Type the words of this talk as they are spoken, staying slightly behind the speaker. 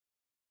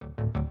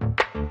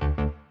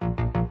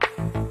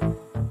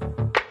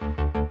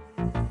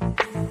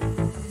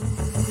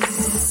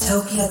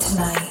Dystopia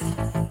Tonight.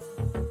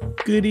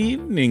 Good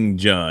evening,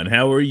 John.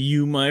 How are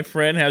you, my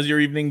friend? How's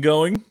your evening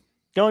going?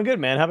 Going good,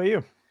 man. How about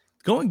you?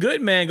 Going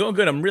good, man. Going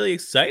good. I'm really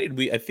excited.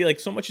 I feel like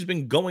so much has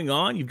been going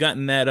on. You've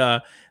gotten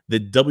that the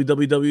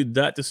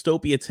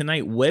www.dystopia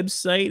tonight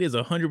website is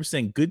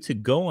 100% good to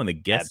go on the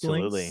guest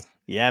Absolutely. links.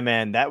 Yeah,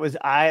 man. That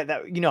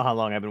you know how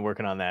long I've been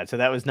working on that. So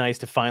that was nice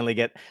to finally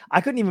get.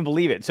 I couldn't even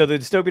believe it. So the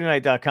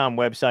dystopiatonight.com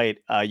website,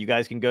 you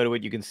guys can go to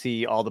it. You can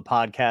see all the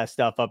podcast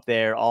stuff up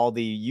there, all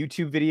the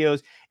YouTube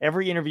videos.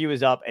 Every interview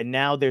is up. And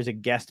now there's a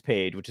guest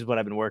page, which is what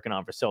I've been working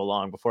on for so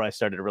long before I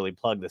started to really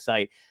plug the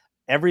site.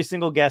 Every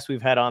single guest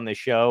we've had on the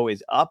show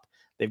is up.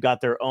 They've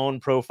got their own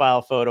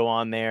profile photo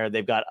on there.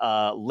 They've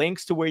got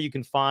links to where you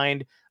can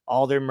find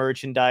all their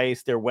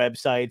merchandise, their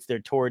websites, their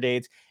tour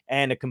dates,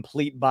 and a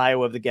complete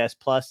bio of the guest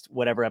plus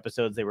whatever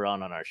episodes they were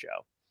on our show.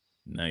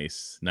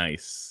 Nice.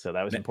 So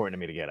that was important to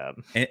me to get up.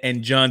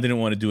 And John didn't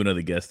want to do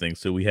another guest thing,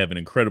 so we have an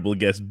incredible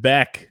guest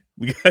back.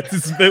 We got to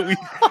spend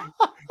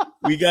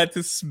we got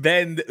to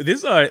spend this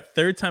is our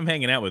third time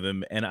hanging out with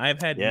him, and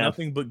I've had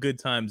nothing but good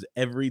times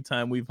every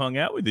time we've hung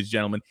out with this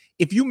gentleman.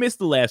 If you missed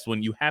the last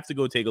one, you have to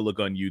go take a look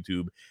on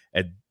YouTube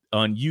at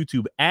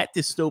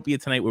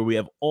Dystopia Tonight, where we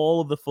have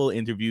all of the full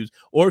interviews.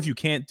 Or if you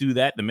can't do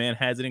that, the man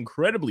has an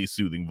incredibly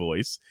soothing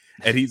voice,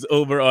 and he's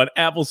over on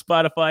Apple,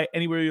 Spotify,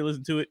 anywhere you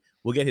listen to it.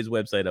 We'll get his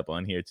website up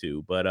on here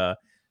too. But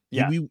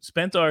we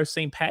spent our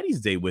St. Patty's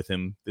Day with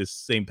him. This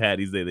St.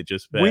 Patty's Day that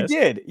just passed. We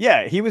did,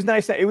 yeah. He was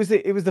nice. It was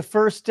the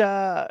first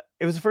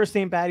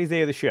St. Patty's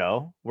Day of the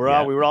show. We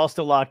were all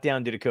still locked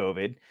down due to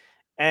COVID.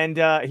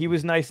 And he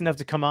was nice enough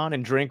to come on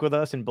and drink with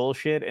us and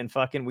bullshit and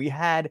fucking.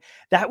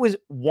 That was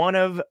one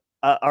of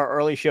our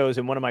early shows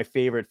and one of my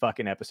favorite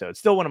fucking episodes.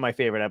 Still one of my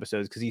favorite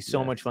episodes because he's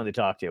so much fun to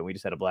talk to. We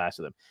just had a blast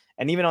with him.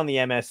 And even on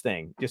the MS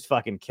thing, just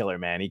fucking killer,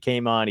 man. He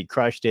came on, he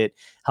crushed it,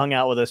 hung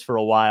out with us for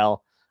a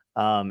while.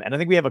 And I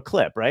think we have a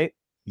clip, right?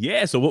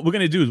 Yeah, so what we're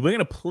going to do is we're going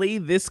to play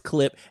this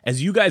clip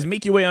as you guys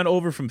make your way on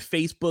over from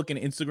Facebook and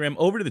Instagram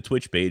over to the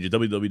Twitch page at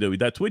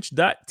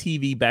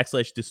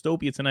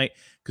www.twitch.tv/Dystopia Tonight,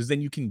 because then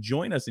you can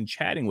join us in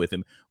chatting with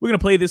him. We're going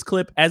to play this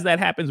clip. As that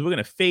happens, we're going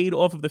to fade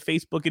off of the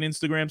Facebook and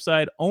Instagram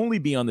side, only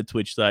be on the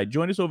Twitch side.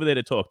 Join us over there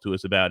to talk to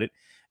us about it.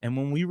 And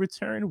when we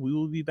return, we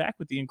will be back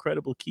with the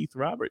incredible Keith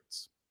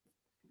Roberts.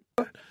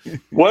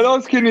 What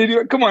else can you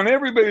do? Come on,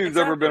 everybody who's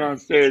ever been on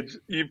stage,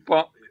 you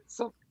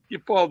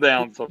fall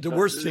down sometimes. The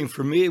worst thing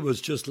for me was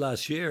just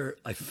last year,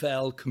 I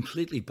fell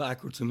completely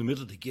backwards in the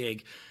middle of the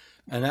gig.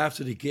 And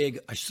after the gig,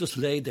 I just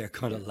laid there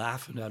kind of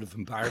laughing out of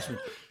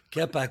embarrassment,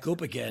 get back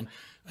up again.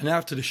 And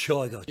after the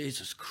show, I go,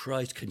 Jesus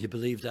Christ, can you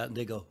believe that? And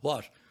they go,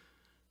 what?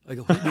 I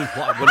go, what do you mean,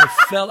 what? When I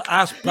fell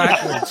ass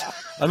backwards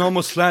and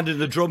almost landed in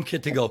the drum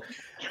kit, they go,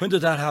 when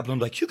did that happen? I'm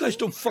like, you guys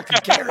don't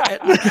fucking care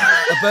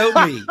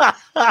about me.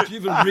 Do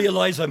you even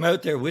realize I'm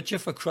out there with you,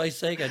 for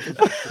Christ's sake? Can I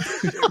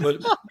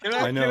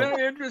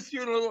interest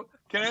you in a little?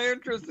 Can I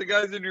interest the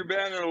guys in your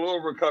band in a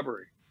little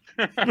recovery?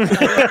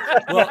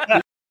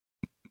 Well,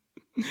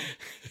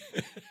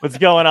 what's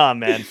going on,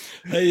 man?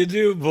 How you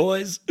doing,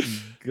 boys?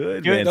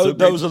 Good, man. man.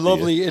 That was a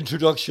lovely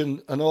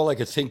introduction, and all I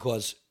could think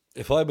was,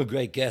 if I'm a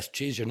great guest,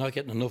 geez, you're not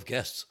getting enough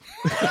guests.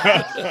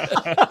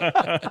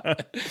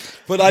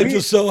 But I'm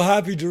just so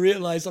happy to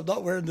realize I'm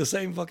not wearing the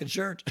same fucking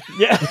shirt.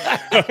 Yeah.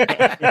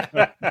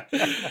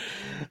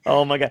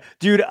 Oh my God.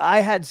 Dude,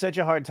 I had such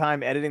a hard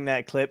time editing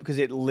that clip because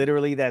it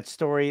literally, that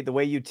story, the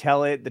way you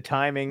tell it, the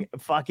timing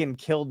fucking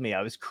killed me.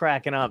 I was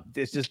cracking up.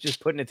 It's just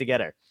putting it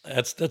together.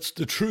 That's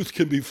the truth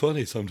can be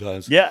funny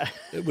sometimes. Yeah.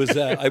 It was,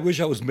 I wish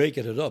I was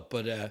making it up,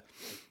 but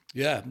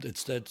yeah,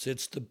 it's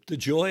the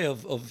joy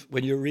of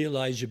when you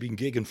realize you've been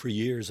gigging for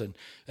years and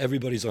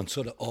everybody's on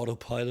sort of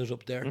autopilot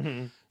up there,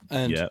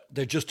 and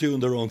they're just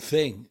doing their own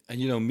thing. And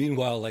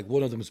meanwhile, like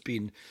one of them has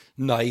been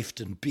knifed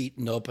and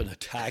beaten up and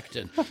attacked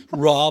and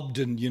robbed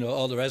and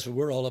all the rest of it.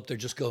 We're all up there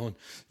just going,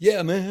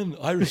 yeah, man,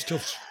 Irish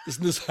stuff.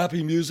 Isn't this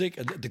happy music?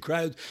 And the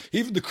crowd,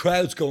 even the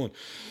crowd's going,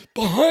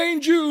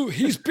 behind you,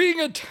 he's being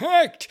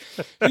attacked.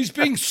 He's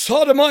being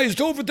sodomized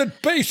over the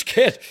bass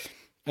kit.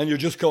 And you're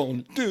just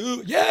going,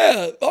 dude,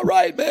 yeah, all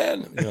right,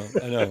 man.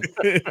 I know.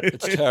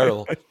 It's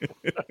terrible.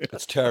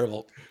 It's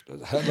terrible.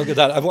 Look at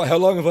that. How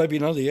long have I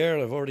been on the air?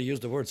 I've already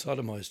used the word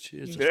sodomized.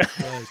 Jesus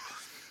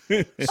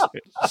Christ.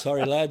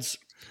 Sorry, lads.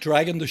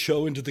 Dragging the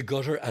show into the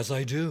gutter as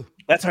I do.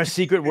 That's our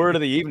secret word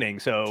of the evening.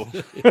 So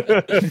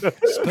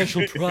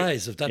special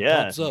prize if that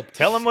pops up.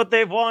 Tell them what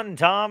they've won,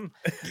 Tom.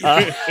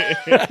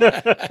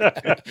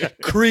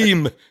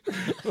 Cream.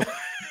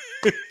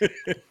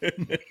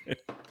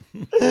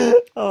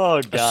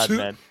 Oh God,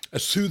 man! A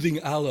soothing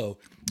aloe.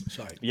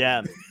 Sorry.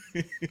 Yeah,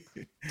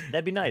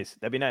 that'd be nice.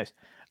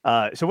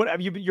 So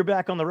what? You're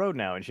back on the road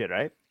now and shit,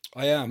 right?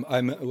 I am.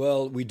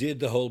 Well, we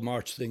did the whole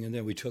March thing, and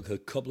then we took a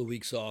couple of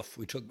weeks off.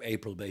 We took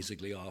April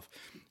basically off,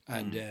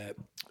 and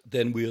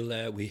then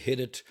we hit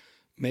it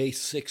May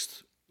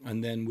 6th,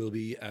 and then we'll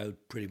be out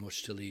pretty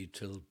much till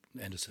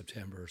end of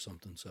September or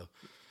something. So,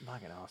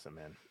 fucking awesome,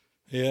 man.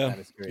 Yeah, that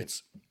is great.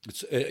 It's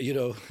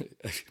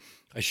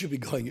I should be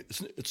going.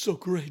 It's so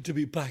great to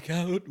be back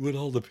out with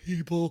all the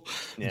people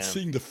and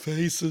seeing the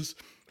faces.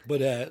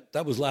 But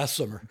that was last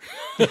summer.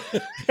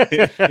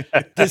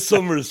 This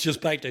summer it's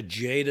just back to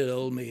jaded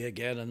old me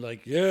again. And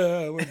like,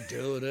 yeah, we're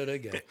doing it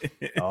again.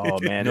 Oh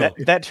man,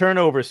 that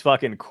turnover is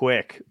fucking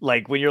quick.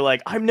 Like when you're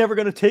like, I'm never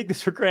gonna take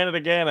this for granted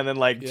again, and then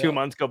like 2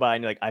 months go by,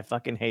 and you're like, I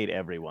fucking hate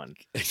everyone.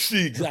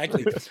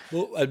 Exactly.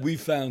 Well, and we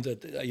found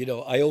that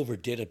I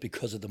overdid it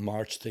because of the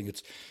March thing.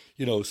 It's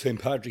St.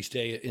 Patrick's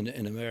Day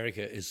in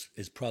America is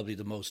probably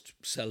the most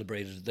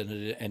celebrated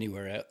than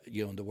anywhere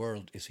in the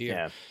world is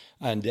here,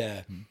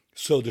 and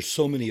so there's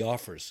so many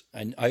offers,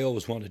 and I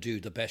always want to do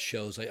the best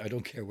shows. I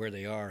don't care where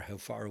they are, how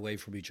far away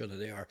from each other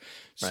they are.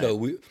 Right. So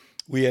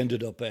we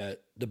ended up the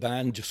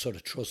band just sort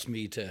of trusts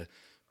me to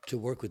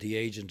work with the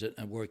agent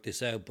and work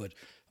this out, but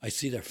I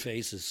see their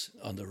faces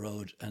on the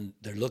road and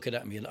they're looking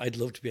at me, and I'd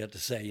love to be able to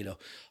say,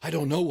 I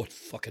don't know what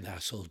fucking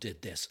asshole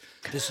did this.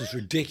 This is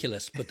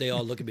ridiculous. But they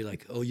all look at me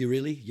like, oh, you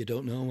really? You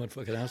don't know what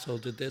fucking asshole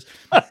did this?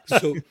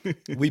 So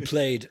we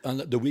played on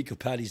the week of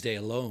Paddy's Day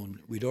alone.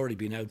 We'd already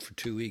been out for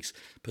 2 weeks,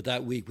 but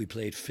that week we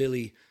played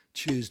Philly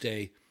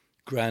Tuesday,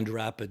 Grand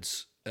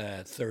Rapids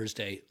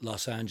Thursday,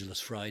 Los Angeles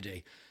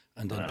Friday,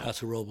 and then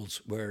Paso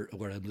Robles, where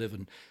I'm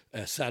living,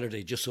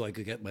 Saturday, just so I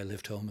could get my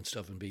lift home and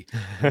stuff and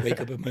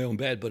wake up in my own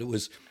bed. But it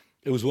was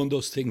one of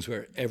those things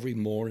where every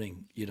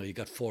morning, you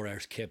got 4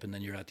 hours kip, and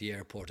then you're at the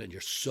airport, and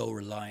you're so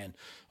reliant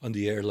on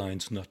the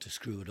airlines not to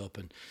screw it up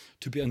and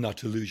not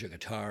to lose your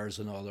guitars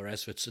and all the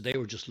rest of it. So they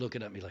were just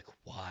looking at me like,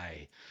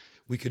 why?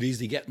 We could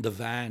easily get in the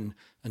van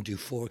and do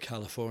 4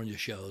 California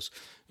shows,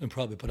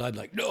 but I'm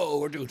like, no,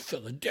 we're doing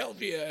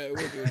Philadelphia,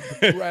 we're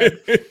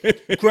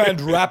doing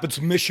Grand Rapids,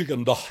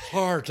 Michigan, the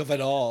heart of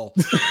it all.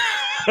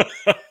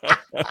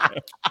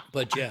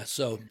 But yeah,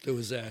 so there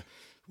was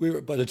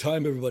by the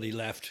time everybody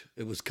left,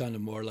 it was kind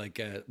of more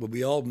like when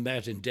we all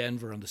met in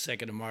Denver on the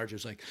 2nd of March, it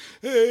was like,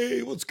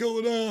 hey, what's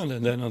going on?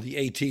 And then on the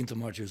 18th of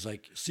March, it was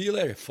like, see you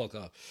later, fuck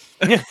off.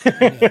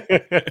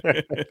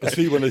 I'll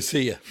see you when I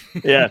see you.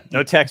 Yeah,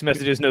 no text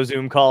messages, no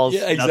Zoom calls.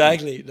 Yeah,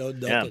 exactly. No,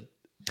 nothing.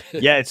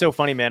 Yeah, it's so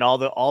funny, man. All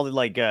the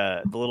like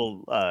the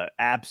little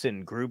apps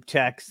and group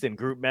texts and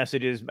group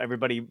messages,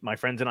 everybody, my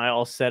friends and I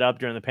all set up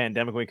during the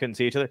pandemic when we couldn't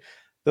see each other.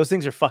 Those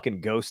things are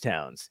fucking ghost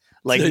towns.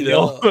 Like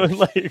no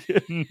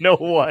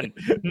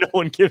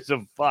one gives a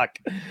fuck.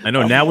 I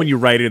know. Now when you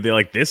write it, they're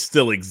like, "This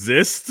still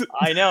exists."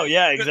 I know.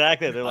 Yeah,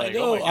 exactly. They're like, I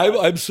know.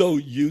 Oh I'm so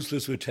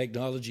useless with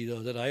technology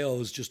though that I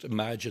always just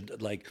imagined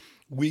that like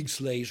weeks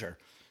later,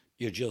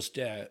 you just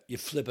you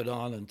flip it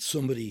on, and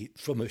somebody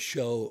from a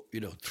show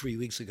 3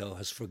 weeks ago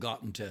has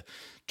forgotten to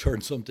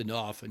turn something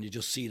off, and you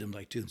just see them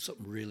like doing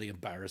something really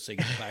embarrassing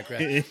in the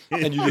background,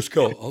 and you just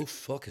go, "Oh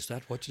fuck, is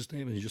that what's his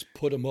name?" And you just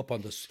put him up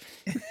on this.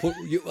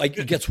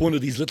 It gets one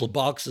of these little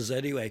boxes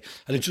anyway,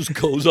 and it just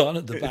goes on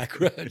in the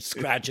background,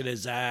 scratching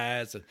his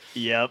ass, and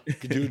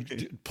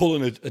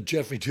pulling a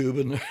Jeffrey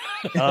Toobin.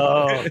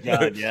 Oh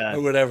god, yeah,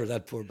 or whatever,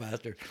 that poor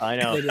bastard. I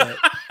know.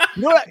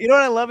 But, you know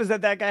what I love is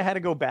that guy had to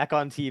go back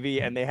on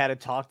TV, and they had to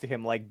talk to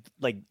him like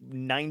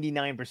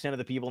 99% of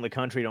the people in the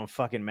country don't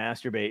fucking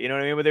masturbate. You know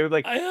what I mean? But they were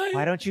like,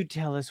 why don't you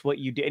tell us what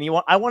you did?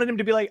 And I wanted him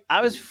to be like,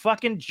 I was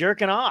fucking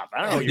jerking off.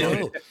 I don't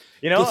know.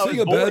 The thing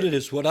about it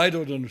is, what I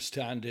don't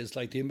understand is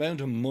like the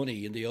amount of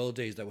money in the old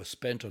days that was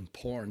spent on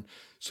porn,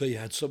 so you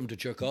had something to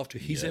jerk off to.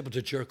 He's able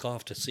to jerk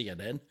off to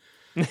CNN.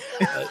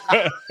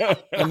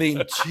 I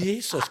mean,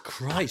 Jesus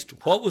Christ,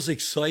 what was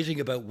exciting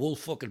about Wolf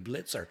fucking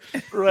Blitzer?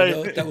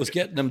 Right. That was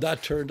getting him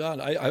that turned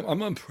on.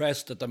 I'm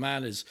impressed that the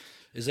man is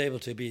able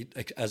to be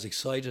as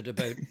excited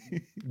about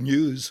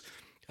news,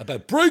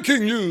 about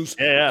breaking news,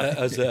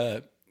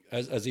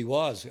 as he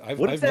was.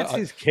 What if that's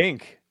his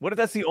kink? What if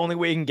that's the only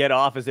way he can get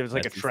off, is there's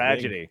like a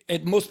tragedy?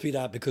 It must be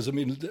that, because I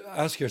mean,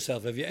 ask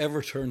yourself, have you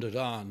ever turned it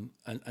on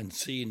and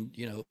seen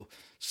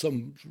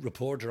some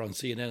reporter on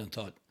CNN and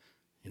thought,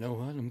 you know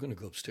what? I'm going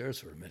to go upstairs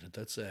for a minute.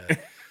 That's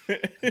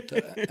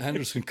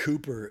Anderson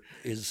Cooper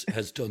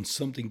has done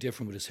something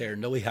different with his hair.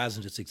 No, he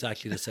hasn't. It's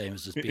exactly the same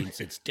as it's been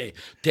since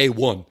day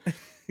one.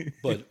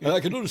 But I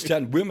can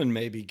understand women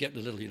maybe getting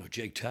a little,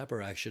 Jake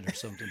Tapper action or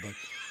something.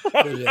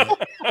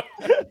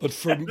 But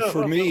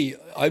for me,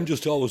 I'm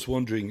just always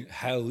wondering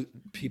how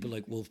people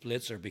like Wolf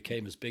Blitzer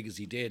became as big as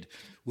he did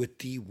with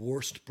the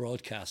worst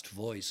broadcast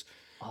voice.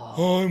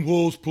 I'm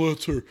Wolf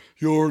Blitzer.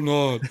 You're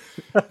not.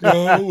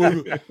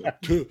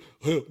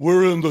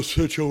 We're in the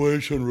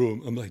Situation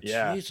Room. I'm like,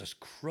 Jesus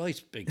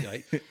Christ, big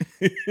guy.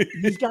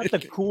 He's got the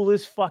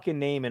coolest fucking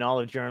name in all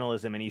of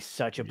journalism, and he's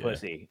such a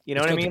pussy. You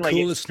know what I mean? Like,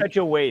 it's such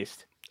a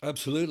waste.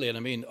 Absolutely. And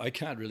I mean, I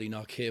can't really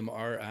knock him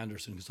or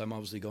Anderson, because I'm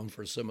obviously going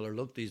for a similar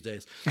look these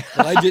days.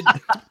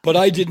 But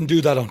I didn't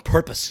do that on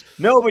purpose.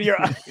 No, but you're.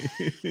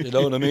 You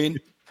know what I mean?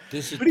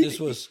 This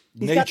was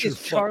he's nature. Got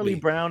this Charlie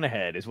Brown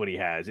head is what he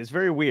has. It's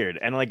very weird,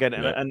 and like a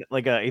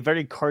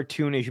very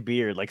cartoonish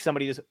beard. Like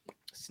somebody just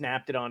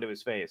snapped it onto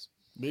his face.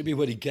 Maybe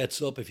when he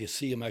gets up, if you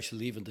see him actually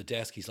leaving the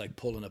desk, he's like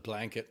pulling a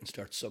blanket and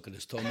starts sucking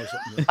his thumb or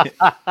something.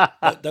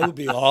 That would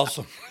be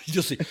awesome. You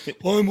just see,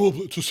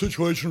 it's a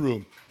Situation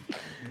Room.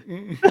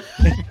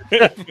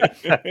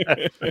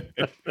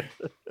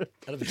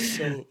 That'd be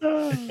so.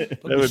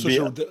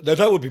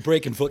 That would be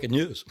breaking fucking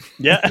news.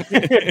 Yeah.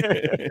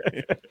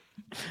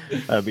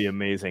 That'd be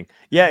amazing.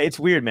 Yeah, it's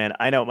weird, man.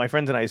 I know my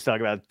friends and I used to talk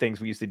about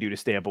things we used to do to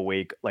stay up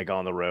awake, like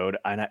on the road.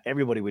 And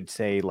everybody would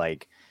say,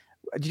 like,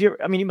 you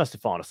must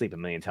have fallen asleep a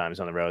million times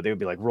on the road. They would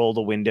be like, roll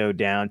the window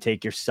down,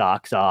 take your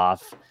socks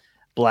off,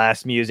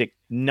 blast music.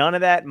 None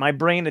of that. My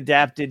brain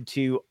adapted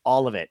to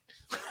all of it.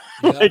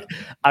 Yeah. Like,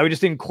 I would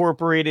just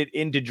incorporate it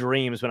into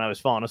dreams when I was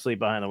falling asleep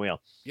behind the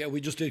wheel. Yeah, we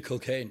just did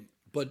cocaine,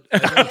 but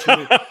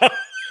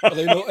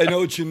I know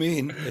what you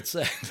mean. It's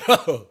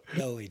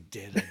no, we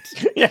didn't.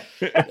 Yeah.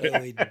 No,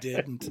 we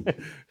didn't.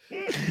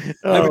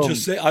 I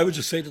would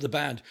just say to the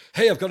band,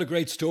 "Hey, I've got a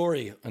great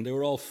story," and they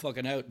were all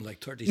fucking out in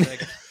like 30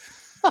 seconds.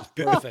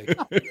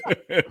 Perfect.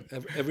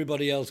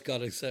 Everybody else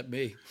got except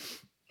me.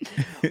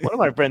 One of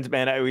my friends,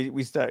 man, we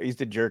used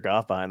to jerk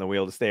off behind the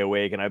wheel to stay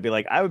awake, and I'd be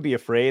like, I would be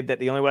afraid that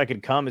the only way I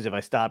could come is if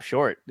I stopped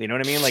short. You know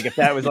what I mean? Like, if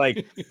that was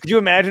like, could you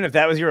imagine if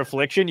that was your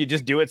affliction? You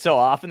just do it so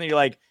often that you're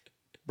like,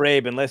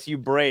 Brabe, unless you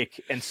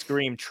break and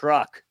scream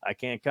truck, I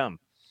can't come.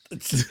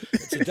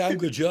 It's a damn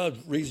good job,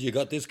 reason you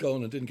got this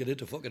going and didn't get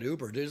into fucking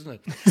Uber, isn't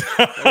it?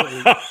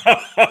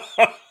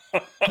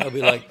 I'll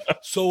be like,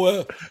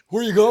 so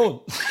where are you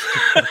going?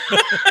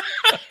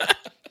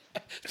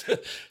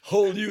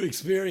 Whole new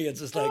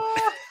experience. It's like,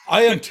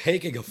 I am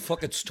taking a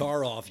fucking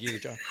star off you,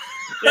 John.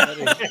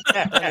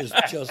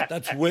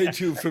 That's way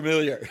too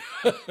familiar.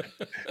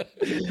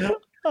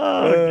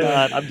 Oh,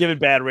 God. I'm giving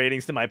bad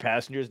ratings to my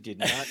passengers. Did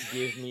not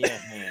give me a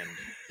hand.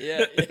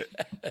 Yeah.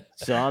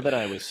 Saw that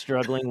I was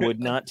struggling,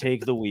 would not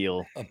take the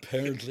wheel.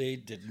 Apparently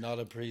did not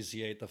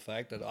appreciate the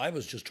fact that I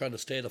was just trying to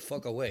stay the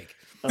fuck awake.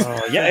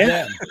 Oh,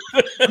 yeah.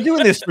 I'm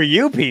doing this for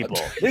you people.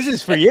 This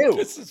is for you.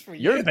 This is for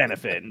your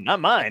benefit, not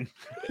mine.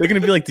 They're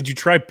going to be like, did you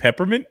try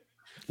peppermint?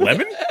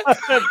 Lemon?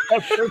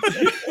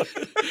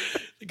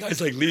 The guy's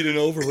like leaning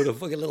over with a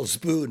fucking little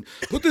spoon.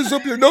 Put this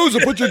up your nose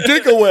and put your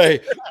dick away.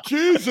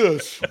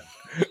 Jesus.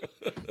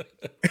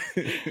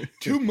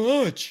 Too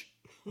much.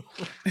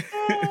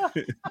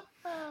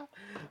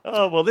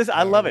 Oh, well,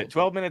 I love it.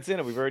 12 minutes in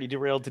and we've already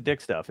derailed to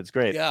dick stuff. It's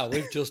great. Yeah,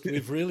 we've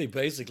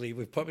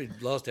probably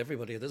lost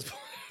everybody at this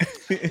point.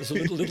 There's a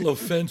little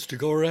offense to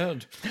go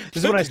around.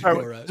 This is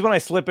when I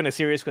slip in a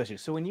serious question.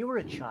 So when you were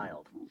a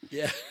child,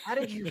 how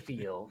did you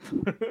feel?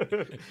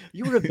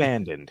 You were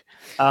abandoned.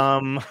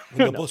 When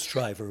the bus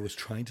driver was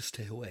trying to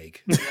stay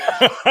awake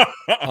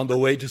on the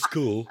way to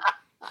school.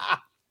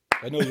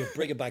 I know you're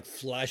bringing back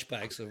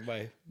flashbacks of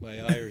my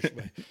Irish,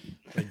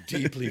 my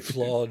deeply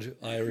flawed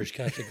Irish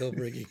Catholic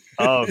upbringing.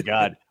 Oh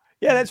God,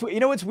 yeah, that's what. You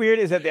know what's weird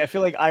is that I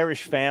feel like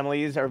Irish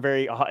families are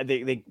very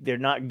they're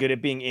not good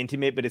at being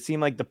intimate, but it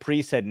seemed like the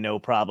priest had no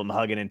problem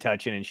hugging and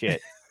touching and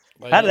shit.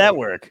 How did that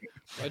work?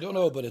 I don't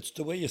know, but it's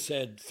the way you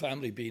said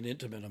family being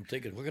intimate. I'm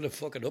thinking, what kind of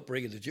fucking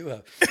upbringing did you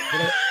have?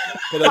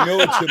 But I know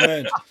what you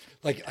meant.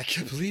 Like, I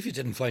can't believe you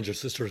didn't find your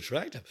sister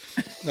attractive.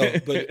 No,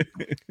 but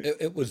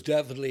it was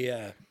definitely.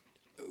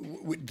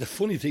 The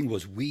funny thing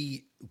was,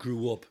 we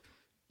grew up.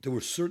 There were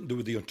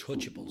the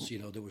untouchables. You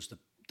know, there was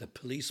the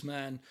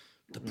policeman,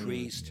 the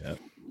priest,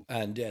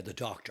 and the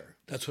doctor.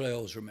 That's what I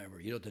always remember.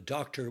 You know, the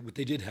doctor.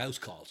 They did house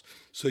calls,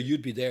 so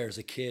you'd be there as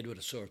a kid with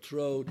a sore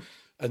throat,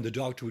 and the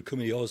doctor would come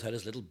in. He always had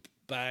his little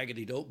bag, and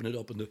he'd open it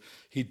up, and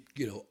he'd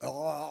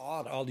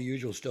all the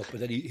usual stuff.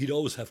 But then he'd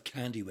always have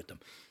candy with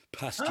them,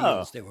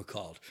 pastilles they were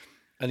called.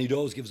 And he'd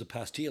always give us a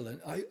pastille. And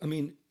I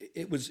mean,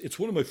 it's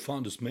one of my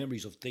fondest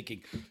memories of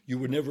thinking you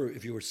were never,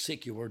 if you were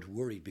sick, you weren't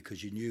worried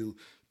because you knew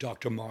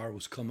Dr. Marr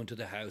was coming to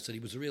the house and he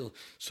was a real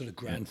sort of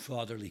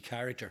grandfatherly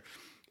character.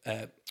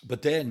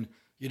 But then,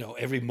 you know,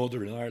 every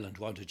mother in Ireland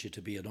wanted you to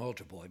be an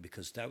altar boy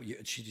because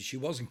she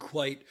wasn't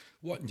quite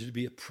wanting you to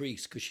be a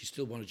priest because she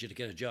still wanted you to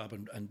get a job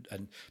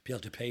and be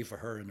able to pay for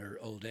her in her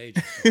old age.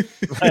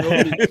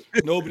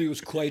 Nobody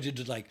was quite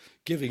into like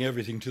giving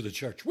everything to the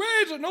church.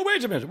 Wait a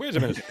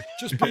minute.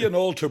 Just be an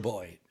altar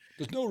boy.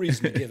 There's no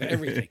reason to give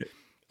everything.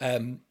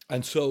 And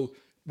so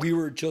we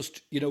were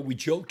just, you know, we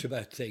joked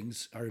about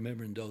things. I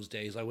remember in those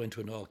days, I went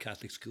to an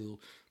all-Catholic school,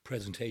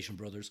 Presentation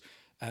Brothers.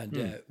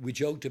 And we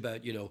joked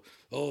about, you know,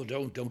 oh,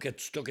 don't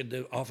get stuck in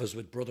the office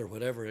with brother,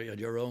 whatever, on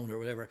your own or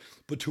whatever.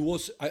 But to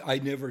us, I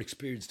never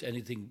experienced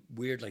anything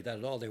weird like that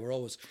at all. They were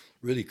always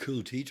really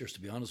cool teachers,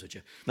 to be honest with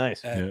you.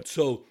 Nice.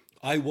 So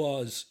I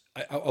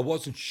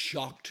wasn't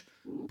shocked,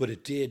 but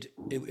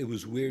it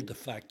was weird the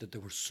fact that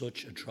there were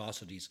such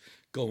atrocities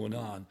going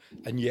on.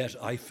 And yet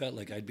I felt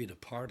like I'd been a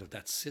part of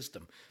that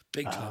system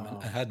big time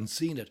and I hadn't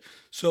seen it.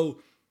 So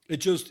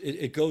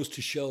it goes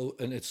to show,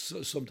 and it's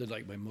something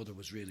like my mother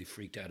was really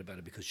freaked out about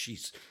it because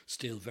she's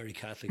still very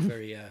Catholic,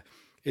 very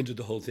into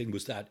the whole thing,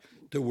 was that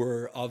there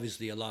were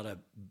obviously a lot of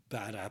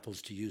bad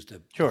apples, to use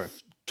the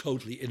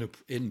totally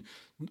in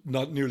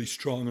not nearly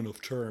strong enough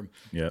term.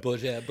 Yeah.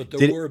 But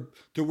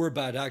there were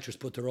bad actors,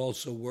 but there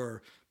also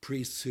were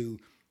priests who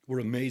were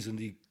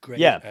amazingly great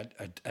Yeah.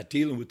 at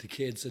dealing with the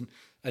kids and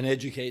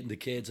educating the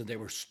kids, and they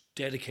were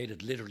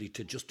dedicated literally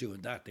to just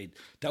doing that.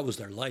 That was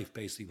their life,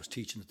 basically, was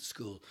teaching at the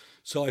school.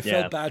 So I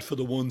felt bad for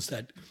the ones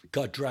that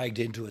got dragged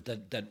into it,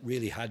 that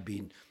really had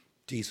been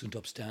decent,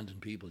 upstanding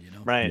people, you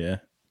know. Right. Yeah.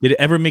 Did it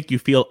ever make you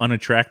feel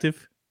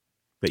unattractive?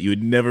 That you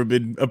had never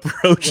been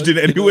approached in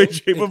any way,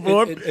 shape, or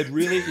form? It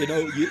really, you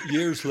know,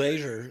 years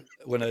later,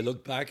 when I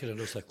look back at it,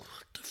 I was like,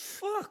 what the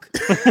fuck?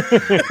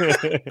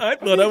 I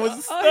thought I was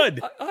a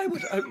stud.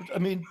 I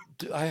mean,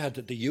 I had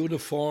the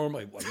uniform.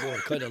 I wore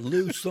it kind of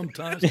loose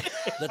sometimes.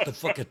 Let the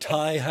fucking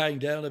tie hang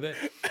down a bit.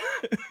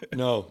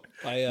 No,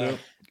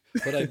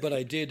 but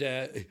I did.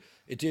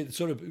 It did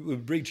sort of, it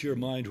would bring to your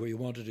mind where you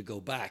wanted to go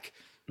back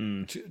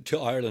to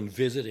Ireland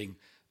visiting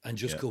and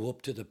just go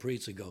up to the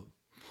priest and go,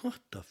 what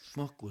the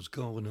fuck was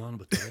going on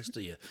with the rest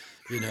of you?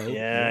 You know?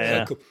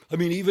 Yeah. I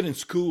mean, even in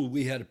school,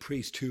 we had a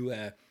priest who,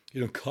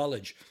 you know,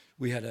 college,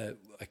 we had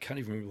I can't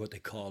even remember what they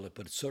call it,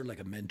 but it's sort of like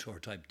a mentor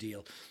type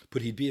deal.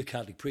 But he'd be a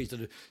Catholic priest.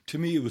 And to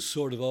me, it was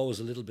sort of always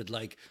a little bit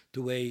like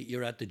the way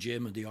you're at the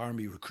gym and the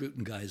army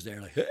recruiting guys there,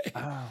 like, hey,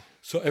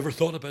 so ever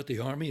thought about the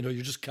army? You know,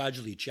 you're just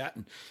casually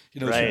chatting, you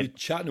know, so you're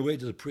chatting away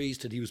to the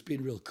priest, and he was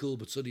being real cool.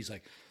 But suddenly he's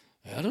like,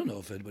 I don't know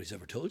if anybody's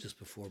ever told you this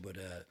before, but,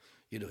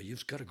 you know,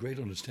 you've got a great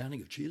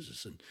understanding of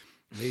Jesus, and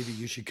maybe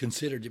you should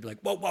consider to be like,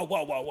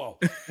 whoa.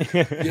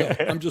 You know,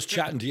 I'm just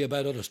chatting to you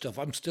about other stuff.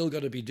 I'm still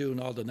going to be doing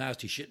all the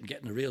nasty shit and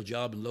getting a real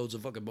job and loads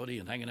of fucking money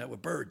and hanging out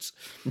with birds.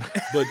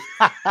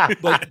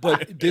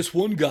 But this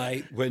one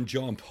guy, when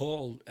John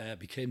Paul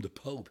became the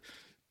Pope,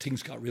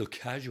 things got real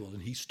casual,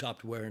 and he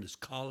stopped wearing his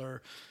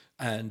collar,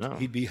 and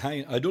he'd be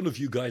hanging. I don't know if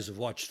you guys have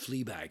watched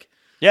Fleabag.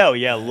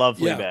 Yeah, love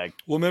Fleabag. Yeah.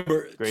 Well,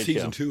 remember, Great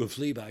season show. 2 of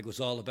Fleabag was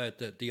all about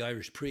the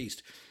Irish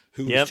priest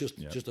who was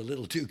just a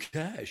little too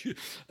cash.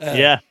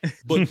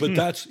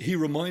 But he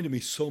reminded me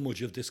so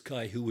much of this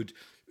guy who would,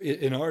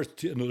 in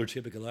another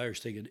typical Irish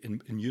thing,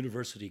 in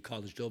University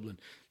College Dublin,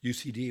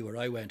 UCD, where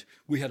I went,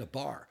 we had a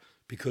bar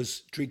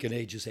because drinking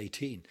age is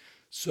 18.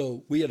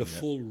 So we had a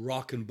full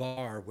rockin'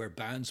 bar where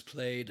bands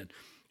played, and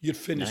you'd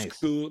finish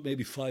school at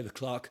maybe 5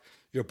 o'clock.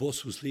 Your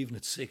bus was leaving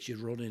at 6. You'd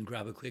run in,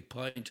 grab a quick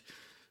pint,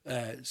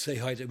 say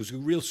hi. It was a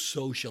real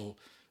social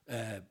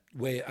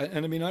way.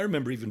 And I mean, I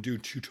remember even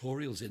doing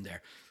tutorials in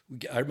there.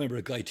 I remember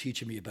a guy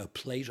teaching me about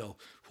Plato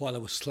while I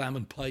was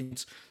slamming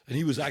pints, and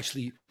he was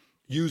actually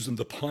using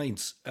the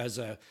pints as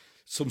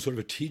some sort of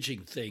a teaching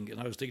thing. And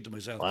I was thinking to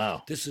myself,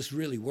 wow, this is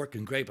really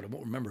working great, but I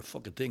won't remember a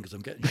fucking thing because I'm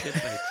getting shit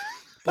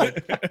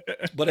back.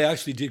 But I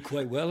actually did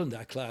quite well in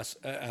that class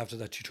after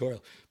that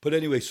tutorial. But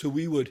anyway, so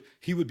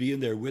he would be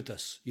in there with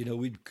us. You know,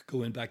 we'd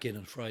go back in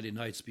on Friday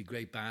nights, be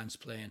great bands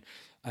playing,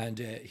 and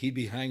he'd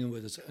be hanging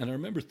with us. And I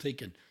remember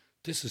thinking,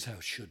 this is how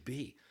it should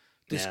be.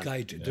 This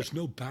guy, there's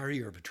no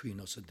barrier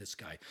between us and this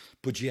guy,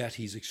 but yet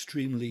he's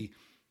extremely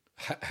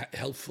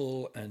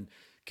helpful and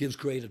gives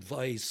great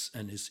advice,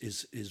 and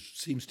is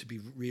seems to be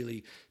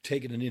really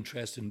taking an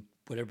interest in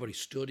what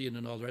everybody's studying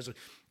and all the rest of it.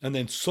 And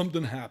then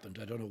something happened.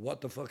 I don't know what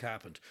the fuck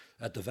happened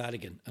at the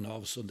Vatican, and all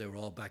of a sudden they were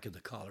all back in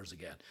the collars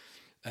again.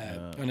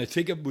 And I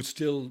think it was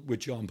still with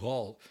John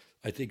Paul.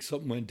 I think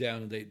something went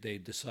down, and they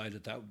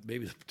decided that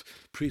maybe the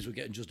priests were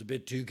getting just a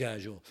bit too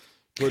casual.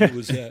 But it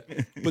was,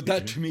 but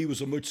that to me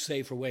was a much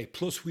safer way.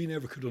 Plus, we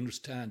never could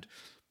understand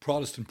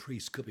Protestant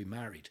priests could be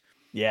married.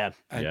 Yeah,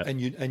 and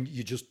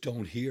you just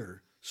don't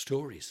hear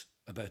stories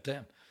about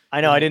them. I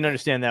know. I didn't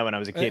understand that when I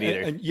was a kid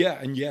either. And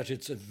yet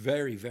it's a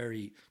very,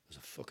 very. There's a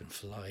fucking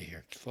fly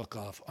here. Fuck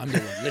off. I'm the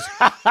one.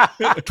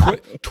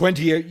 Listen,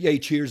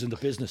 28 years in the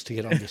business to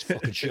get on this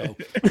fucking show.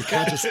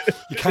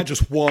 You can't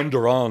just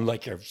wander on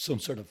like you're some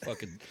sort of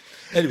fucking.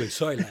 Anyway,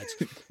 sorry lads.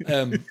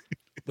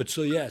 But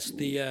so yes,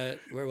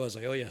 where was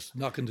I? Oh yes,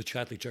 knocking the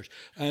Catholic Church,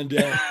 and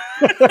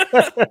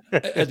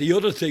the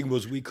other thing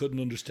was we couldn't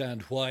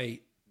understand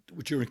why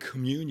during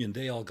communion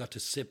they all got to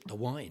sip the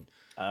wine.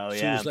 Oh so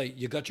it was like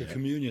you got your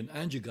communion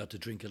and you got to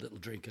drink a little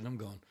drink, and I'm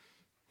going,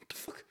 what the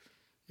fuck?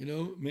 You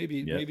know,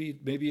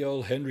 maybe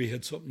old Henry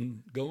had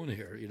something going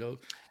here. You know,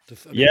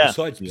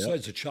 besides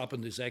the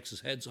chopping his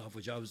ex's heads off,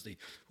 which obviously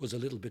was a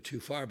little bit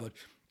too far, but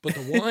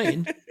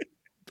the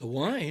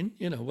wine,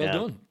 you know,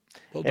 well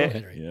done,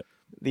 Henry. Yeah.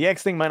 The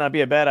X thing might not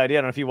be a bad idea.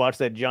 I don't know if you watched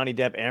that Johnny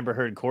Depp Amber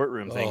Heard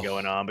courtroom thing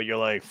going on, but you're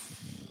like,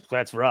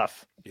 that's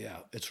rough. Yeah,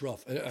 it's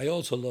rough. I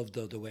also love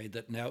the way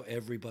that now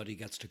everybody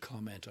gets to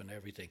comment on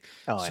everything.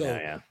 Oh, I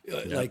know,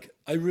 Like,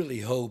 I really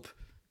hope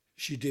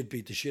she did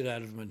beat the shit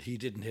out of him and he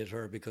didn't hit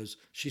her, because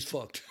she's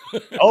fucked.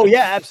 Oh,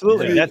 yeah,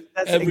 absolutely. That's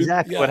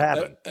exactly what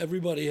happened.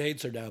 Everybody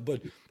hates her now.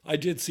 But I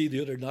did see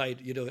the other night,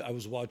 you know, I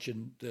was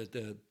watching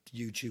the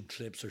YouTube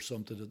clips or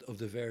something of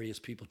the various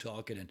people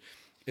talking, and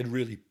it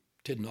really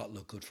did not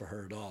look good for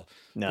her at all.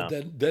 No.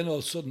 But then all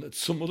of a sudden,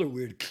 some other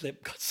weird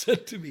clip got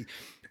sent to me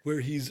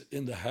where he's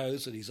in the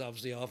house and he's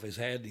obviously off his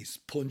head and he's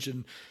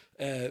punching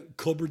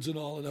cupboards and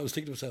all. And I was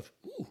thinking to myself,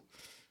 ooh,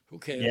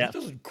 okay, it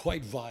doesn't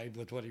quite vibe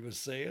with what he was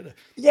saying.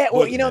 Yeah,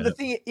 well, you know, the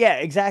thing,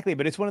 exactly.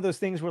 But it's one of those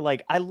things where,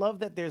 like, I love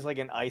that there's like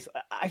an ice.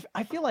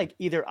 I feel like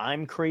either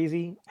I'm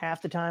crazy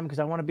half the time because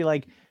I want to be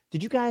like,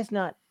 did you guys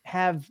not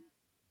have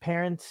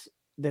parents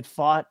that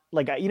fought?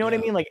 Like, you know what I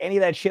mean? Like any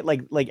of that shit,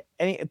 like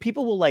any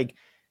people will like,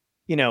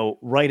 you know,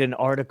 write an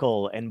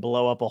article and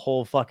blow up a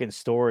whole fucking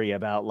story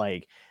about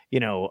like, you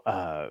know,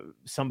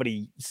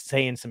 somebody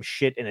saying some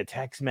shit in a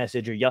text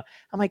message or yell.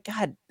 I'm like,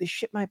 God, the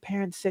shit my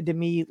parents said to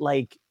me,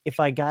 like if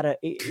I gotta,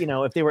 you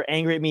know, if they were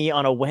angry at me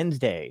on a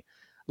Wednesday,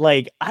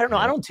 like, I don't know.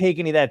 I don't take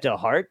any of that to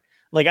heart.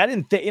 Like, I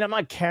didn't think, you know, I'm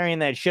not carrying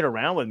that shit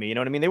around with me. You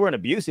know what I mean? They weren't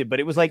abusive, but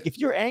it was like, if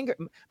you're angry,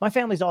 my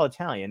family's all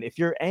Italian. If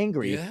you're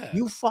angry,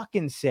 you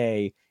fucking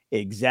say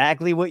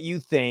exactly what you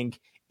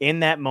think in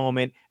that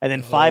moment. And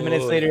then 5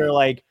 minutes later, you're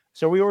like,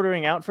 so are we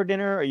ordering out for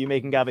dinner? Are you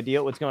making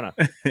Gabadillo? What's going on?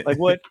 Like,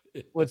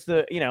 what's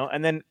the, you know,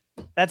 and then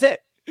that's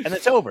it. And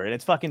it's over and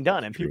it's fucking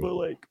done. And people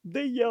are like,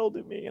 they yelled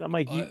at me. And I'm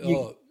like,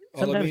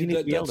 sometimes you need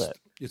to be yelled at.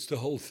 It's the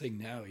whole thing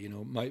now, you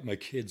know. My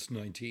kid's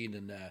 19,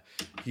 and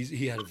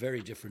he had a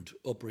very different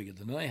upbringing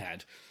than I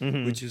had,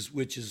 which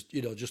is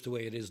you know, just the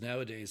way it is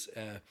nowadays.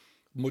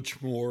 Much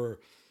more,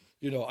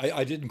 you know.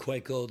 I didn't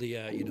quite go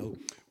the you know,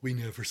 we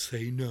never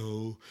say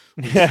no.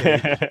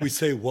 We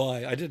say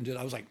why. I didn't do it.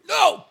 I was like,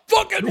 no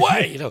fucking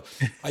way, you know.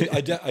 I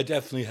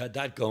definitely had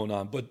that going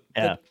on, but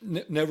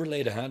never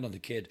laid a hand on the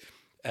kid,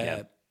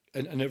 and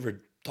I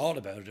never thought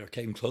about it or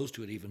came close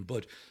to it even.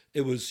 But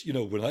it was, you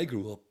know, when I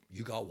grew up,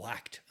 you got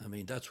whacked. I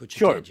mean, that's what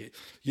you did.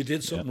 You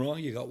did something wrong,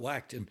 you got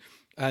whacked. And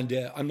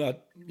I'm not,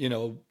 you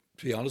know,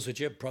 to be honest with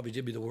you, probably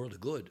did me the world of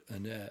good.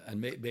 And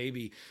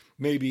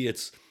maybe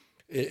it's,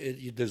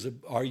 there's an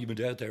argument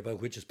out there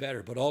about which is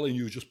better. But all I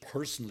knew, just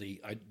personally,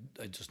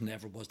 I just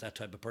never was that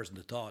type of person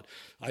that thought.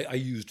 I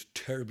used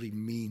terribly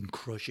mean,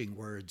 crushing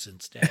words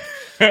instead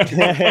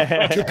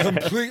to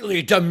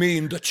completely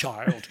demean the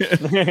child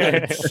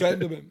and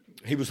send him in.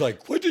 He was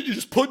like, why did you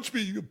just punch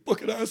me, you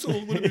fucking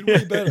asshole? Would have been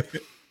way better.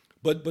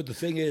 But the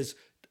thing is,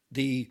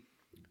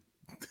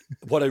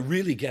 what I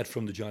really get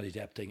from the Johnny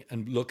Depp thing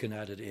and looking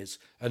at it is,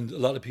 and a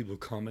lot of people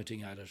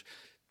commenting at it,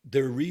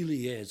 there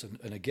really is,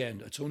 and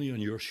again, it's only on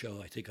your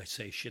show, I think I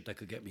say shit that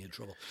could get me in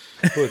trouble.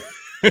 But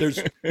there's,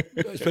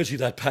 especially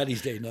that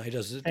Paddy's Day night,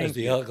 as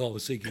the alcohol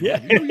was sinking.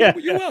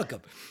 You're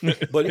welcome.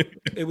 But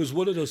it was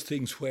one of those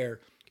things where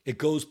it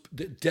goes,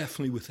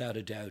 definitely without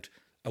a doubt,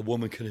 a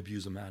woman can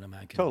abuse a man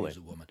can abuse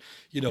a woman.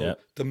 You know,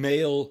 the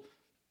male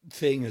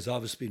thing has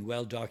obviously been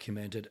well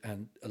documented,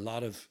 and a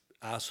lot of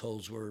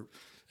assholes were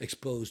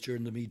exposed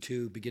during the Me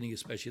Too, beginning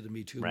especially the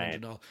Me Too movement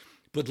and all.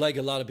 But like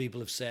a lot of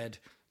people have said,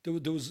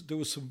 there was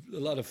a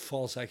lot of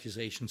false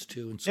accusations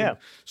too, and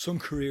some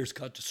careers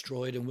got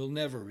destroyed, and we'll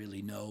never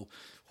really know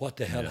what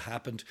the hell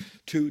happened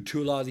to a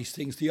lot of these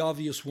things. The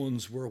obvious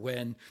ones were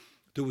when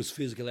there was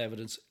physical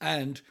evidence,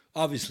 and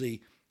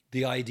obviously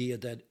the idea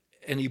that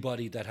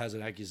anybody that has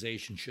an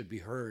accusation should be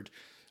heard.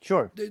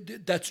 Sure.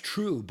 That's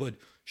true, but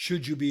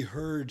should you be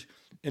heard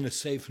in a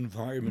safe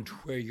environment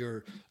where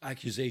your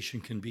accusation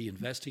can be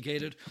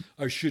investigated?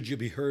 Or should you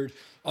be heard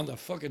on the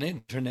fucking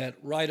internet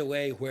right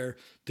away where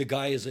the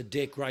guy is a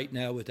dick right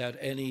now without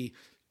any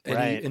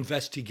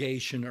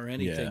investigation or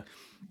anything? Yeah.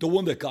 The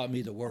one that got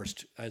me the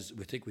worst, as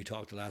we think we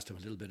talked the last time a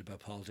little bit about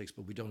politics,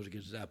 but we don't have to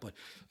get into that, but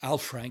Al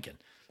Franken.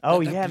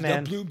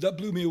 Man. That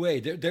blew me away.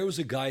 There was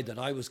a guy that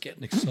I was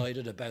getting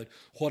excited about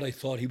what I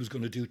thought he was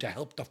going to do to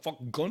help the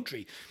fucking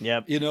country.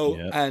 Yep. You know,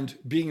 and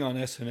being on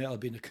SNL,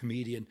 being a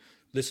comedian,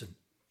 listen,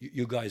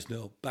 you guys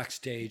know,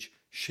 backstage,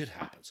 shit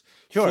happens.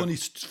 Sure.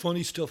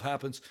 Funny stuff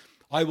happens.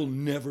 I will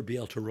never be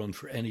able to run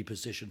for any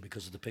position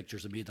because of the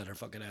pictures of me that are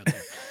fucking out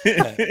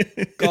there.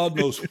 God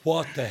knows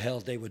what the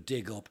hell they would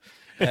dig up.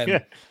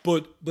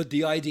 But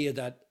the idea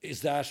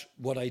that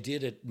what I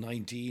did at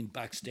 19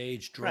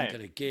 backstage, drunk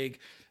at a gig,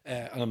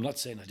 and I'm not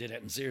saying I did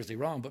anything seriously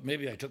wrong, but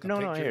maybe I took a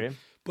picture. No, I hear you.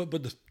 But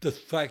the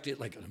fact that,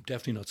 like, I'm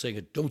definitely not saying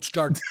it. Don't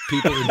start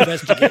people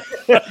investigating.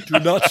 Do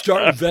not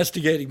start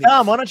investigating me.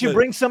 Tom, why don't you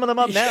bring some of them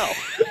up now?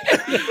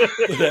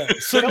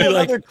 Suddenly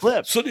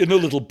a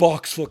little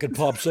box fucking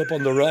pops up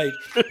on the right,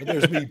 and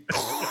there's me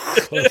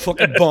with a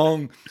fucking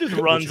bong. Just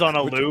runs on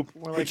a loop.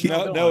 Which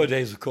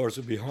nowadays, of course,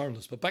 would be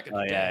harmless. But back in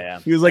the day.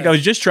 He was like, I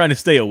was just trying to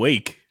stay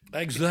awake.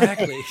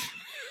 Exactly.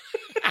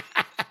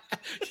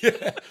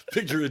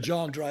 Picture of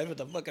John driving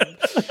the fucking...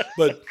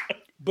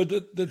 But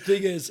the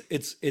thing is,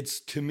 it's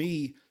to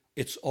me,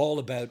 it's all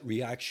about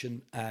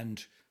reaction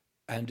and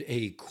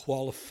a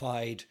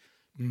qualified,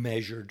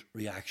 measured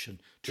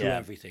reaction to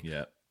everything.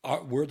 Yeah.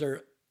 Were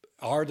there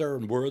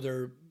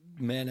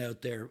men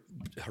out there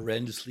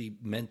horrendously,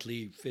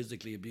 mentally,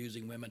 physically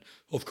abusing women?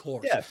 Of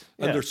course. Yes.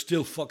 And there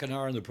still fucking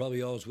are, and there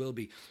probably always will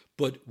be.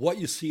 But what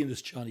you see in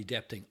this Johnny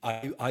Depp thing,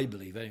 I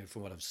believe, anyway,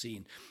 from what I've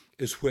seen,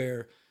 is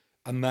where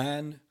a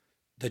man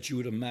that you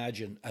would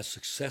imagine as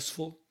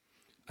successful,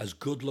 as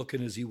good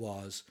looking as he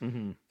was,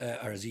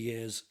 or as he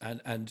is,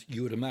 and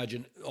you would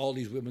imagine all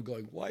these women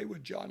going, why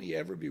would Johnny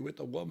ever be with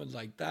a woman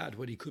like that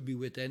when he could be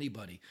with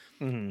anybody?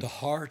 The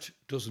heart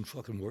doesn't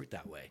fucking work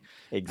that way.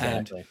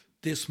 Exactly. And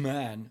this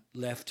man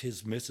left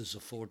his missus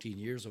of 14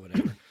 years or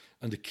whatever,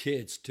 and the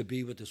kids to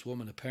be with this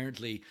woman.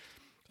 Apparently,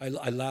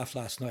 I laughed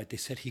last night. They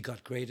said he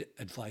got great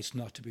advice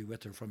not to be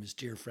with her from his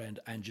dear friend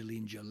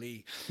Angelina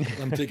Jolie.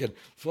 I'm thinking,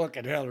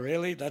 fucking hell,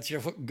 really? That's your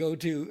fucking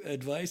go-to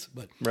advice?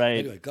 But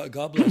anyway,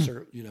 God bless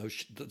her. You know,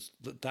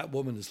 that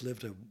woman has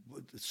lived a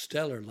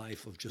stellar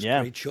life of just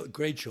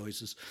great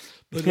choices.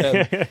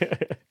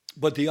 But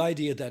but the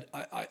idea that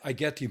I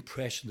get the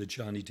impression that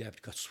Johnny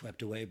Depp got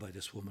swept away by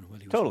this woman when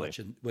he was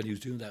when he was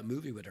doing that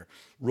movie with her,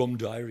 Rum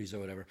Diaries or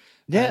whatever.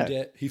 Yeah.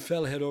 And he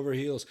fell head over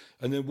heels.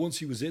 And then once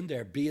he was in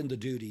there, being the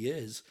dude he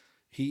is,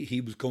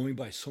 he was going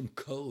by some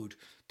code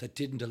that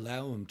didn't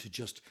allow him to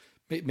just,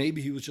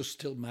 maybe he was just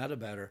still mad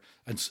about her.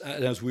 And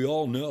as we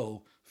all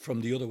know,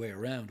 from the other way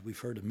around, we've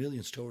heard a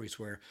million stories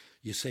where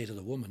you say to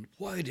the woman,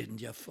 why didn't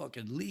you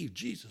fucking leave?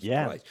 Jesus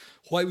Christ.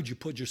 Why would you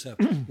put yourself,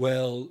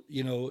 well,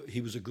 you know,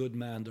 he was a good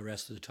man the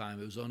rest of the time.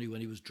 It was only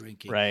when he was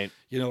drinking,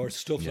 you know, or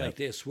stuff like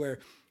this, where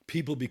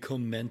people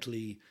become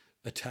mentally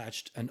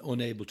attached and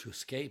unable to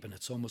escape. And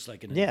it's almost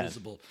like an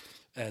invisible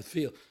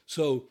feel.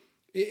 So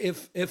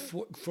if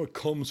what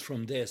comes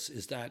from this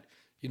is that,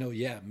 you know,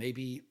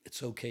 maybe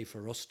it's okay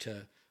for us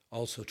to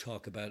also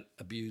talk about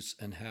abuse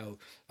and how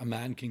a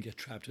man can get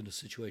trapped in a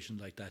situation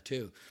like that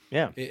too.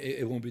 Yeah.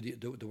 It won't be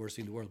the worst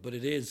thing in the world, but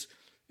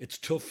it's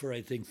tough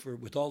I think,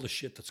 with all the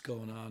shit that's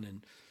going on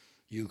in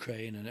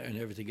Ukraine and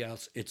everything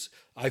else.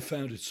 I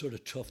found it sort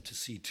of tough to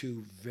see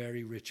two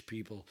very rich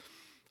people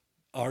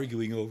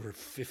arguing over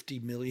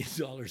 $50 million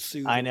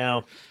suit. I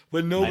know.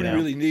 When nobody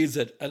really needs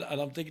it. And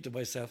I'm thinking to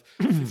myself,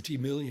 50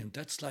 million,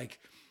 that's like,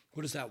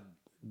 what is that?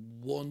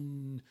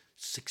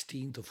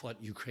 1/16 of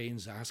what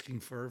Ukraine's asking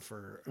for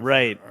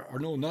right. Or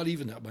no, not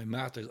even that. My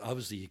math is,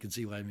 obviously you can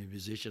see why I'm a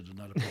musician and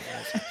not a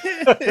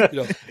professor.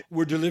 You know,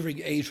 we're delivering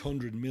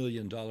 $800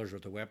 million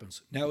worth of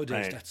weapons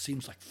nowadays. That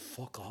seems like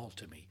fuck all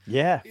to me.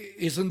 Yeah,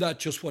 isn't that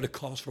just what it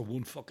costs for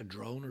one fucking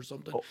drone or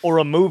something, or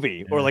a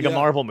movie, or like a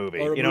Marvel movie?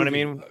 You know what I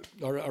mean?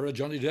 Or a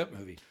Johnny Depp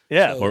movie.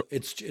 Yeah,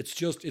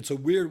 so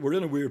we're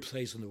in a weird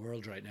place in the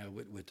world right now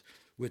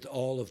with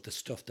all of the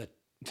stuff that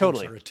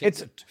gets our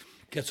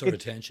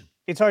attention.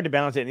 It's hard to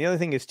balance it. And the other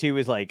thing is too,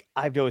 is like,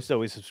 I've always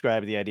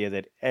subscribed to the idea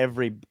that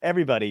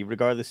everybody,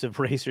 regardless of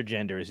race or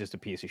gender, is just a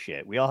piece of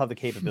shit. We all have the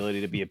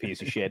capability to be a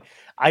piece of shit.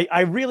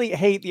 I really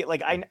hate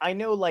I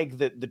know like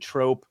the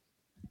trope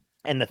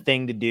and the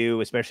thing to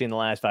do, especially in the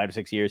last 5 to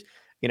 6 years.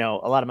 You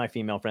know, a lot of my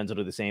female friends will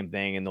do the same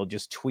thing, and they'll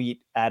just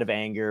tweet out of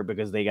anger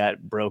because they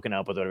got broken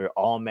up with whatever.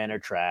 All men are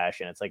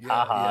trash, and it's like,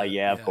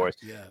 of course.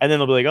 Yeah. And then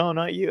they'll be like, oh,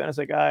 not you. And it's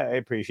like, I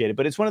appreciate it.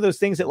 But it's one of those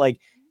things that, like,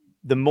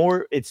 the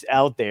more it's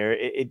out there,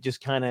 it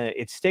just kind of,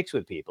 it sticks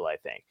with people, I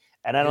think.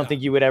 And I don't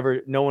think you would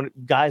ever,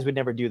 guys would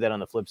never do that on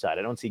the flip side.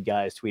 I don't see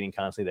guys tweeting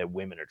constantly that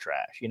women are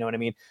trash. You know what I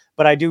mean?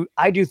 But I do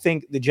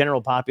think the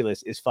general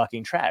populace is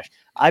fucking trash.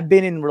 I've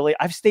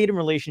stayed in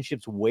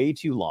relationships way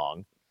too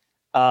long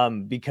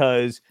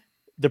because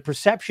the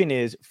perception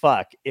is,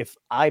 fuck, if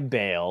I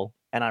bail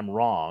and I'm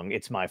wrong,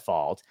 it's my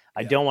fault.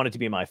 I don't want it to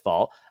be my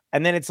fault.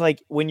 And then it's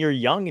like, when you're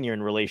young and you're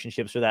in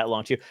relationships for that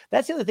long too.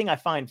 That's the other thing I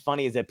find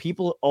funny, is that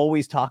people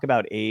always talk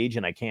about age,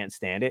 and I can't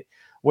stand it,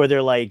 where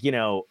they're like,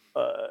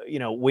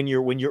 when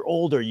you're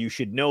older, you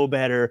should know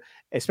better,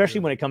 especially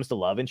when it comes to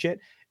love and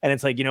shit. And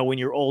it's like, when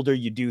you're older,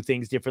 you do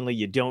things differently.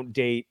 You don't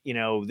date,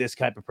 this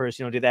type of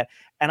person, you don't do that.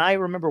 And I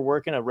remember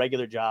working a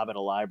regular job at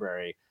a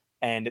library,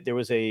 and there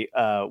was a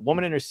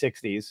woman in her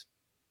 60s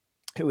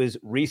who was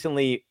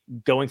recently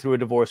going through a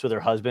divorce with her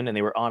husband, and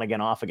they were on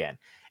again, off again.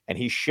 And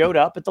he showed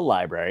up at the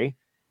library,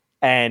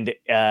 and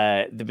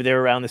they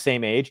were around the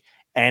same age,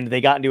 and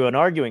they got into an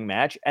arguing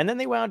match, and then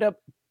they wound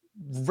up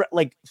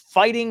like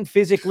fighting,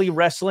 physically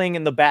wrestling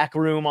in the back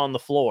room on the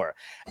floor.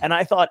 And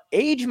I thought,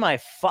 age my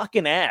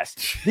fucking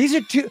ass. These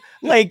are two,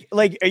 like,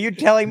 are you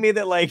telling me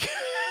that like,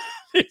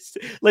 this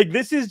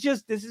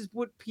is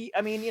what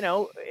I mean,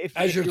 if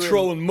as you're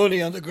throwing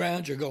money on the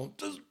ground, you're going,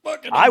 this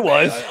fucking I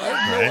was.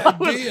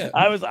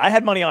 I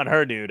had money on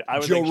her, dude. I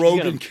was Joe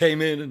Rogan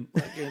came in and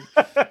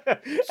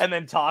and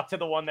then talked to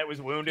the one that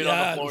was wounded on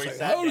the floor. Like,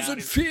 how does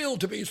it feel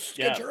to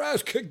get your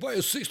ass kicked by a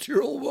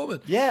 60-year-old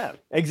woman? Yeah,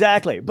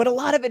 exactly. But a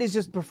lot of it is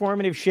just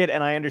performative shit,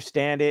 and I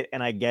understand it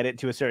and I get it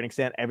to a certain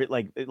extent.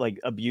 Like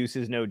abuse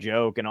is no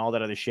joke and all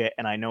that other shit.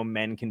 And I know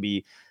men can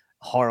be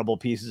horrible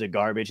pieces of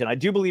garbage, and I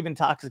do believe in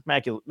toxic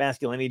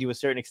masculinity to a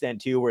certain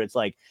extent too, where it's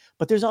like,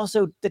 but there's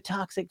also the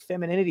toxic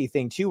femininity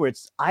thing too, where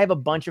it's, I have a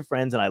bunch of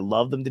friends and I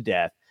love them to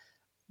death,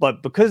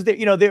 but because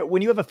they're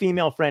when you have a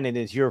female friend and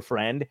is your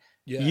friend,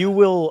 you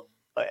will,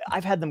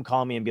 I've had them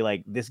call me and be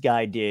like, this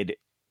guy did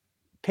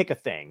pick a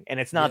thing and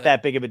it's not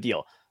that big of a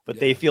deal, but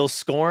they feel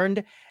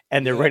scorned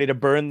and they're ready to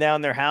burn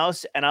down their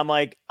house. And I'm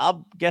like,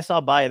 I'll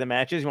buy you the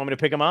matches. You want me to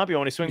pick them up? You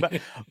want me to swing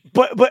by?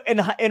 but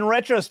in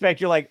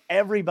retrospect, you're like,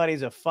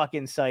 everybody's a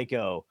fucking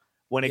psycho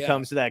when it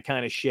comes to that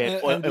kind of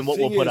shit and what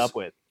we'll put up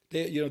with.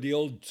 The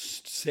old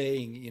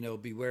saying,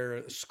 beware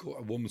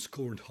a woman's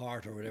scorned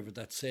heart, or whatever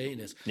that saying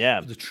is. Yeah.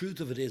 But the truth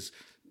of it is,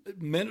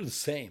 men are the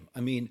same.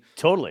 I mean,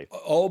 totally.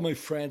 All my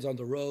friends on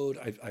the road,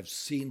 I've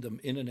seen them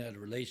in and out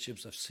of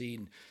relationships. I've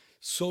seen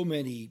so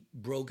many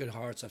broken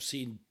hearts. I've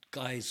seen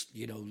guys,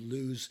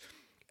 lose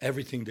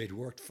everything they'd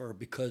worked for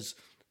because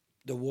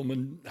the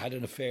woman had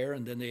an affair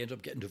and then they end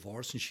up getting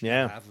divorced and she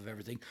got half of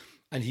everything.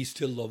 And he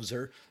still loves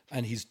her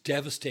and he's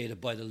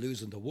devastated by the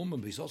losing the woman,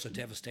 but he's also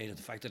devastated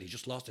the fact that he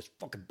just lost his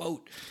fucking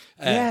boat.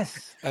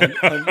 Yes. And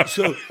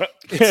so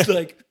it's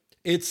like,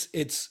 it's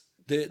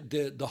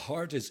the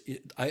heart is,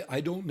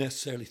 I don't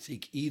necessarily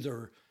think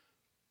either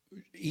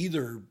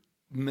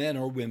men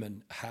or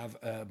women have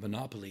a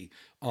monopoly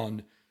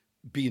on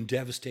being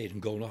devastated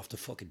and going off the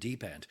fucking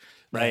deep end.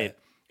 Right.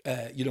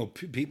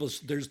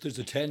 There's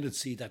a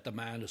tendency that the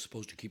man is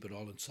supposed to keep it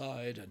all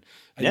inside and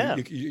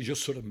you're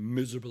just sort of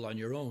miserable on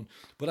your own.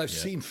 But I've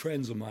seen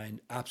friends of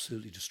mine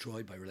absolutely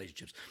destroyed by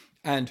relationships.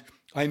 And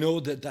I know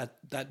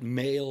that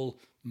male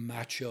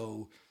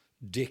macho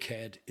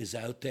dickhead is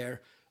out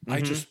there.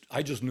 Mm-hmm.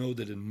 I just know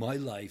that in my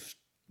life,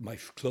 my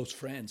close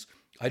friends,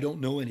 I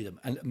don't know any of them.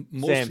 And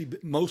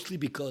mostly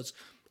because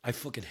I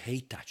fucking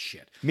hate that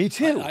shit. Me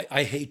too.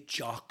 I hate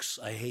jocks.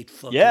 I hate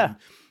fucking...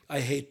 I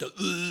hate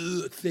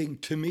the thing.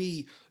 To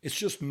me, it's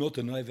just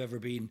nothing I've ever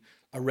been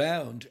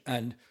around.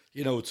 And,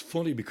 it's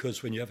funny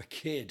because when you have a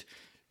kid,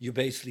 you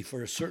basically,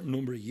 for a certain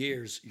number of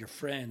years, your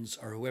friends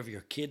or whoever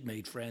your kid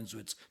made friends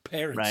with,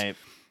 parents. Right.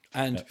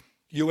 And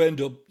you end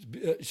up,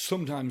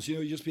 sometimes,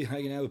 you just be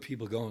hanging out with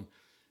people going,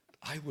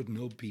 I would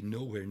be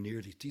nowhere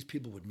near these. These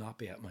people would not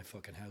be at my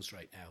fucking house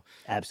right now.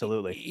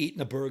 Absolutely.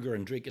 Eating a burger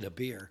and drinking a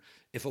beer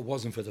if it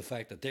wasn't for the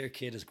fact that their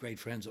kid is great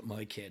friends with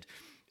my kid.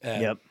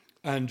 And...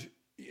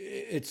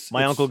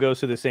 My uncle goes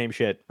through the same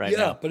shit right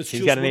now. But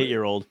he's got an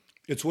 8-year-old.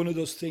 It's one of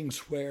those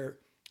things where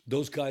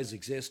those guys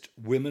exist.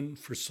 Women,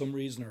 for some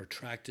reason, are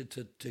attracted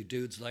to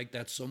dudes like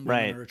that. Some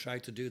women are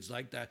attracted to dudes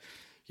like that.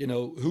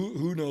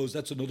 Who knows?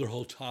 That's another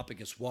whole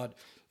topic. Is what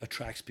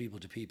attracts people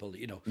to people.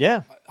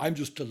 I'm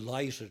just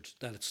delighted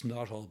that it's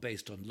not all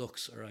based on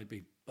looks, or I'd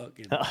be.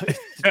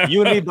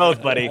 You and me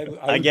both, buddy.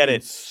 I get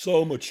it.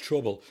 So much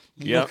trouble.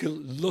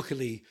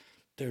 Luckily.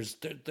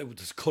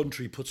 This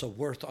country puts a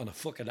worth on a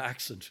fucking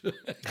accent.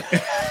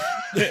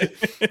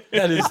 That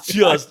is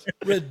just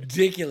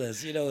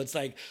ridiculous. It's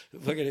like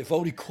fucking if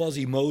only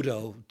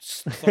Quasimodo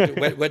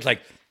went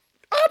like,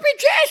 I'll be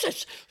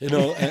Jesus.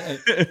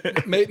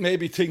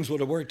 Maybe things would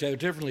have worked out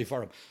differently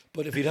for him.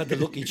 But if he'd had the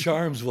Lucky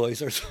Charms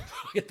voice or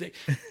something,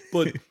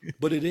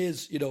 but it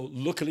is,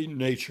 luckily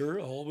nature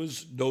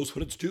always knows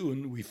what it's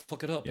doing. We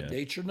fuck it up, and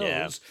nature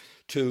knows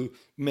to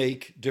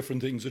make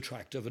different things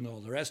attractive and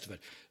all the rest of it.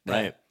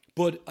 Right.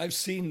 But I've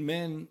seen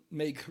men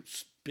make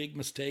big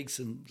mistakes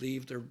and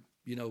leave their,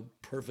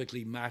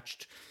 perfectly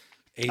matched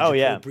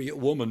age-appropriate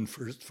woman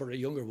for a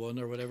younger one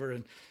or whatever.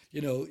 And,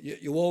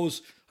 you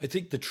always, I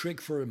think the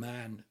trick for a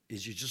man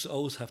is you just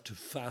always have to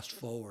fast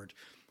forward.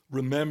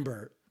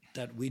 Remember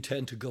that we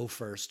tend to go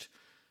first.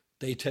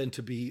 They tend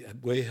to be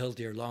way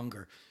healthier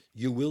longer.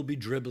 You will be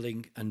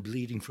dribbling and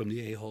bleeding from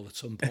the a-hole at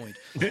some point.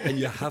 And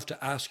you have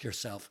to ask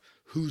yourself,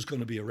 who's going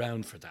to be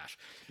around for that?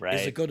 Right.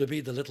 Is it going to be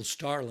the little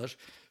starlet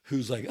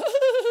who's like,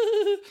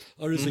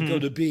 or is it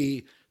going to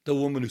be the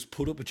woman who's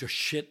put up with your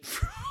shit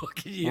for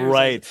fucking years,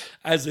 right?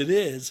 As it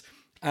is,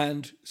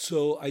 and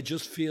so I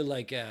just feel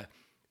like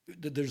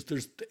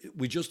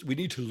we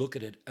need to look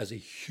at it as a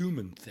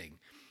human thing,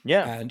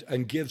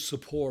 and give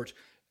support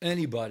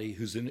anybody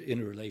who's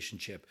in a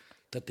relationship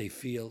that they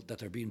feel that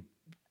they're being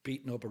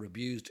beaten up or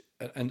abused,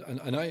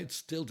 and I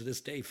still to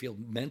this day feel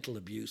mental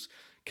abuse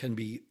can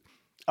be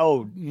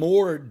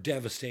more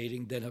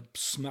devastating than a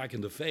smack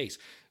in the face.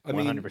 I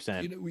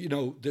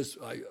 100%. This.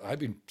 I've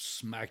been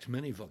smacked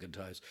many fucking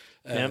times,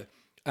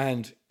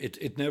 and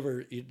it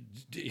never.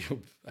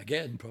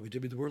 Again, probably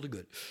did me the world of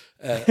good,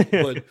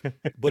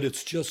 but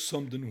it's just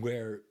something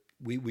where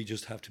we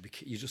just have to be.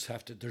 You just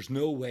have to. There's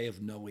no way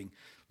of knowing.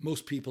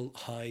 Most people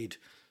hide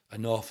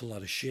an awful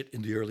lot of shit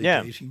in the early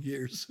dating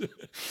years.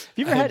 Have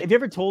you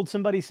ever told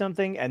somebody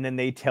something and then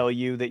they tell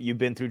you that you've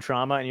been through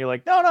trauma and you're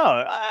like, no,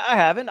 I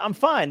haven't. I'm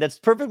fine. That's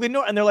perfectly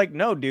normal. And they're like,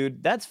 no,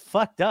 dude, that's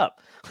fucked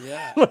up.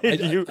 Yeah.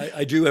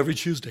 I do every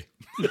Tuesday.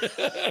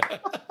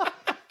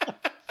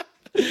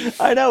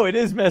 I know it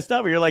is messed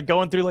up. You're like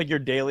going through like your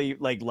daily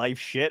like life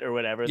shit or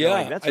whatever. Yeah.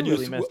 Like, that's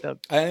really messed up.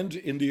 And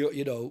in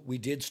the, we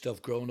did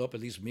stuff growing up,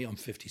 at least me, I'm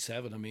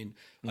 57. I mean,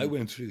 I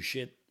went through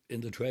shit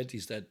in the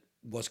 20s that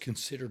was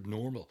considered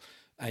normal,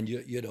 and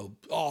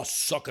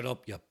suck it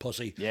up, you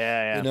pussy.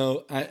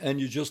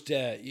 And you just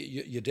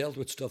you dealt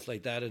with stuff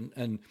like that,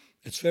 and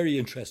it's very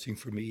interesting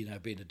for me now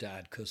being a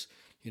dad, because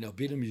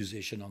being a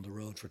musician on the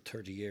road for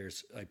 30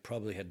 years, I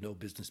probably had no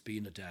business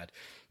being a dad,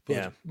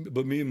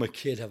 but me and my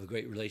kid have a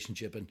great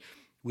relationship, and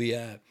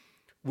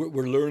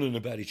we're learning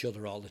about each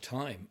other all the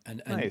time,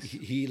 and nice.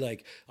 he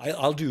like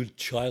I'll do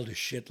childish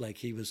shit, like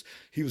he was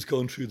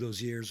going through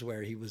those years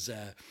where he was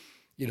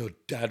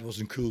dad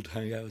wasn't cool to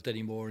hang out with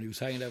anymore, and he was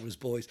hanging out with his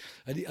boys.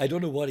 And I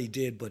don't know what he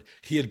did, but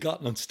he had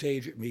gotten on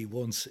stage with me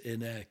once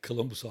in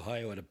Columbus,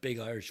 Ohio, at a big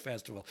Irish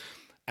festival,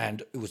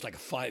 and it was like a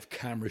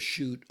 5-camera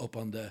shoot up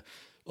on the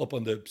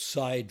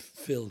side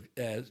fill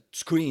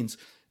screens,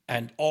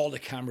 And all the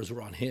cameras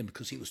were on him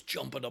because he was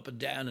jumping up and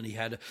down, and he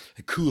had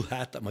a cool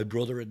hat that my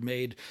brother had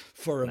made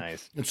for him.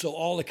 Nice. And so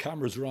all the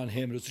cameras were on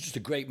him. It was just a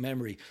great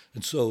memory.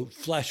 And so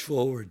flash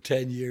forward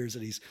 10 years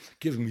and he's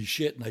giving me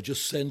shit, and I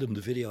just send him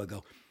the video. I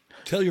go,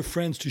 tell your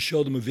friends to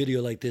show them a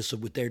video like this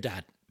with their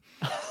dad.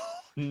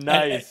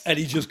 Nice. And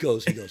he just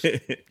goes,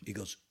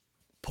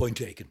 point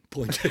taken.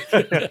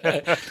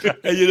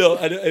 And, you know,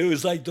 and it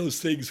was like those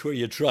things where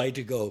you try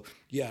to go,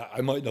 yeah,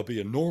 I might not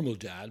be a normal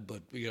dad,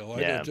 but, you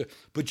know,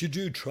 but you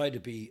do try to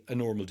be a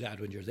normal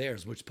dad when you're there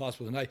as much as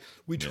possible. And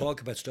we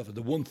talk about stuff, and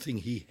the one thing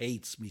he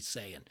hates me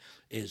saying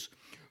is,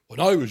 when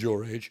I was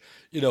your age,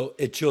 you know,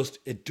 it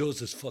does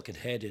his fucking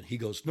head in. He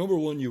goes, number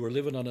one, you were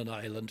living on an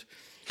island.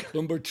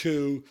 Number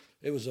two,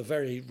 it was a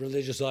very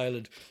religious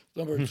island.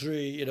 Number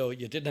three, you know,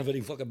 you didn't have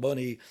any fucking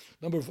money.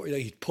 Number four, you know,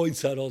 he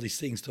points out all these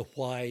things to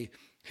why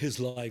his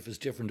life is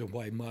different and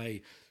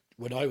why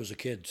when I was a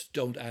kid,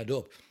 don't add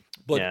up.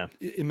 But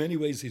in many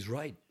ways, he's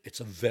right.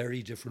 It's a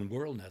very different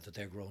world now that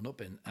they're growing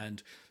up in.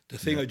 And the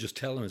thing I just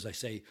tell him is, I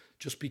say,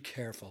 just be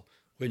careful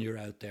when you're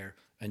out there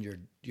and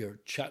you're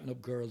chatting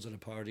up girls at a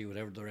party,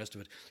 whatever the rest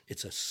of it.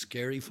 It's a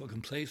scary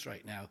fucking place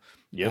right now.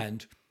 Yep.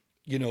 And,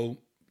 you know,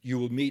 you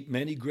will meet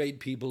many great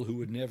people who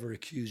would never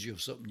accuse you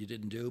of something you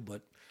didn't do,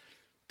 but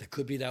there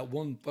could be that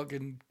one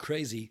fucking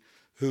crazy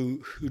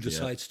who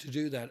decides to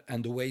do that.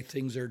 And the way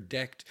things are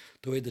decked,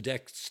 the way the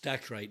deck's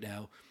stacked right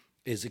now,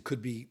 is it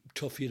could be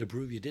tough for you to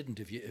prove you didn't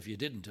if you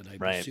didn't. And I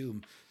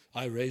presume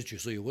I raised you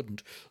so you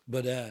wouldn't.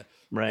 But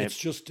it's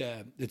just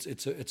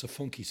it's a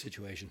funky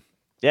situation.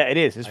 Yeah, it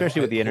is,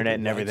 especially with the internet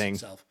and everything.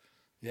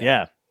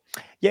 Yeah,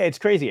 it's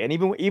crazy. And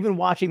even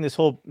watching this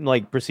whole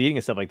like proceeding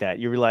and stuff like that,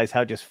 you realize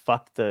how just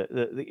fucked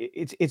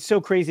it's so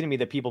crazy to me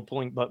that people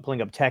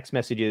pulling up text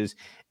messages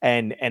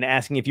and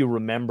asking if you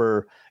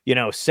remember, you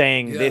know,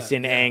 saying this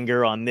in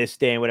anger on this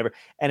day and whatever.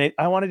 And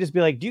I want to just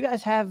be like, do you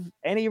guys have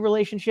any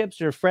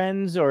relationships or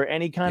friends or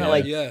any kind of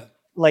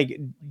like,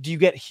 do you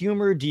get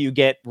humor? Do you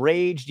get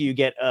rage? Do you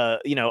get,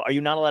 you know, are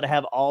you not allowed to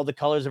have all the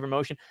colors of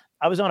emotion?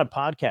 I was on a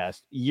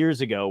podcast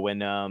years ago when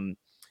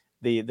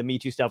the Me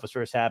Too stuff was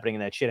first happening,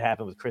 and that shit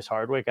happened with Chris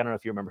Hardwick. I don't know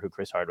if you remember who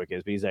Chris Hardwick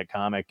is, but he's that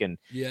comic, and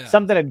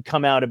something had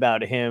come out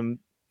about him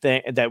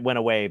that went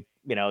away,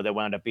 you know, that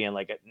wound up being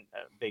like a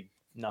big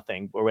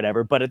nothing or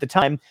whatever. But at the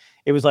time,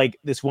 it was like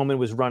this woman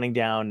was running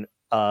down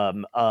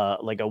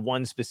like a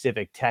one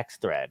specific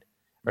text thread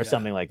or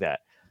something like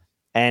that.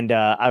 And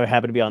I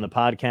happened to be on the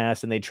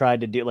podcast, and they tried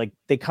to do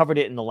they covered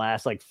it in the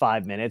last like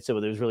 5 minutes, so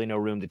there's really no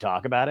room to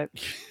talk about it.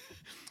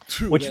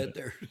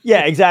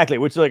 Yeah, exactly.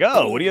 Which is like,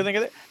 oh, what do you think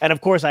of it? And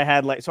of course, I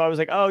had so I was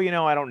like, oh, you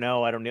know, I don't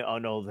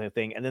know the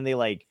thing. And then they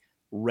like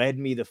read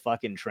me the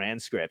fucking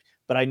transcript,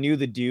 but I knew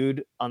the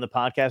dude on the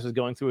podcast was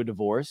going through a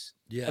divorce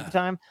at the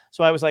time,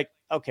 so I was like,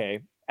 okay.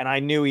 And I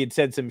knew he had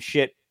said some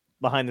shit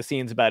behind the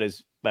scenes about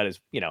his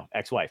you know,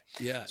 ex-wife.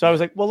 So I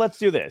was like, well, let's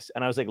do this.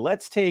 And I was like,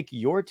 let's take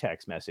your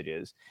text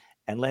messages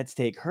and let's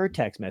take her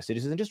text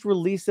messages and just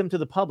release them to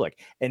the public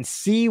and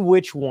see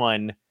which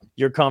one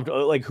you're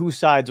comfortable, like who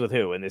sides with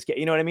who in this case.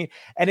 You know what I mean?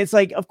 And it's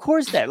like, of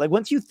course that, like,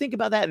 once you think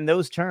about that in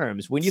those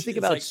terms, when you think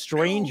about like,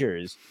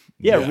 strangers,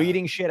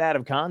 reading shit out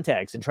of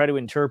context and try to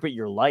interpret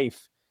your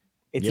life,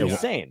 it's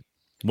insane.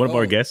 One of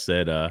our guests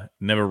said,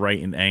 never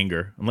write in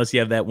anger unless you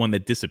have that one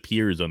that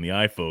disappears on the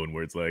iPhone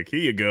where it's like, here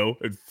you go.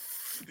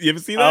 You ever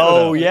seen that?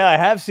 Oh, yeah, I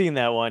have seen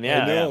that one.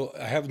 Yeah, I know.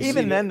 I haven't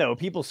even then, though,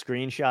 people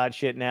screenshot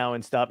shit now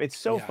and stuff. It's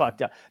so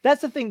fucked up.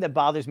 That's the thing that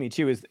bothers me,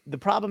 too, is the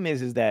problem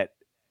is that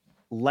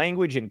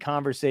language and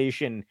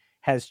conversation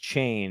has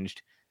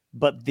changed,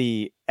 but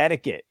the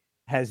etiquette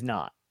has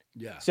not.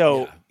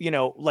 So, you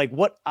know, like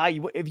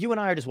if you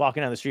and I are just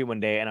walking down the street one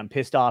day and I'm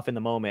pissed off in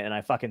the moment and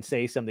I fucking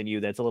say something to you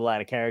that's a little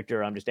out of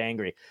character, or I'm just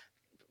angry,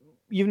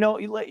 you've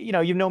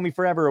known me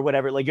forever or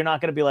whatever. Like, you're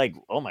not going to be like,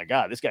 oh my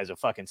God, this guy's a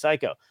fucking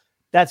psycho.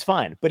 That's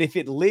fine. But if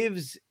it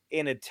lives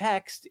in a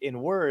text in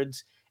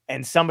words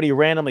and somebody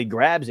randomly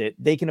grabs it,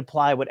 they can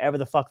apply whatever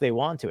the fuck they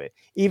want to it.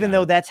 Even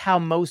though that's how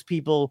most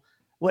people,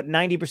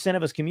 90%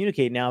 of us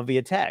communicate now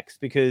via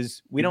text,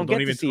 because we don't get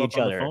to see each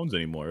other. Phones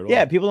anymore at all.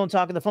 Yeah, people don't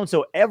talk on the phone.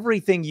 So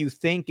everything you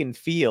think and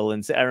feel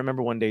and say, I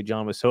remember one day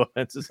John was so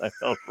offensive. I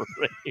felt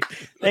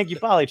thank you,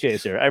 Polly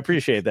Chaser. I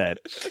appreciate that.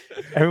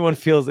 Everyone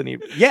feels the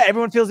need. Yeah,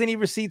 everyone feels they need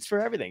receipts for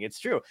everything.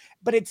 It's true.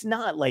 But it's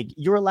not like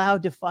you're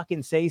allowed to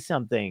fucking say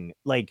something.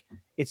 Like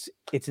it's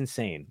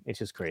insane. It's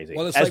just crazy.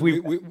 Well, it's like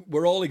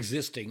we're all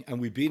existing,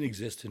 and we've been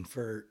existing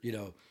for, you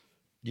know,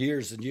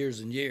 years and years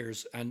and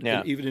years, and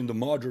even in the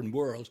modern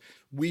world,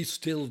 we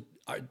still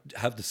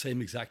have the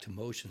same exact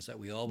emotions that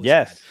we always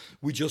had.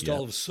 We just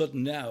all of a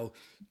sudden now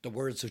the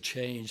words have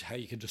changed, how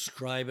you can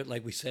describe it,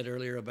 like we said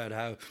earlier about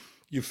how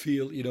you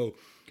feel. You know,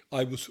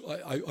 I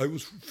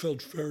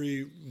felt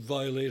very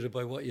violated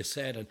by what you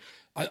said, and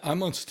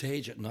I'm on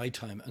stage at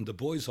nighttime, and the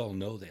boys all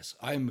know this.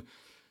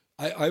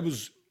 I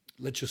was,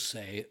 let's just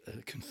say,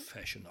 a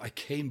confession, I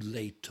came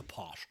late to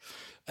pot.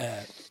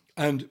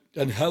 And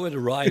how it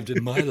arrived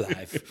in my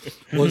life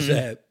was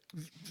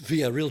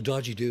via a real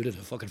dodgy dude in a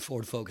fucking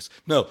Ford Focus.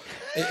 No,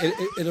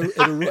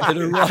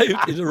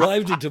 it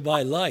arrived into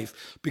my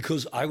life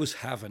because I was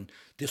having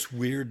this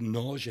weird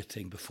nausea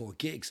thing before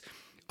gigs.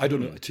 I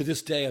don't know. To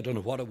this day, I don't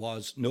know what it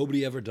was.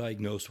 Nobody ever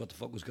diagnosed what the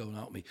fuck was going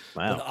on with me.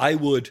 Wow. But I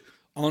would,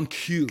 on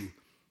cue,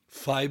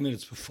 5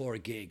 minutes before a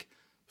gig,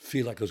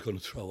 feel like I was going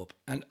to throw up.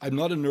 And I'm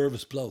not a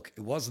nervous bloke.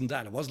 It wasn't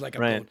that. It wasn't like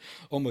I'm going,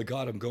 oh my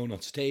God, I'm going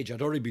on stage.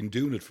 I'd already been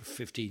doing it for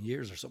 15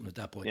 years or something at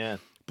that point. Yeah.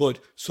 But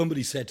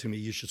somebody said to me,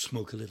 you should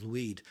smoke a little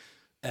weed.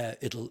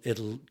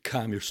 It'll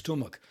calm your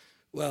stomach.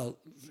 Well,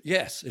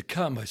 yes, it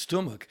calmed my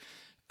stomach.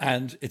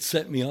 And it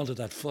sent me onto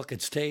that fucking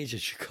stage in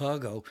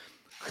Chicago,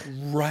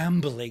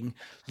 rambling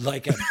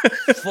like a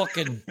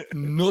fucking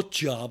nut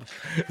job,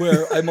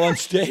 where I'm on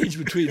stage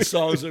between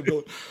songs and I'm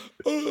going,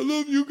 oh, I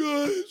love you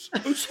guys. I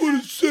just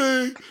want to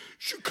say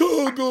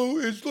Chicago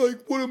is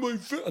like one of my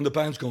favorite. And the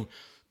band's going,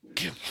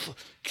 dude.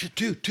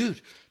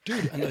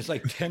 And it's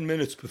like 10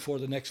 minutes before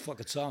the next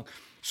fucking song.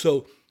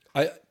 So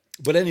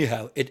but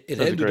anyhow, it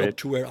ended up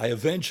to where I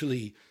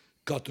eventually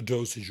got the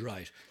dosage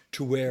right,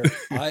 to where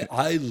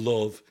I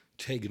love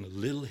taking a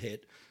little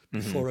hit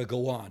before I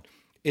go on.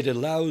 It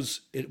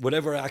allows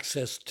whatever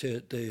access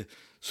to the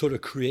sort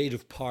of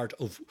creative part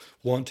of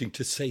wanting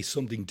to say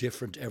something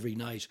different every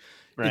night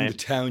in the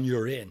town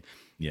you're in.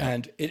 Yeah.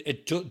 And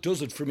it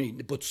does it for me.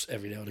 But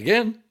every now and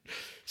again,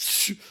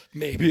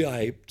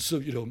 maybe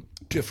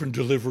different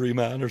delivery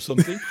man or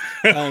something.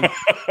 And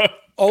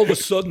all of a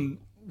sudden,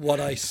 what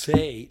I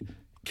say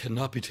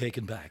cannot be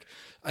taken back.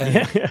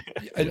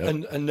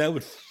 And now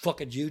with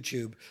fucking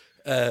YouTube,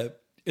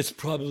 it's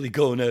probably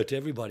going out to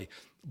everybody.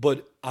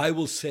 But I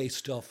will say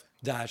stuff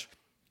that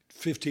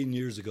 15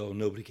 years ago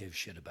nobody gave a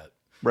shit about.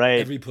 Right.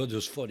 Everybody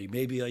was funny.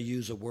 Maybe I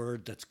use a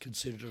word that's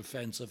considered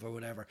offensive or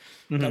whatever.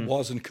 That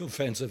wasn't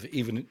offensive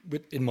even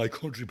in my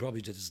country probably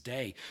to this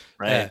day.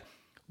 Right.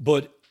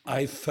 But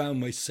I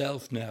found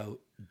myself now,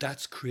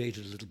 that's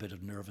created a little bit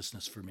of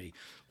nervousness for me,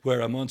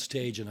 where I'm on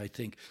stage and I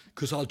think,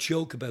 because I'll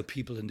joke about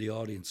people in the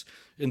audience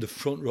in the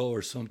front row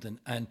or something,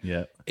 and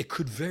it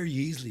could very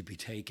easily be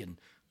taken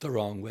the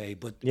wrong way.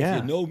 But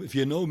if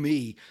you know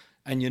me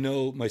and you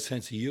know my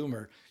sense of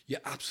humor, you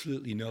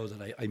absolutely know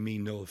that I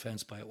mean no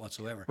offense by it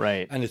whatsoever.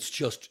 Right. And it's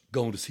just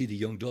going to see the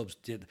Young Dubs.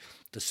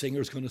 The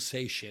singer's going to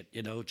say shit,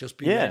 just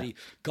be ready.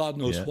 God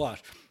knows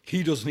what.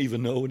 He doesn't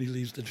even know when he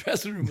leaves the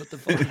dressing room what the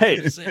fuck he's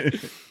going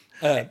to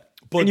say.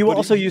 And you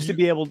also used to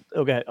be able,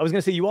 I was going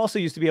to say, you also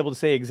used to be able to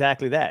say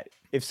exactly that.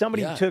 If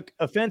somebody took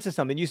offense to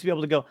something, you used to be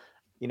able to go,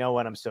 you know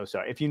what, I'm so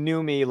sorry. If you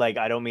knew me, like,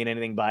 I don't mean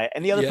anything by it.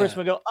 And the other person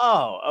would go,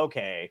 oh,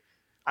 okay,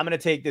 I'm going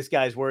to take this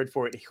guy's word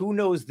for it. Who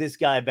knows this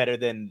guy better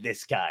than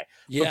this guy?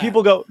 Yeah. But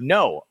people go,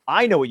 no,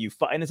 I know what you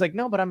and it's like,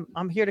 no, but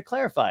I'm here to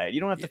clarify it.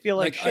 You don't have to feel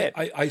like shit.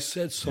 I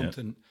said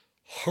something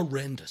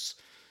horrendous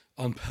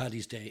on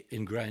Paddy's Day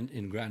in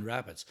Grand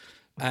Rapids.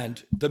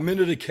 And the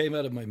minute it came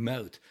out of my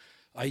mouth,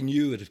 I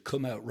knew it had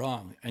come out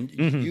wrong. And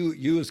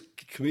you as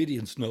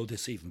comedians know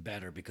this even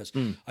better, because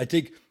I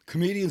think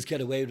comedians get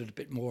away with it a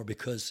bit more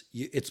because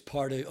it's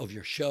part of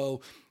your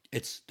show.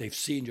 They've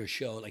seen your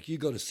show. Like you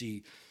go to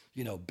see,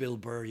 Bill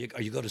Burr, or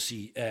you go to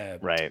see,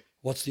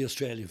 what's the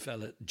Australian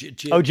fella?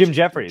 Jim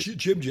Jeffries.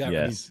 Jim Jeffries.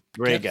 Yes.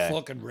 Great guy.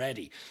 Fucking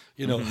ready.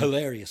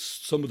 Hilarious.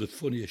 Some of the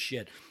funniest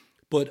shit.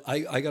 But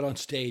I got on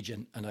stage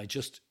and I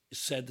just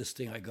said this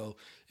thing. I go,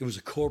 it was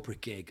a corporate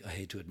gig, I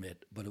hate to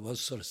admit, but it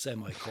was sort of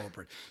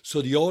semi-corporate.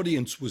 So the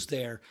audience was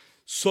there,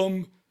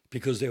 some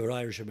because they were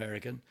Irish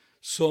American,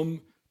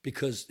 some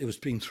because it was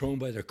being thrown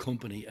by their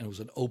company and it was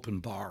an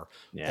open bar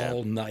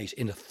all night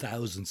in a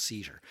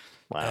 1,000-seater.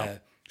 Wow.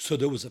 So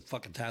there was a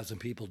fucking 1,000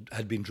 people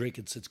had been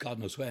drinking since God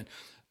knows when.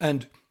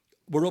 And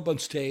we're up on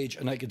stage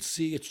and I could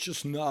see it's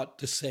just not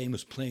the same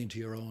as playing to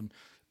your own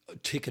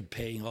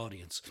ticket-paying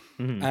audience.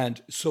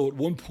 And so at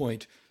one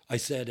point I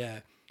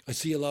said, I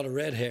see a lot of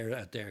red hair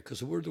out there, because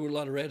there were a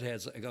lot of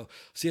redheads. I go,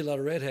 see a lot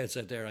of redheads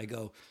out there. I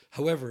go,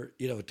 however,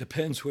 it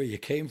depends where you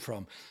came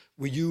from.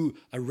 Were you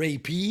a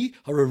rapee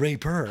or a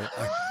raper?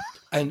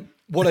 And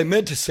what I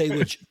meant to say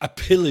was a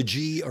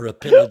pillagee or a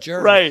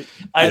pillager. Right.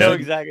 I know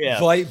exactly.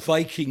 Yeah.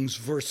 Vikings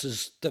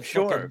versus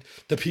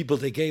the people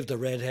they gave the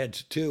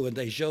redhead to, and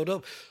they showed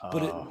up.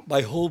 But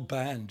my whole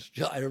band,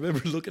 I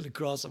remember looking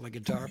across at my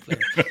guitar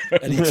player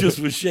and he just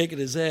was shaking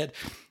his head.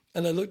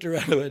 And I looked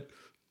around and I went,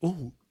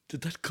 oh,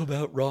 did that come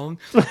out wrong?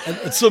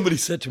 And somebody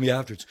said to me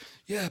afterwards,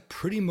 yeah,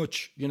 pretty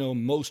much,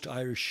 most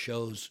Irish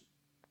shows,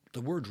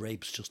 the word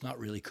rape's just not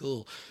really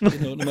cool.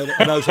 No matter,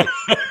 and I was like,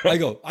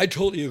 I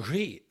totally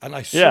agree. And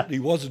I certainly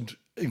wasn't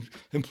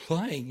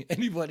implying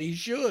anybody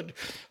should.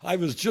 I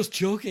was just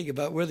joking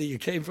about whether you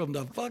came from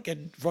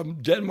from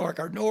Denmark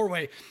or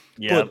Norway.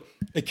 Yeah. But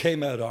it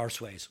came out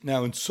arseways.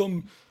 Now, in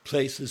some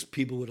places,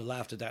 people would have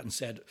laughed at that and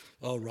said,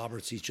 oh,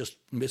 Roberts, he's just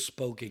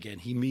misspoke again.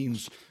 He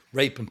means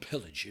rape and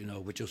pillage,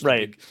 which was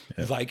right.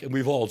 Viking.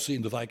 We've all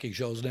seen the Viking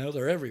shows now;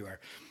 they're everywhere.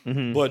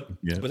 But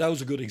that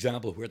was a good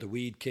example where the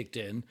weed kicked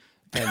in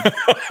and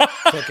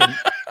fucking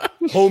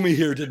homie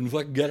here didn't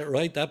fucking get it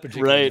right that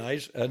particular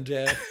night,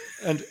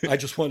 and I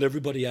just want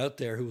everybody out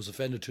there who was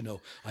offended to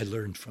know I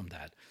learned from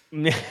that.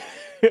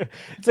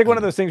 It's like one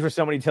of those things where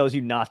somebody tells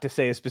you not to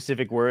say a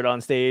specific word on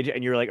stage,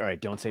 and you're like, "All right,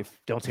 don't say rape,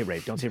 don't say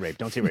rape, don't say rape,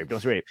 don't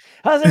say rape."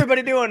 How's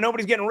everybody doing?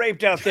 Nobody's getting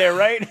raped out there,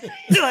 right?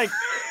 You're like,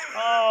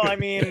 "Oh, I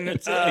mean,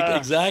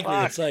 exactly."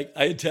 Fuck. It's like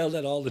I tell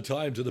that all the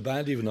time to the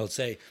band. Even I'll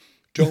say,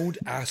 "Don't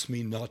ask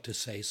me not to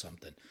say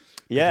something."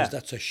 Yeah, because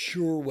that's a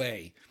sure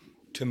way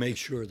to make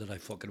sure that I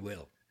fucking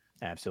will.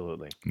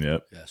 Absolutely.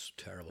 Yep. Yes.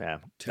 Terrible. Yeah,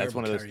 terrible. that's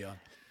one of those. Carry on.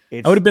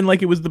 I would have been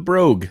like it was the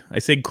brogue. I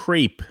said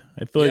crepe.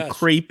 I thought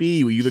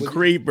crepey. Were you the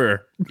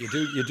creeper? You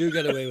do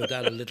get away with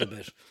that a little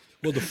bit.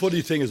 Well, the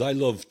funny thing is, I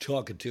love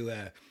talking to.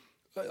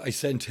 I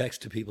send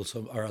text to people,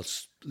 or I'll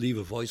leave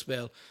a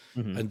voicemail,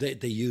 and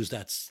they use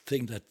that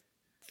thing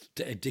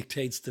that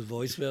dictates the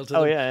voicemail to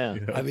them. Oh yeah.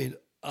 I mean,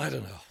 I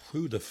don't know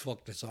who the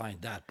fuck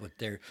designed that, but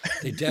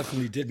they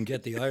definitely didn't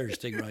get the Irish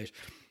thing right.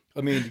 I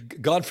mean,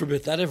 God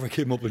forbid that ever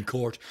came up in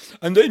court.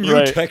 And then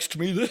you text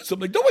me this. I'm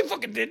like, no, I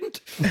fucking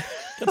didn't.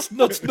 That's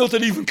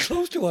nothing even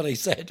close to what I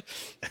said.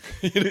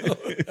 You know?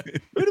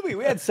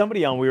 We had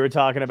somebody on. We were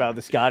talking about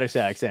the Scottish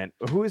accent.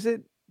 Who is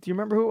it? Do you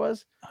remember who it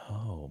was?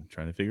 Oh, I'm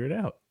trying to figure it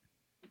out.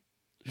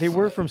 They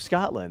were from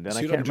Scotland, and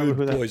I can't remember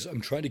who that. Boys,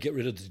 I'm trying to get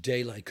rid of the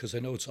daylight because I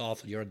know it's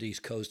awful. You're on the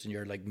East Coast and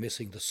you're like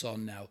missing the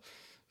sun now.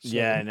 So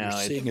yeah, no, you're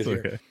seeing it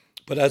here.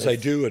 But as I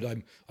do it,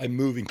 I'm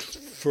moving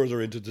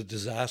further into the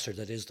disaster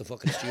that is the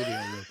fucking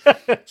studio room.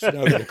 So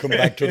now I'm going to come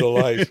back to the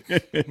light.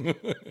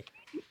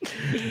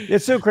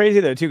 It's so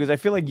crazy though too, because I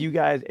feel like you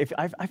guys,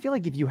 I feel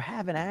like if you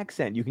have an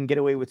accent, you can get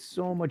away with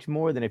so much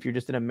more than if you're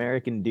just an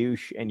American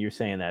douche and you're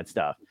saying that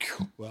stuff.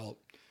 Well,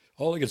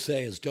 all I can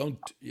say is don't,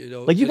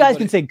 like you guys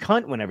can say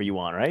cunt whenever you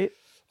want, right?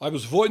 I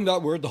was avoiding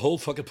that word the whole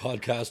fucking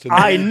podcast. And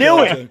I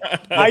knew it.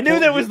 I knew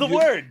that was the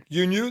word.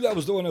 You knew that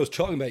was the one I was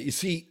talking about. You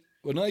see,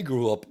 when I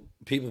grew up,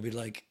 people would be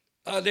like,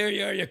 "Oh, there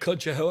you are, you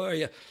cuntcha. How are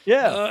you?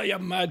 Yeah. Oh, you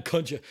mad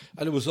cuntcha."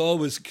 And it was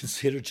always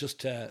considered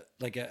just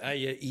like a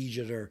you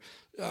Egypt or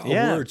a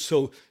word.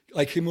 So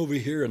I came over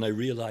here and I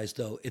realized,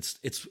 though,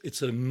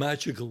 it's a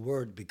magical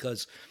word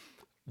because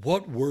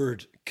what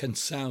word can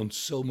sound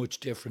so much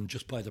different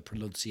just by the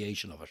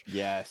pronunciation of it?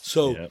 Yes.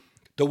 So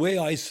the way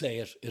I say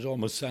it, it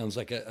almost sounds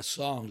like a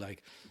song,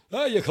 like,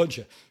 "Oh, you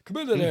cuntcha. Come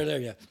in there,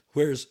 yeah."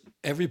 Whereas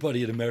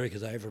everybody in America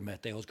that I ever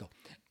met, they always go,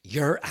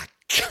 "You're a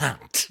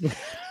cunt."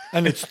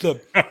 And it's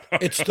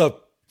the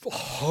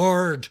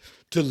hard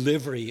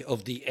delivery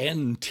of the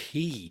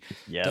NT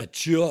that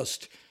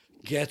just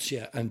gets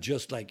you. And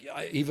just like,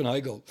 I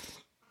go,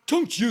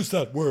 "Don't use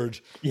that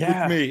word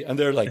with me." And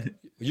they're like,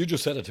 "You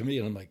just said it to me."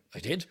 And I'm like, "I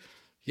did?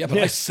 Yeah, but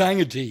I sang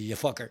it to you, you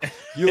fucker.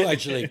 You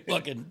actually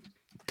fucking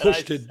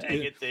pushed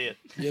it.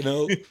 You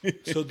know?"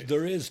 So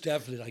there is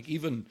definitely like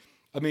even,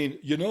 I mean,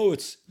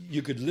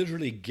 you could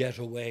literally get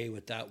away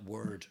with that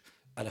word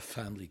at a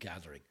family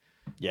gathering.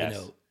 Yes.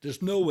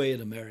 There's no way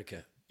in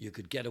America you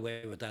could get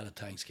away with that at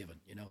Thanksgiving.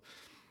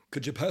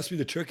 Could you pass me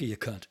the turkey, you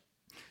cunt?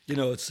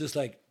 It's just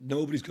like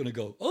nobody's going to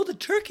go, "Oh, the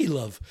turkey,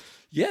 love."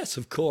 Yes,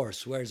 of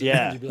course. Whereas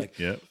you'd be like,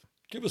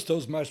 "Give us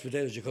those mashed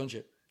potatoes, you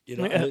cunt."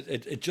 And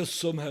it just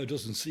somehow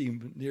doesn't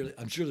seem nearly.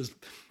 I'm sure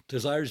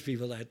there's Irish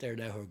people out there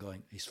now who are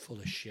going, "He's full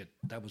of shit.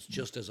 That was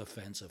just as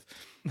offensive."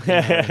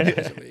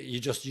 You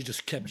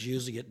just kept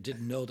using it,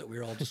 didn't know that we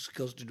were all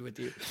disgusted with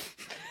you.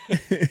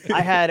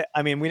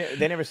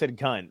 They never said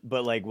cunt,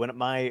 but like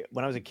when I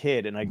was a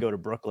kid and I'd go to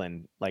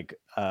Brooklyn, like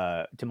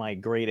to my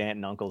great aunt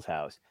and uncle's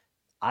house,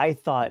 I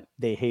thought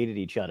they hated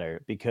each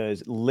other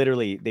because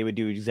literally they would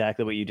do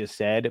exactly what you just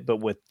said, but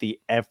with the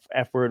F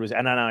word was,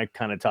 and I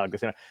kind of talk this,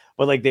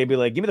 but like they'd be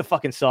like, "Give me the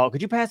fucking salt.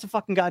 Could you pass the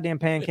fucking goddamn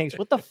pancakes?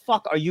 What the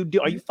fuck are you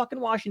doing? Are you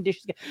fucking washing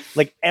dishes?"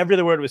 Like every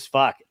other word was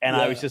fuck, and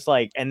I was just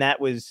like, and that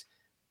was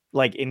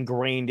like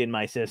ingrained in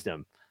my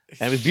system,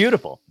 and it was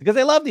beautiful because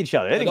they loved each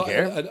other. They didn't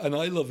care, and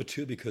I love it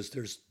too because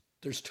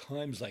there's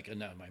times like, and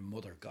now my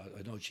mother, God,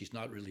 I know she's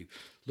not really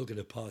looking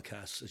at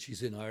podcasts.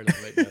 She's in Ireland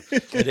right now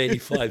at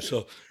 85,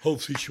 so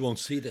hopefully she won't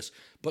see this.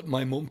 But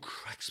my mum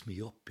cracks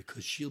me up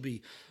because she'll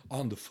be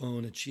on the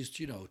phone and she's,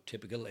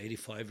 typical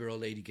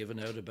 85-year-old lady giving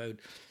out about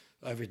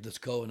everything that's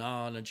going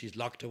on, and she's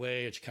locked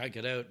away and she can't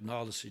get out and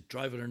all this,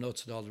 driving her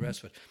nuts and all the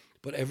rest of it.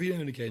 But every now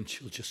and again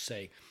she'll just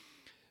say,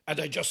 "And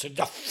I just said,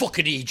 the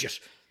fucking idiot."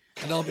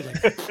 And I'll be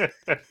like,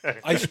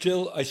 I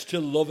still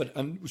love it.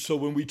 And so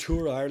when we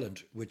tour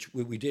Ireland, which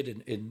we did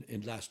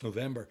in last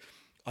November,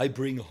 I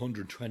bring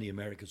 120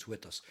 Americans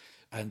with us.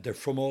 And they're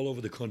from all over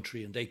the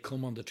country, and they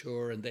come on the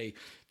tour and they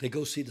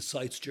go see the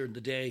sights during the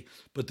day.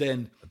 But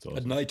then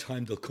at night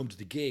time, they'll come to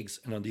the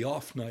gigs, and on the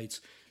off nights,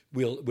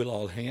 we'll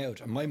all hang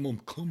out. And my mum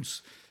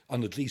comes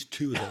on at least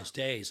 2 of those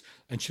days,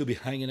 and she'll be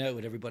hanging out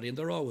with everybody. And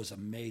they're always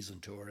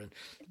amazing to her, and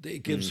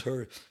it gives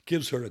her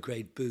a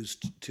great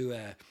boost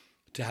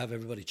to have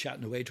everybody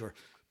chatting away to her.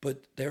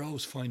 But they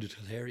always find it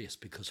hilarious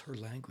because her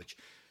language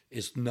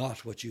is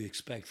not what you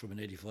expect from an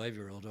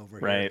 85-year-old over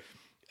here.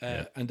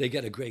 And they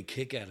get a great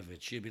kick out of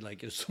it. She'll be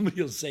like, if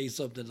somebody will say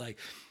something like,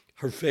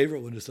 her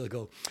favorite one is they'll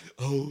go,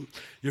 "Oh,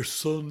 your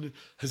son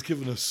has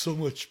given us so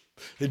much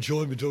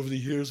enjoyment over the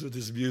years with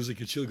this music,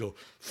 and she'll go,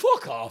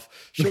 "Fuck off."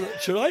 Should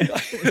I?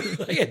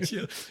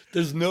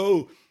 There's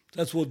no.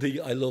 That's one thing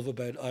I love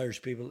about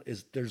Irish people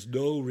is there's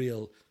no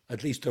real.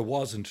 At least there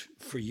wasn't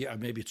for years.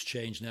 Maybe it's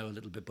changed now a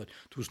little bit, but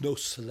there was no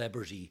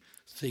celebrity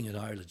thing in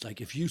Ireland.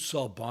 Like if you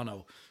saw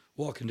Bono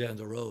walking down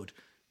the road,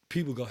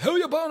 people go, "How are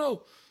you,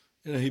 Bono?"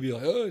 And he'd be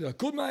like, "Oh,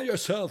 good man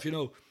yourself,"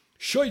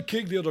 Shite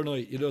gig the other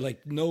night,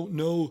 like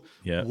no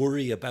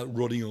worry about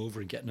running over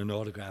and getting an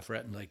autograph or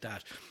anything like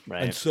that.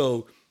 Right. And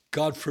so,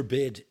 God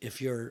forbid,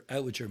 if you're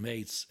out with your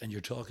mates and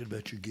you're talking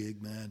about your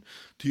gig, man,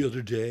 the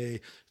other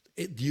day,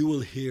 you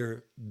will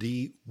hear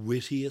the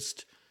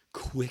wittiest,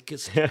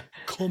 quickest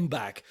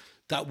comeback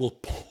that will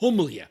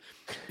pummel you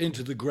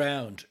into the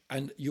ground,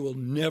 and you will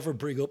never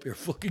bring up your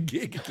fucking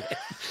gig again.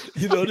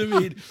 You know what I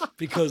mean?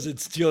 Because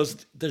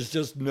there's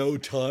just no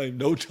time,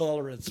 no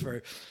tolerance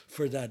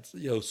for that,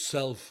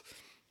 self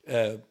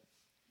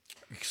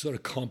sort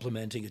of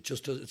complimenting. It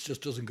just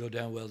doesn't go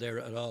down well there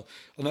at all.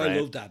 And I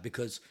love that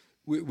because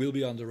we'll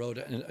be on the road,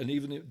 and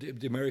even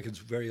the Americans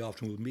very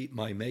often will meet.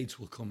 My mates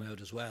will come out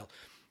as well,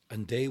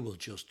 and they will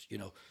just,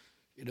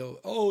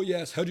 "Oh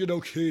yes, how do you know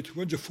Keith?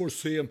 When did you first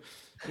see him?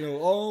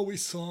 Oh, we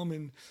saw him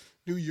in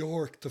New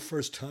York the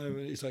first time."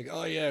 And he's like,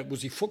 "Oh yeah,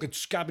 was he fucking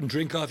scabbing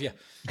drink off you?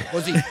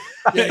 Was he?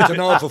 Yeah, he's an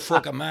awful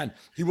fucking man.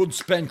 He wouldn't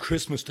spend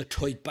Christmas, the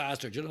tight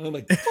bastard." I'm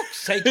like, fuck's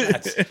sake,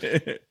 lads,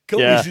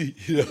 come easy,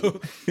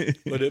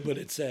 But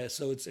it's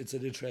so it's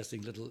an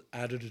interesting little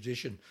added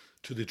addition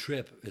to the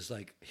trip. It's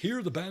like,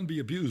 hear the band be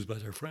abused by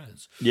their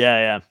friends.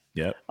 Yeah.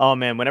 Oh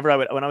man, when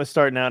I was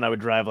starting out, and I would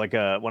drive like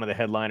one of the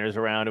headliners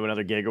around to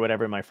another gig or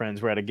whatever. My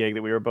friends were at a gig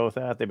that we were both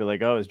at. They'd be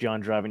like, "Oh, is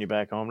John driving you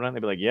back home tonight?"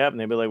 They'd be like, "Yep." And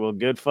they'd be like, "Well,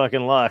 good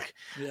fucking luck."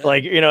 Yeah.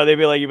 Like, they'd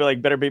be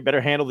like,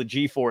 better handle the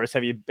G-force.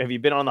 Have you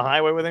been on the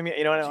highway with him?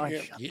 You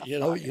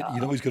know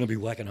he's going to be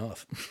whacking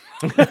off.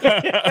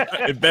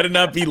 It better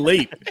not be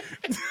late.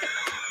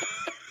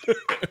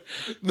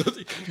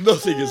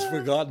 Nothing is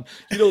forgotten.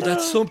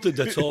 That's something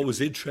that's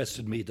always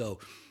interested me, though,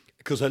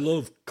 because I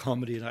love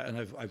comedy, and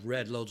I've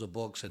read loads of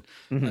books,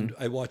 and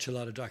I watch a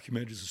lot of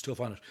documentaries and stuff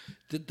on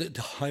it.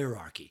 The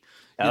hierarchy.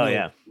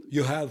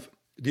 You have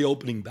the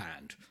opening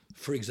band,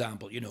 for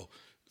example.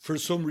 For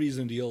some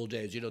reason in the old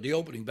days, the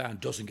opening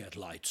band doesn't get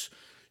lights.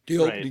 The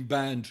opening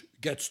band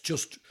gets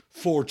just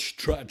 4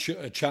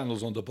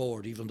 channels on the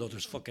board, even though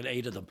there's fucking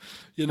 8 of them.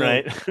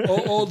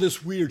 all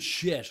this weird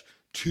shit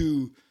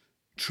to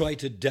try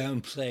to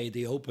downplay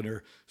the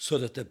opener so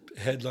that the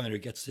headliner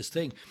gets this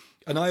thing.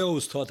 And I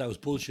always thought that was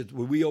bullshit.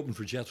 When we opened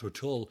for Jethro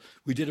Tull,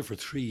 we did it for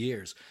 3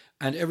 years,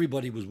 and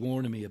everybody was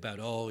warning me about,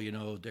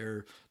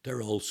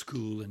 they're old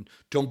school, and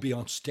don't be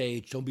on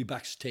stage, don't be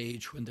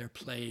backstage when they're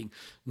playing,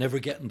 never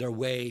get in their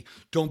way,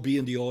 don't be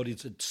in the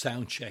audience at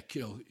sound check.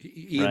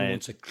 Ian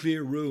wants a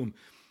clear room.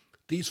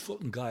 These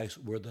fucking guys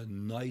were the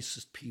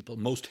nicest people,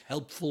 most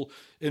helpful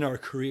in our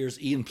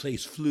careers. Ian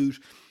plays flute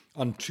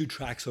on 2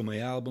 tracks on my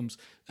albums.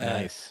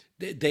 Nice.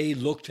 They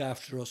looked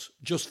after us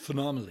just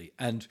phenomenally,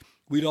 and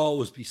we'd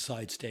always be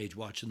side stage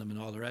watching them and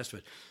all the rest of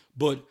it.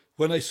 But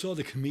when I saw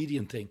the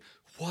comedian thing,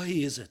 why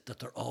is it that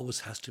there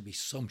always has to be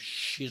some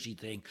shitty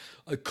thing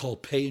I call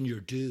paying your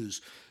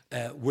dues,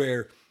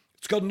 where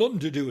it's got nothing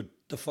to do with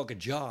the fucking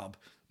job,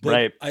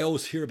 but I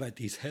always hear about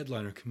these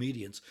headliner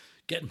comedians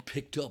getting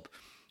picked up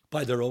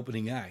by their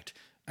opening act,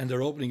 and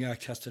their opening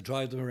act has to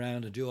drive them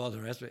around and do all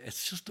the rest of it.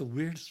 It's just the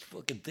weirdest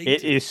fucking thing.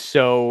 It is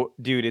so,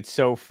 dude, it's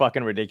so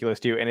fucking ridiculous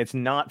too. And it's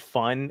not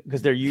fun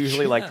because they're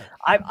usually like,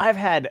 I've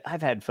had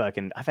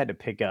to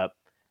pick up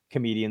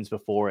comedians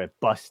before at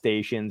bus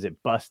stations,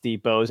 at bus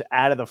depots,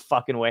 out of the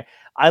fucking way.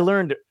 I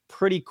learned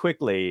pretty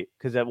quickly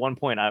because at one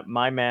point,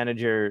 my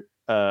manager,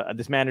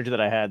 this manager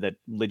that I had that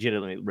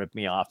legitimately ripped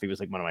me off, he was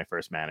like one of my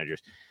first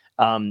managers.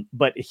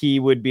 But he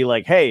would be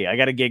like, "Hey, I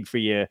got a gig for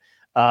you.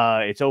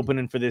 It's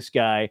opening for this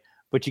guy,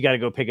 but you got to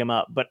go pick him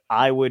up." But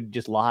I would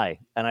just lie.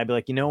 And I'd be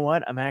like, "You know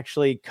what? I'm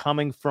actually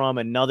coming from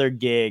another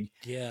gig,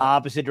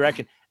 opposite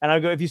direction." And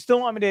I'd go, "If you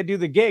still want me to do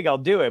the gig, I'll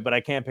do it, but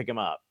I can't pick him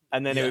up."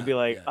 And then it would be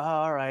like, "Oh,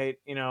 all right,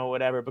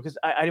 whatever," because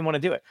I didn't want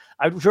to do it.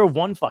 I drove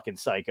one fucking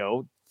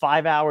psycho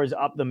 5 hours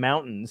up the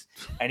mountains,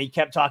 and he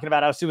kept talking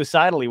about how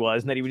suicidal he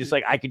was, and that he was just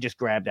like, "I could just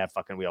grab that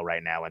fucking wheel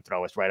right now and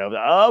throw us right over."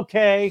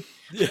 Okay.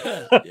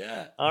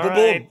 Yeah. All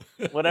right.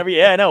 Whatever.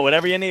 Yeah, no,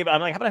 whatever you need.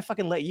 I'm like, how about I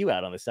fucking let you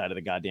out on the side of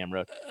the goddamn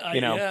road?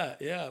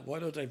 Yeah. Why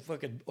don't I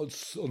fucking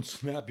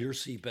unsnap your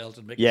seatbelt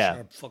and make a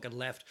sharp fucking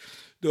left?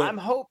 I'm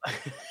hoping.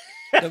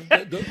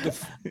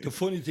 The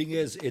funny thing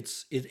is,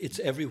 it's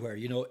everywhere.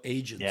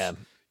 Agents. Yeah.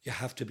 You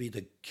have to be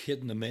the kid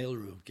in the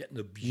mailroom getting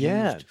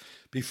abused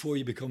before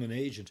you become an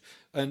agent.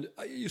 And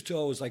I used to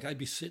always I'd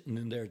be sitting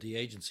in there at the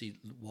agency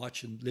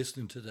watching,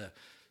 listening to the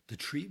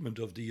treatment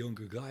of the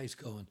younger guys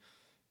going,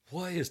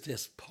 why is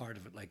this part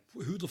of it? Like,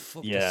 who the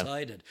fuck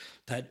decided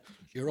that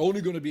you're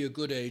only going to be a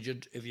good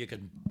agent if you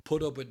can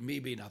put up with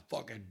me being a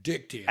fucking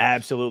dick to you?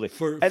 Absolutely.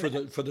 For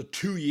the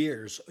 2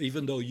 years,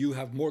 even though you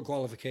have more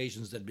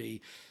qualifications than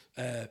me,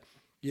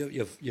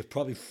 you're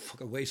probably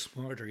fucking way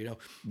smarter,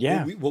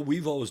 Yeah. What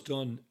we've always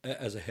done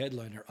as a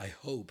headliner, I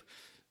hope,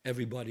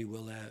 everybody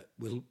will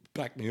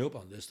back me up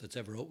on this that's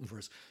ever open for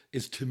us,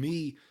 is to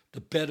me,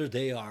 the better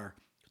they are,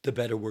 the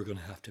better we're going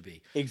to have to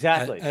be.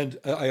 Exactly. And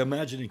I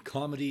imagine in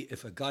comedy,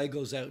 if a guy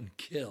goes out and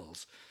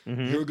kills,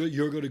 you're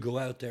going to go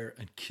out there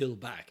and kill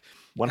back.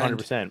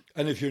 100%.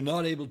 And if you're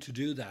not able to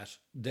do that,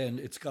 then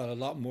it's got a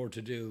lot more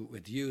to do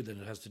with you than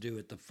it has to do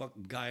with the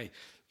fucking guy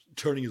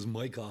turning his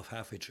mic off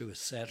halfway through a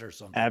set or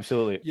something.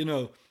 Absolutely. You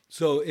know,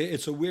 so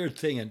it's a weird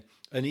thing.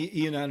 And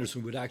Ian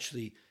Anderson would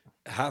actually,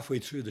 halfway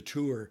through the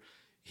tour,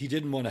 he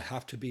didn't want to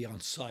have to be on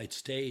side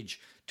stage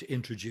to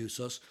introduce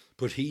us,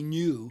 but he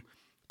knew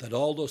that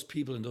all those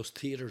people in those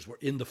theaters were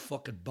in the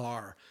fucking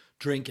bar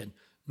drinking,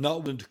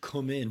 not willing to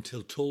come in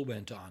till Tull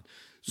went on.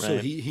 So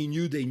Right. he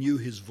knew they knew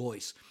his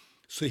voice.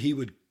 So he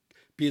would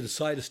be at the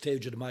side of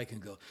stage of the mic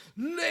and go,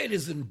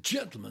 "Ladies and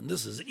gentlemen,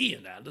 this is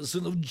Ian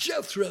Anderson of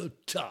Jethro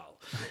Tull.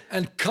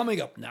 And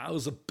coming up now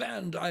is a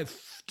band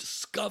I've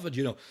discovered,"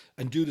 you know,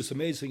 and do this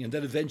amazing. And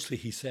then eventually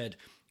he said,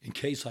 in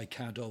case I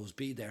can't always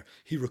be there,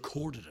 he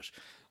recorded it.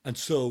 And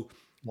so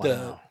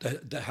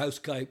the house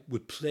guy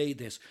would play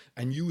this,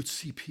 and you would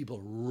see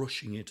people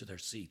rushing into their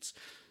seats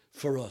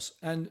for us.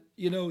 And,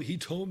 you know, he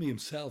told me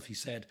himself, he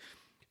said,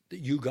 that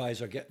you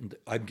guys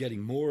I'm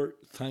getting more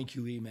thank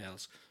you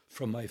emails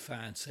from my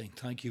fans saying,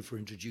 "Thank you for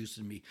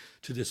introducing me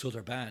to this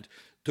other band."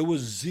 There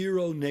was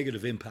zero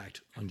negative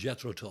impact on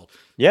Jethro Tull.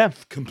 Yeah.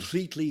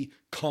 Completely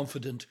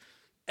confident,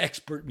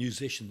 expert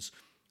musicians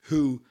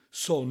who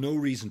saw no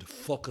reason to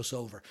fuck us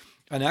over,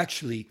 and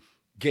actually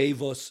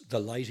gave us the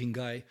lighting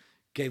guy,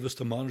 gave us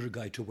the monitor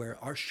guy to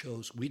wear our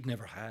shows we'd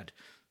never had.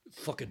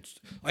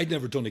 I'd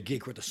never done a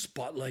gig where the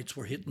spotlights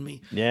were hitting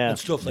me and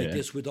stuff like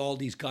this, with all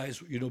these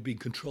guys, you know, being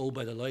controlled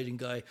by the lighting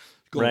guy,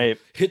 going,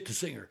 hit the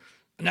singer,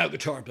 now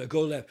guitar player,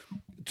 go left,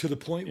 to the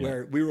point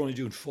where we were only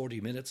doing 40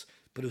 minutes,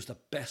 but it was the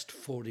best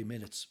 40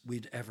 minutes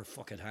we'd ever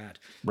fucking had,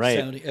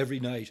 sounding every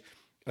night.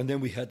 And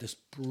then we had this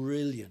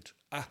brilliant,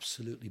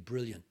 absolutely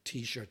brilliant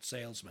t-shirt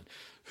salesman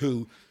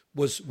who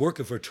was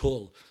working for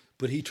Tull,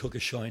 but he took a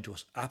shine to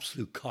us,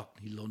 absolute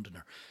Cockney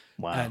Londoner.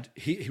 Wow. And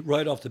he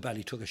right off the bat,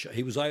 he took a shot.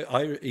 He was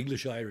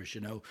English-Irish,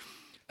 you know,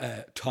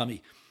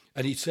 Tommy.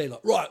 And he'd say,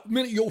 like, "Right, the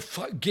minute your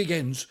fucking gig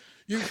ends,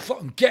 you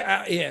fucking get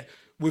out here.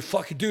 We'll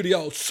fucking do the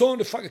old sign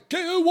the fucking,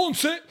 who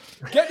wants it?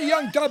 Get the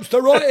Young Dubs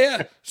to right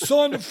here,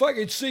 sign the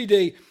fucking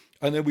CD."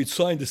 And then we'd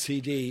sign the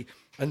CD.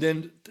 And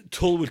then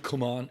Tull would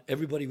come on,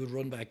 everybody would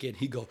run back in.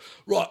 He'd go,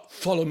 "Right,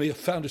 follow me. I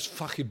found this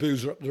fucking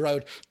boozer up the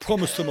road.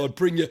 Promised him I'd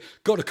bring you.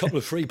 Got a couple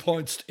of free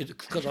points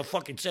because I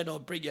fucking said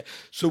I'd bring you."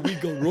 So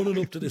we'd go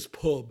running up to this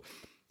pub.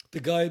 The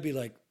guy would be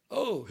like,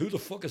 "Oh, who the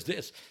fuck is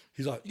this?"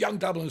 He's like, "Young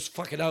Dublin's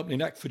fucking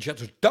opening act for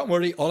Jethro. Don't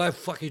worry, I'll have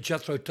fucking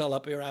Jethro Tull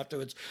up here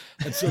afterwards."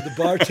 And so the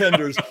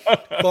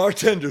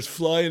bartenders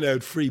flying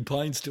out free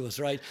pints to us,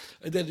 right?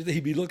 And then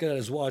he'd be looking at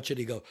his watch and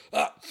he'd go,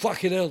 "Ah,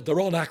 fucking hell, they're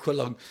on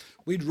Aqualung."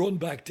 We'd run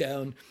back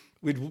down.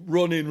 We'd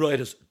run in right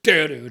as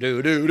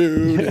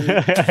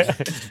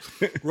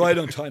right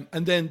on time.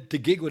 And then the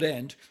gig would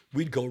end.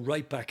 We'd go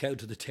right back out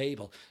to the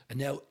table. And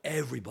now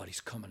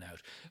everybody's coming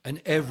out.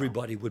 And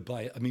everybody would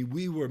buy it. I mean,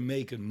 we were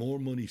making more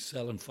money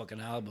selling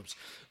fucking albums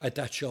at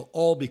that show,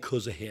 all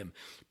because of him.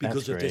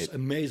 Because of this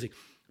amazing.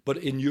 But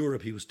in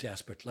Europe, he was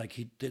desperate.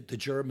 Like the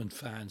German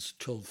fans,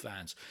 Tull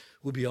fans,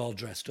 would be all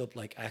dressed up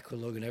like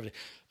Aqualung and everything,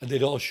 and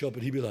they'd all show up,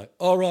 and he'd be like,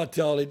 "All right,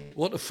 darling,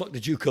 what the fuck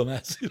did you come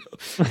as?" You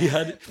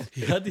know,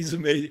 he had these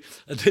amazing,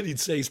 and then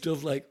he'd say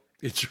stuff like,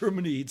 in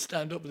Germany, he'd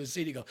stand up in the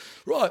seat and go,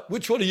 "Right,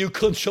 which one of you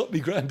cunts shot me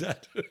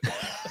granddad?"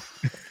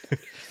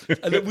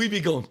 And then we'd be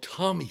going,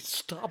 "Tommy,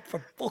 stop,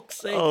 for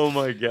fuck's sake." Oh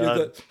my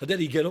God. And then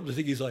he'd get up and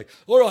think, he's like,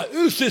 "All right,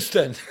 who's this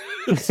then?"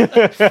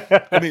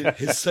 I mean,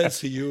 his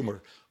sense of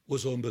humor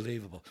was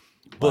unbelievable.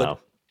 But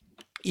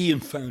Ian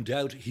found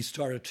out, he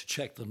started to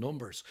check the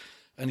numbers,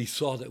 and he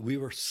saw that we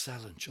were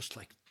selling just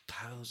like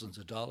thousands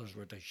of dollars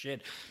worth of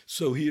shit.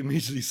 So he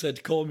immediately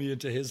said, called me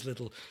into his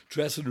little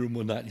dressing room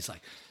one night, and he's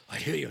like, "I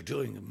hear you're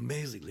doing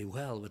amazingly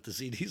well with the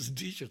CDs and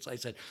t-shirts." I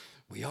said,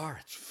 "We are.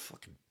 It's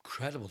fucking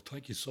incredible.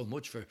 Thank you so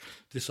much for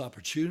this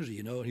opportunity,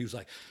 you know." And he was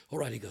like, "All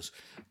right," he goes,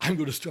 "I'm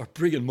going to start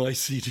bringing my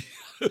CD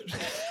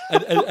out."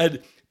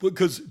 and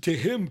because to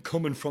him,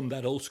 coming from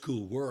that old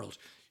school world,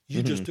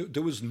 you just,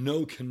 there was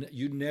no,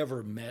 you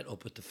never met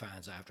up with the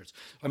fans afterwards.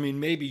 I mean,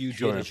 maybe you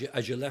did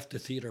as you left the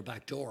theater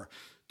back door.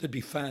 There'd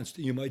be fans,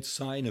 you might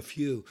sign a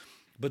few,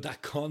 but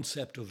that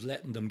concept of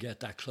letting them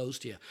get that close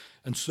to you.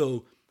 And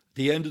so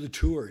the end of the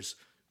tours,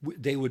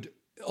 they would,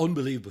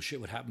 unbelievable shit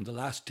would happen. The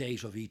last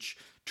date of each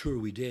tour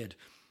we did,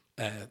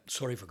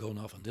 sorry for going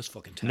off on this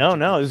fucking tangent.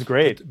 No, this is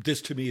great.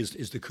 This to me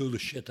is the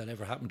coolest shit that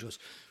ever happened to us,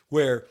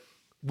 where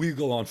we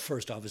go on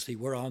first, obviously,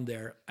 we're on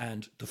there,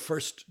 and the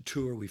first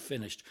tour we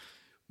finished,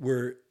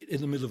 we're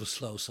in the middle of a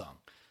slow song.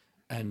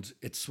 And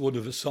it's one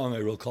of a song I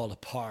wrote called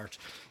 "Apart."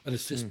 And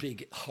it's this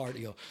big heart,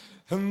 you know,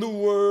 "And the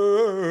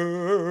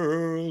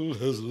world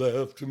has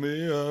left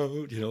me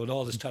out," you know, and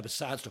all this type of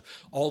sad stuff.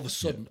 All of a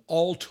sudden,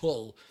 all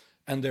Tull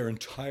and their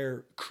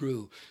entire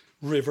crew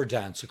river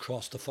dance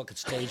across the fucking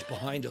stage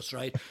behind us,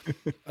 right?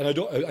 And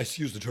I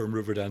use the term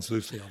river dance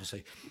loosely,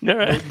 obviously.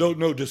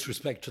 No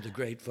disrespect to the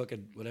great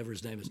fucking whatever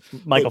his name is,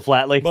 Michael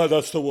Flatley. But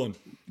that's the one.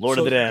 Lord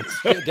of the Dance.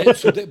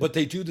 But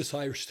they do this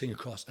Irish thing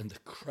across, and the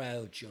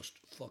crowd just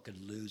fucking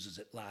loses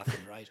it laughing,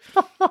 right?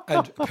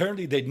 And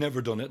apparently they'd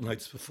never done it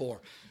nights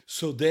before.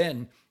 So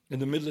then, in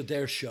the middle of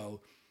their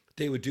show,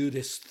 they would do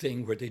this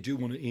thing where they do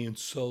one of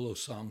Ian's solo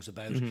songs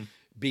about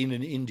being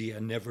in India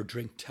and never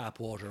drink tap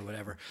water or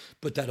whatever,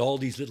 but that all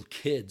these little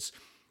kids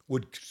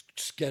would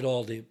get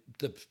all the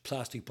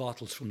plastic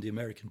bottles from the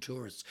American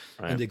tourists,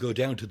 and they go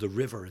down to the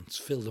river and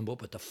fill them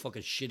up with the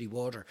fucking shitty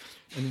water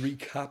and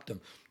recap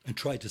them and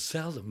try to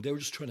sell them. They were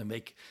just trying to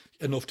make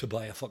enough to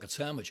buy a fucking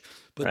sandwich.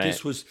 But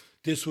this was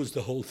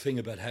the whole thing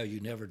about how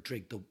you never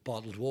drink the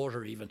bottled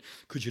water even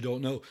because you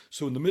don't know.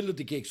 So in the middle of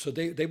the gig, so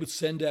they would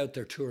send out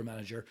their tour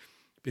manager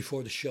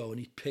before the show, and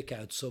he'd pick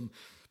out some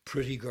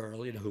pretty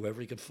girl,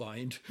 whoever he could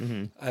find,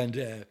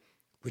 and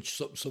which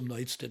some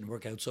nights didn't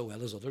work out so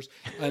well as others,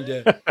 and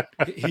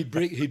he'd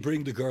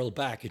bring the girl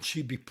back, and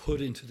she'd be put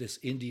into this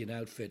Indian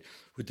outfit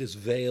with this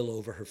veil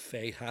over her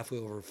face, halfway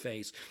over her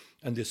face,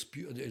 and this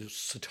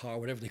sitar,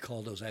 whatever they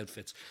call those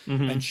outfits,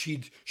 and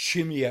she'd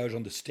shimmy out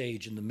on the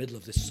stage in the middle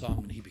of this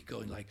song, and he'd be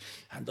going like,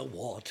 "And the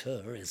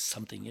water is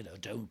something,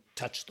 don't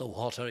touch the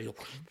water,"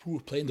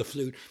 playing the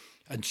flute.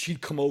 And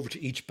she'd come over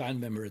to each band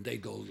member and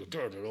they'd go,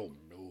 "Oh,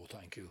 no,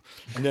 thank you."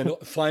 And then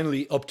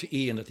finally up to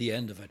Ian at the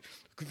end of it.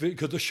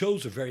 Because the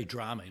shows are very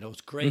drama,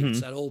 it's great. It's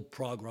that old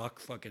prog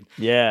rock fucking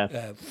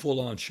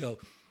full-on show.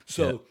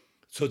 So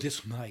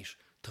this night,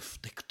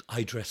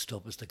 I dressed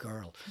up as the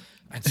girl.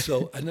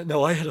 And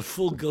no, I had a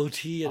full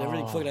goatee and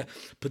everything.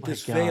 But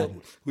this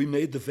veil, we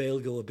made the veil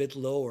go a bit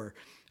lower.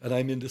 And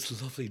I'm in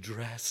this lovely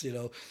dress,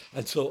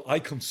 And so I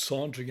come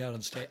sauntering out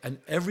on stage, and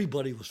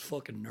everybody was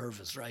fucking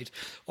nervous, right?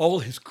 All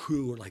his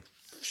crew were like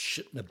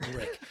shitting a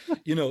brick.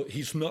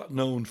 He's not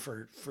known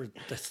for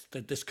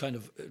this kind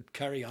of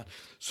carry on.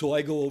 So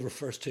I go over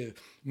first to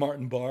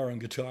Martin Barr on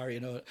guitar,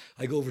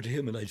 I go over to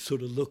him and I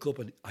sort of look up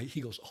and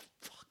he goes, "Oh,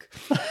 fuck."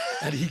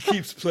 And he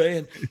keeps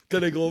playing.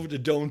 Then I go over to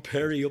Don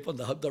Perry up on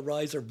the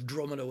riser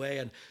drumming away,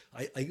 and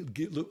I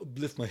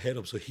lift my head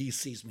up so he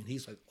sees me, and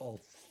he's like, "Oh,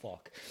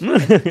 fuck."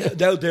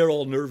 Now they're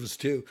all nervous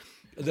too.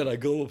 And then I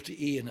go up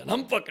to Ian, and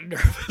I'm fucking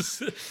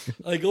nervous.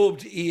 I go up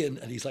to Ian,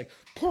 and he's like,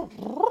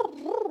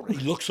 he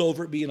looks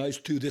over at me, and I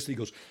do this, and he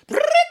goes,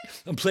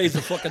 and plays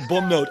the fucking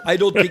bum note. I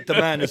don't think the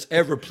man has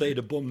ever played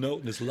a bum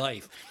note in his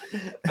life.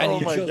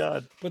 And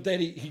God. But then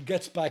he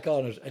gets back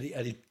on it,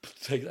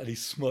 and he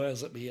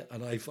smiles at me,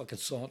 and I fucking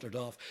sauntered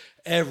off.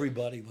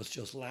 Everybody was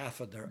just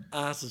laughing their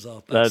asses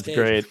off backstage.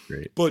 That's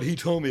great. But he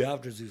told me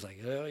afterwards, he was like,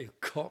 "Oh, you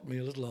caught me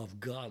a little off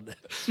guard."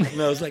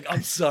 And I was like,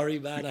 "I'm sorry,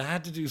 man. I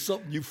had to do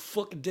something. You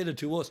fucking did it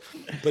to us."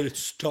 But it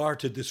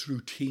started this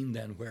routine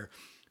then where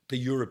the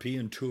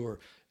European tour,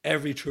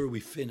 every tour we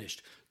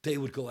finished, they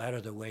would go out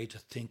of their way to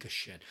think of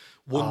shit.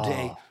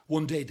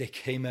 One day they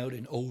came out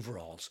in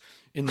overalls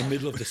in the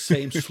middle of the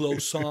same slow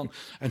song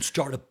and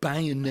started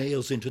banging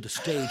nails into the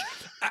stage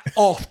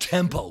off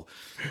tempo,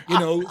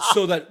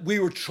 so that we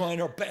were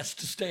trying our best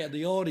to stay, and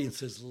the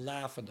audiences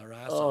laughing their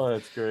ass off. Oh,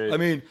 that's great. I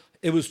mean,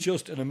 it was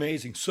just an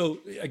amazing. So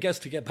I guess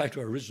to get back to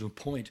our original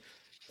point,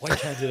 why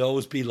can't it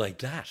always be like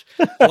that?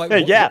 Why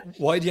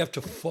do you have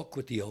to fuck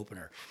with the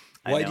opener?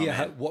 Why do you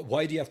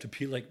have to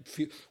feel like?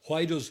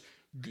 Why does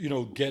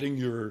getting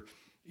your,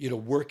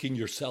 working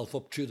yourself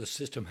up through the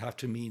system have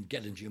to mean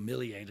getting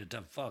humiliated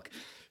to fuck?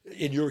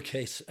 In your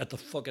case, at the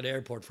fucking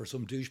airport for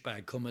some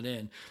douchebag coming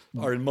in,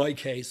 or in my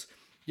case,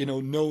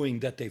 knowing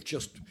that they've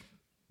just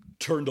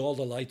turned all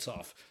the lights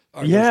off,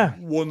 or there's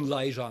one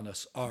light on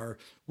us, or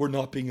we're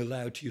not being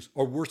allowed to use,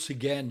 or worse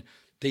again,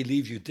 they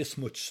leave you this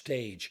much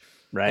stage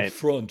up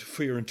front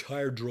for your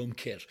entire drum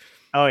kit.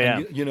 Oh yeah.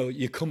 And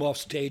you come off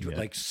stage with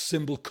like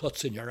cymbal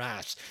cuts in your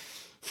ass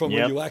from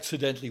when you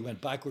accidentally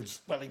went backwards.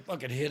 Well, he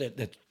fucking hit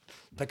it.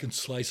 That can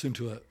slice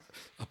into a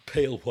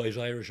pale white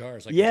Irish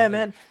arse.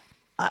 Man.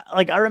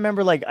 I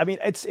remember,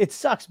 it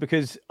sucks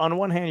because on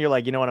one hand, you're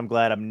like, you know what? I'm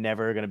glad I'm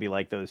never going to be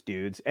like those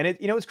dudes. And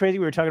it's crazy.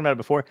 We were talking about it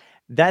before.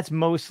 That's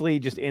mostly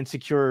just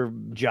insecure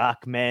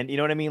jock men. You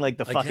know what I mean? Like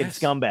the fucking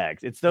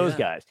scumbags. It's those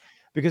guys.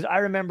 Because I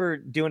remember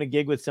doing a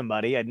gig with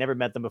somebody. I'd never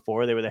met them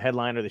before. They were the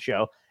headliner of the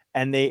show.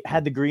 And they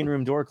had the green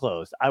room door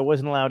closed. I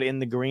wasn't allowed in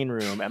the green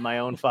room at my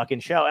own fucking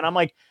show. And I'm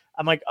like,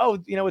 oh,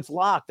 it's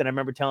locked. And I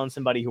remember telling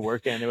somebody who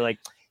worked there, and they were like,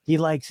 he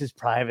likes his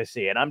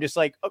privacy. And I'm just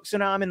like, oh, so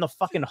now I'm in the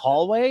fucking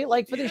hallway,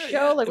 for this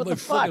show? Like, what the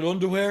fuck? Fucking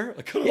underwear?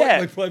 I could have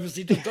liked my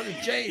privacy to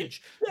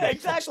change. Yeah,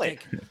 exactly.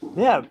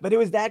 Yeah, but it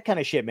was that kind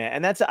of shit, man.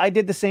 And I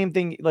did the same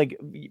thing,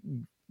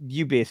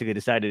 you basically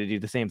decided to do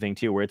the same thing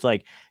too, where it's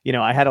like,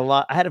 I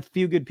had a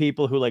few good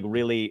people who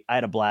really, I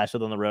had a blast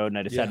with on the road, and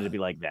I decided to be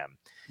like them.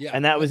 Yeah.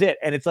 And that was it.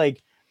 And it's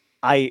like,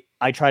 I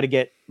try to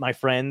get my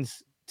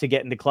friends to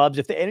get into clubs.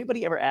 If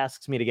anybody ever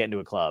asks me to get into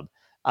a club,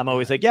 I'm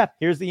always like,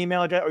 here's the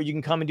email address, or you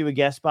can come and do a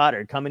guest spot,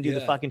 or come and do the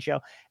fucking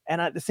show.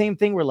 And the same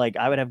thing where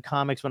I would have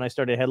comics when I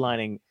started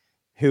headlining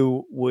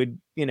who would,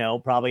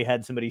 probably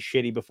had somebody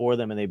shitty before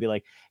them, and they'd be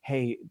like,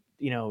 hey,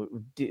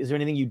 is there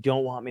anything you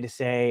don't want me to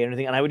say?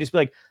 And I would just be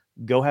like,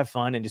 go have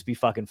fun and just be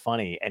fucking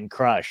funny and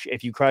crush.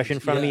 If you crush in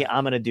front of me,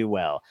 I'm going to do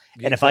well.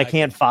 And if I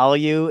can't follow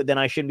you, then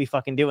I shouldn't be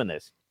fucking doing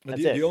this.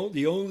 That's it.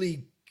 The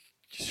only,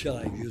 shall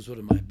I use one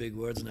of my big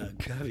words now,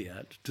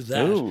 caveat to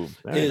that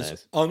is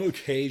nice. On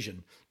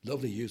occasion,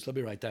 lovely use, let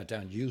me write that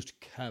down, used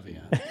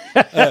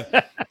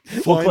caveat.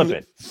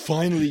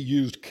 Finally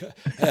used,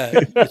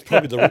 it's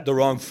probably the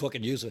wrong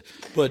fucking use of it.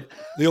 But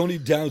the only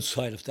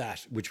downside of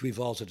that, which we've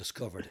also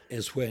discovered,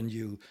 is when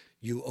you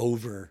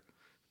over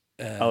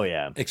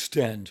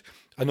extend,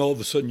 and all of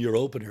a sudden your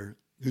opener,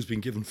 who's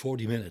been given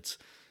 40 minutes,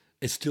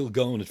 is still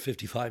going at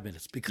 55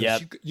 minutes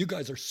because you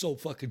guys are so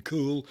fucking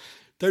cool.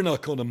 They're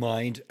not going to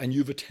mind, and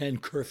you've a 10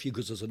 curfew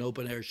because it's an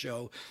open air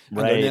show, and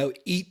they're now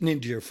eating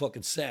into your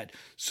fucking set.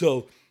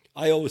 So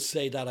I always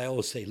say,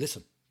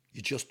 listen,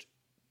 you just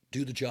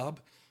do the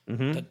job.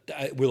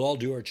 Mm-hmm. We'll all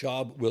do our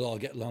job. We'll all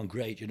get along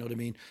great. You know what I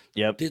mean?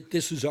 Yep.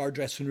 This is our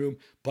dressing room.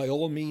 By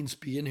all means,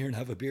 be in here and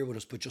have a beer with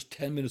us. But just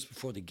 10 minutes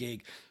before the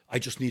gig, I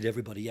just need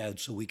everybody out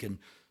so we can,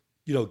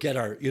 get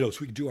our, so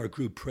we can do our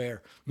group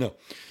prayer. No,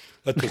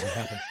 that doesn't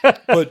happen.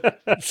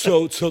 But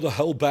so the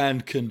whole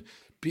band can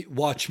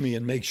watch me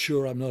and make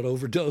sure I'm not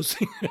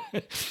overdosing.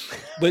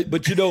 but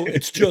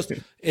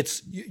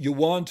it's you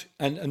want,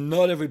 and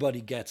not everybody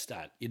gets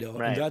that,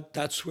 right. And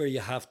that's where you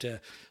have to,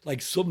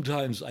 like,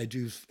 sometimes I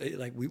do,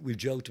 like we've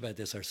joked about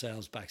this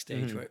ourselves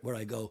backstage, mm-hmm. where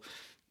I go,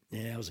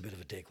 yeah, I was a bit of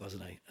a dick,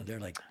 wasn't I? And they're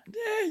like,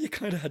 yeah, you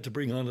kind of had to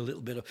bring on a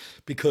little bit of,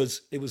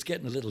 because it was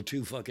getting a little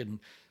too fucking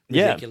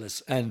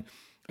ridiculous. Yeah.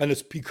 And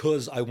it's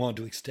because I want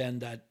to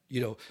extend that,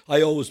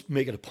 I always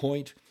make it a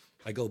point.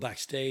 I go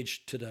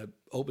backstage to the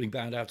opening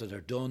band after they're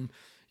done.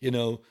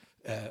 I'm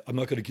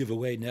not going to give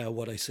away now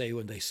what I say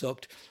when they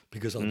sucked,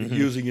 because I'll be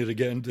using it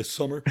again this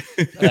summer.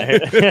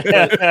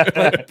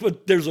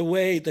 But there's a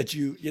way that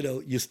you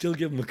still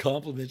give them a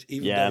compliment,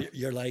 even though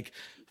you're like,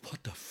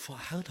 what the fuck?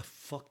 How the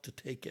fuck to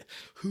take it?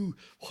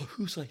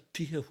 Whose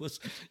idea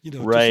was,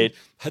 right?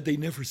 Had they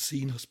never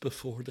seen us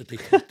before that they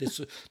thought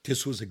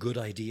this was a good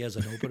idea as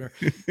an opener?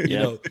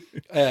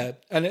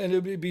 And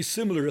it would be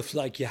similar if,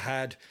 like, you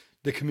had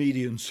the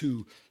comedians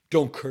who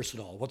don't curse at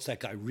all. What's that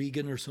guy,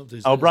 Regan or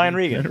something? Brian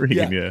Regan.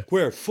 Yeah.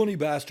 Where funny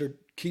bastard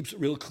keeps it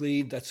real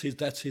clean. That's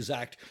his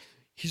act.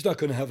 He's not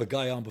going to have a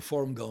guy on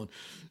before him going,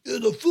 "You're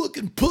the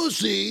fucking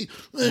pussy."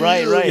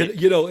 Right.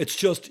 It's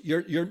just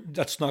you're.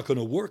 That's not going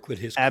to work with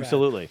his crowd.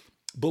 Absolutely.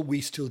 But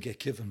we still get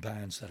given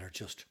bands that are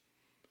just,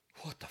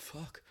 what the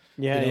fuck?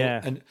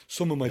 Yeah. And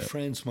some of my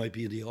friends might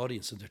be in the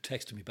audience and they're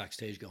texting me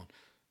backstage going,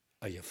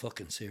 are you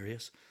fucking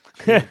serious?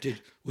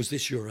 Was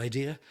this your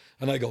idea?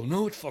 And I go,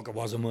 no, it fucking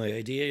wasn't my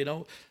idea,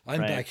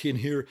 I'm back in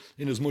here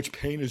in as much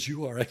pain as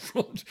you are out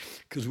front,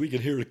 because we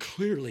can hear it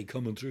clearly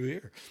coming through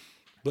here.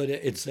 But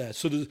it's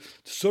so there's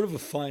sort of a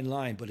fine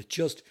line, but it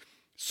just,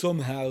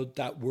 somehow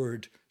that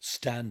word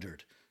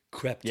standard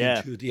crept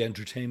into the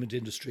entertainment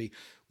industry,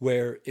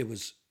 where it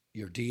was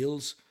your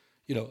deals,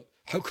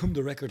 how come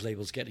the record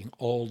label's getting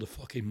all the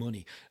fucking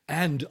money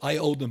and I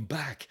owe them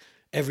back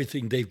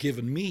everything they've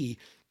given me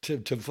to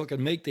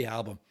fucking make the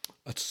album?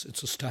 It's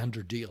a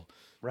standard deal.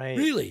 Right.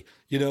 Really,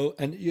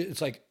 and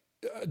it's like,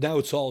 now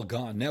it's all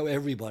gone. Now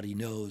everybody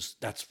knows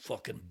that's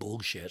fucking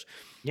bullshit.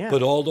 Yeah.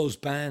 But all those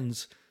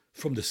bands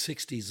from the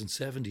 60s and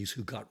 70s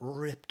who got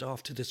ripped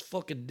off to this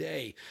fucking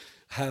day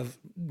have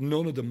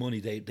none of the money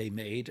they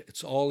made.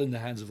 It's all in the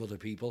hands of other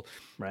people.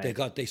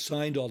 Right. They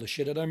signed all the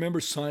shit. And I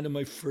remember signing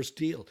my first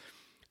deal.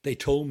 They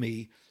told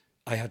me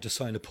I had to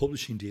sign a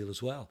publishing deal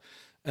as well.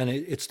 And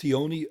it's the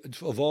only,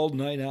 of all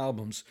 9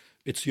 albums,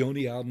 it's the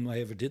only album I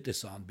ever did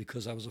this on,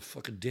 because I was a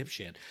fucking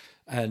dipshit.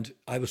 And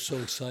I was so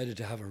excited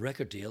to have a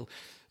record deal.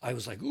 I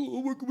was like,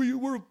 oh,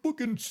 we're a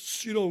fucking,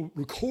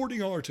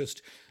 recording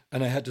artist.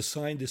 And I had to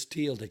sign this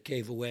deal that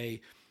gave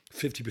away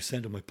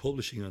 50% of my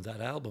publishing on that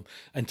album.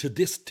 And to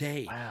this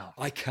day,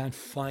 I can't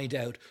find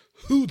out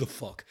who the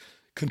fuck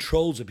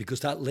controls it, because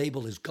that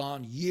label is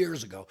gone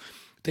years ago.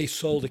 They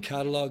sold the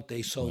catalog.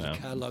 The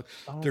catalog.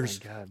 Oh my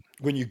God.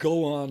 When you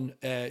go on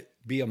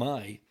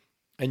BMI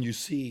and you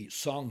see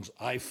songs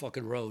I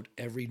fucking wrote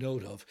every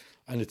note of,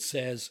 and it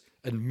says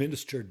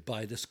administered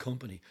by this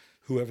company,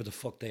 whoever the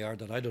fuck they are,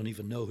 that I don't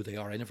even know who they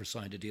are. I never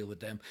signed a deal with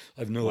them.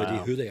 I have no idea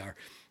who they are.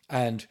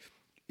 And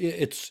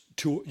it's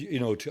to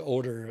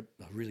order,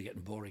 I'm really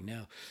getting boring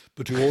now,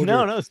 but to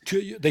order,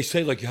 they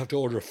say, like, you have to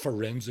order a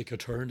forensic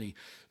attorney,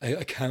 an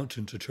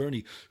accountant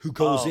attorney who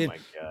goes in.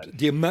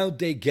 The amount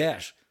they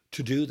get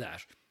to do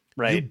that,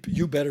 right?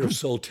 You better have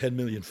sold 10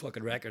 million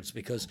fucking records,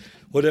 because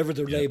whatever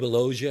the label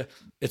owes you,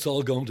 it's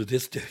all going to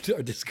this dude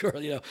or this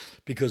girl,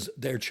 because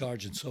they're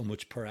charging so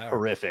much per hour.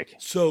 Horrific.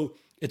 So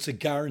it's a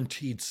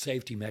guaranteed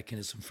safety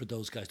mechanism for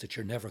those guys, that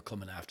you're never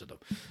coming after them,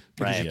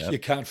 because you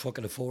can't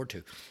fucking afford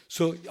to.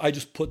 So I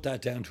just put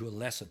that down to a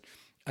lesson.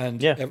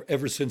 And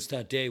ever since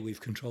that day,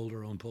 we've controlled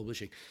our own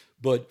publishing.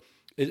 But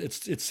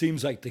it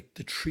seems like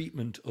the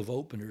treatment of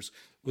openers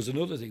was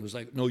another thing. It was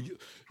like, no,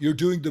 you're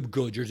doing them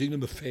good. You're doing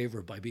them a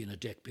favor by being a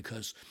dick,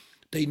 because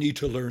They need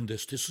to learn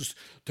this.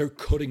 They're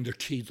cutting their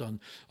teeth on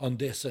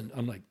this. And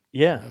I'm like,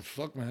 yeah,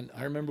 fuck, man.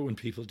 I remember when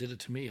people did it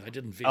to me. I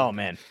didn't feel oh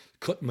man,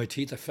 cutting my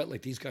teeth. I felt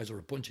like these guys were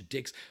a bunch of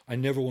dicks. I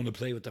never want to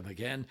play with them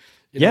again.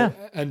 You yeah.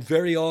 know? And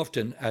very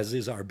often, as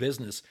is our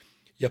business,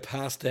 you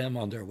pass them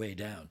on their way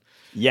down.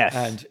 Yes.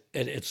 And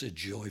it's a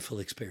joyful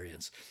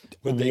experience.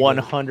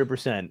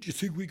 100%. Do you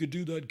think we could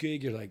do that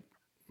gig? You're like,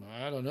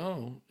 I don't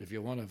know. If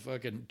you want to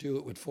fucking do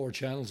it with 4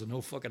 channels and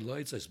no fucking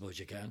lights, I suppose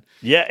you can.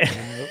 Yeah.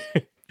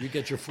 You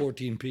get your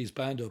 14-piece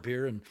band up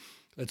here and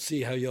let's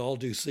see how you all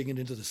do singing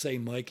into the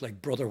same mic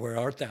like Brother, Where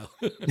Art Thou?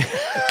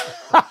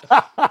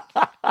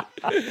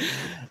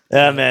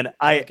 Yeah, man.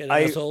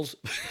 I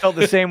felt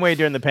the same way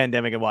during the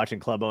pandemic and watching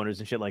club owners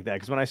and shit like that.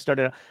 Because when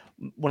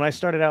I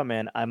started out,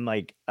 man, I'm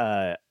like,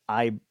 I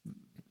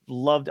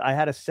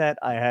had a set,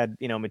 I had,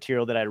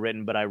 material that I'd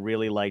written, but I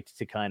really liked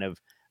to kind of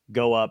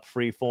go up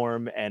free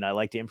form, and I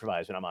like to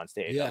improvise when I'm on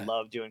stage. I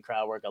love doing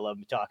crowd work. I love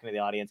talking to the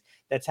audience.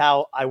 That's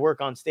how I work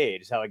on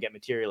stage. Is how I get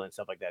material and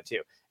stuff like that too.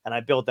 And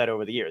I built that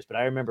over the years. But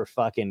I remember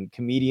fucking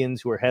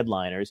comedians who were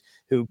headliners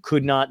who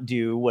could not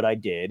do what I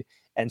did,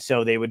 and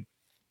so they would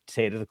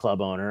say to the club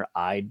owner,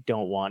 "I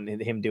don't want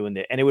him doing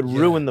that," and it would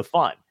ruin the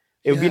fun.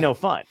 It would be no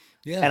fun.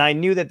 Yeah. And I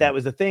knew that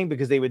was the thing,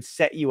 because they would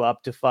set you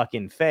up to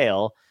fucking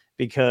fail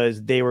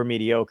because they were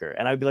mediocre.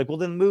 And I'd be like, well,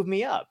 then move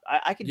me up.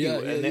 I could do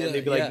it. And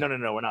they'd be like,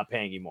 no, we're not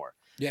paying you more.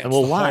 Yeah, and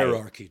well, why?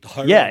 Hierarchy. The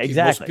hierarchy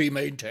exactly. Must be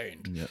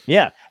maintained.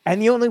 Yeah.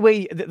 And the only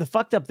way, the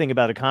fucked up thing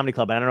about a comedy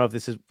club, I don't know if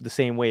this is the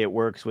same way it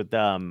works with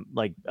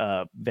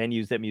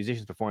venues that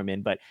musicians perform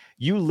in, but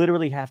you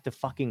literally have to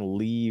fucking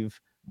leave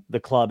the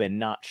club and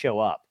not show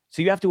up.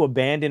 So you have to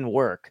abandon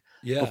work.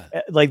 Yeah.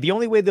 Like the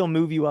only way they'll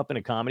move you up in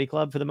a comedy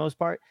club for the most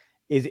part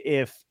is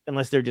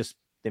unless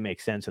they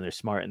make sense and they're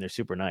smart and they're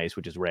super nice,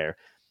 which is rare.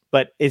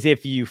 But is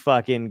if you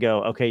fucking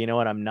go, okay, you know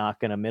what? I'm not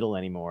going to middle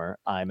anymore.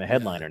 I'm a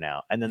headliner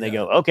now. And then they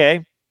go,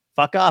 okay,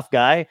 fuck off,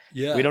 guy.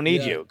 Yeah, we don't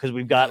need you, because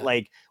we've got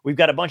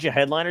a bunch of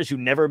headliners who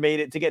never made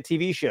it to get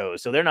TV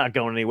shows. So they're not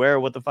going anywhere.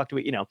 What the fuck do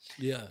we,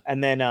 Yeah.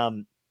 And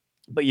then,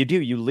 but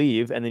you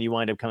leave, and then you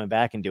wind up coming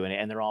back and doing it,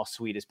 and they're all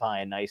sweet as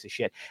pie and nice as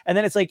shit. And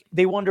then it's like,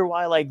 they wonder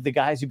why, like, the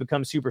guys who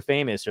become super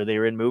famous, or they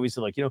were in movies,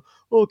 they're like,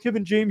 oh,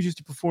 Kevin James used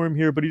to perform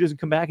here, but he doesn't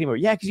come back anymore.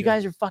 Yeah, because you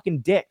guys are fucking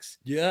dicks.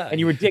 Yeah. And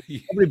you were dicks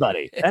to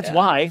everybody. That's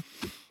why.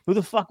 Who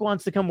the fuck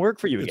wants to come work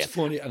for you again? It's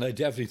funny, and I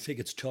definitely think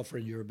it's tougher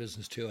in your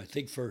business too. I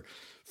think for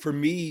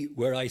me,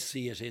 where I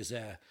see it is,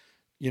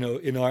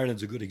 in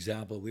Ireland's a good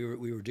example. We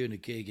were doing a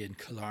gig in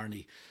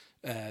Killarney,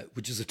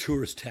 which is a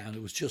tourist town.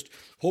 It was just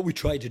what we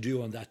tried to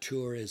do on that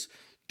tour is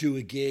do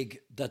a gig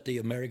that the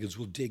Americans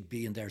will dig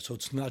being there. So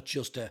it's not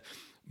just a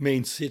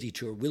main city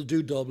tour. We'll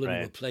do Dublin,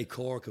 we'll play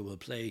Cork, and we'll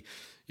play,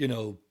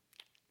 with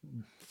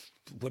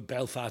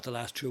Belfast. The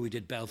last tour we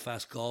did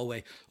Belfast,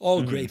 Galway,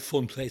 all great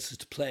fun places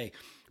to play.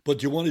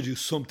 But you want to do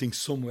something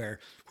somewhere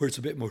where it's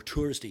a bit more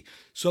touristy.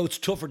 So it's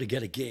tougher to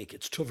get a gig.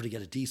 It's tougher to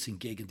get a decent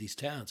gig in these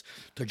towns.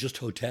 They're just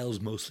hotels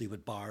mostly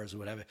with bars or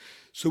whatever.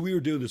 So we were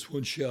doing this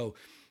one show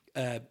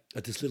at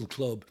this little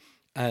club,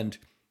 and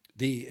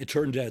it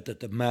turned out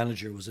that the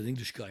manager was an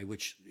English guy,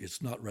 which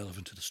is not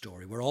relevant to the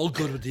story. We're all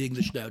good with the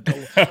English now.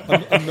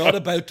 I'm not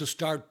about to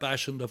start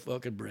bashing the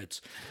fucking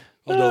Brits.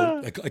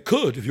 Although I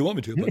could if you want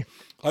me to, but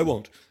I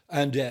won't.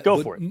 And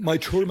go for it. My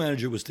tour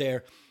manager was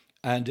there.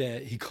 And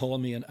he called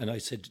me, and I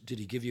said, did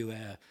he give you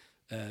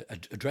a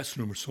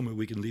dressing room or somewhere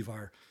we can leave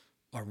our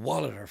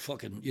wallet, or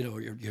fucking,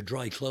 your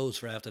dry clothes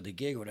for after the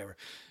gig or whatever?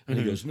 And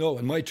he goes, no.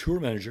 And my tour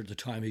manager at the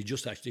time, he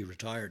just actually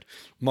retired,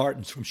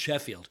 Martin's from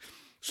Sheffield.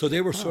 So they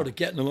were sort of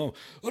getting along.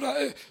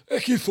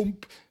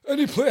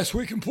 Any place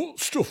we can put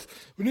stuff,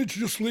 we need to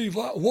just leave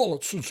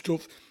wallets and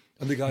stuff.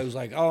 And the guy was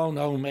like, oh,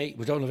 no, mate,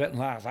 we don't have anything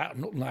like that,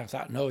 nothing like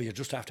that. No, you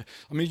just have to,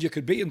 you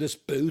could be in this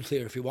booth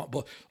here if you want,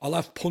 but I'll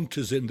have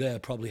punters in there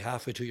probably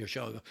halfway to your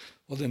show.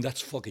 Well, then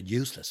that's fucking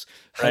useless.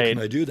 How can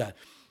I do that?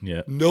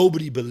 Yeah.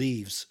 Nobody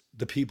believes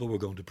the people we're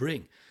going to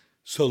bring.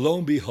 So lo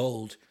and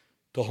behold,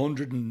 I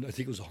think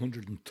it was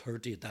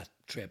 130 at that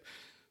trip,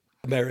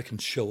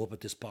 Americans show up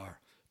at this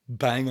bar,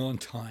 bang on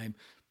time,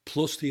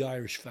 plus the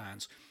Irish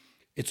fans.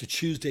 It's a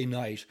Tuesday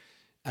night,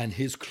 and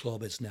his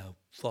club is now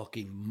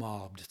fucking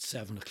mobbed at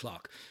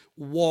 7:00,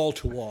 wall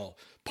to wall,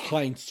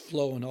 pints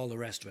flowing, all the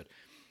rest of it.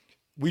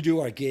 We do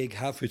our gig.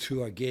 Halfway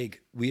through our gig,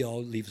 we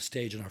all leave the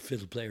stage, and our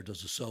fiddle player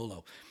does a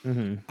solo.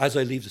 As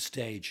I leave the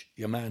stage,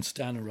 your man's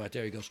standing right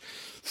there. He goes,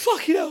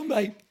 "Fucking hell,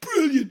 mate,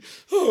 brilliant!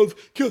 Oh,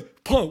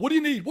 what do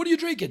you need? What are you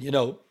drinking?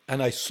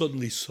 And I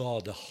suddenly saw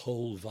the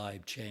whole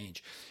vibe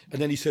change.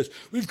 And then he says,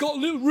 "We've got a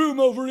little room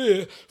over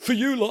here for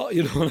you lot."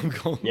 And I'm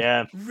going,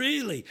 "Yeah,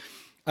 really?"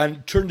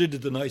 And turned into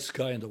the nicest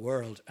guy in the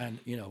world. And,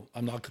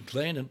 I'm not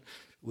complaining.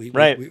 We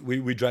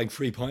drank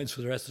 3 pints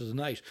for the rest of the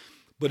night.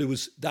 But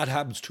that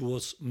happens to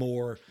us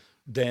more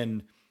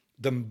than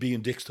them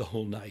being dicks the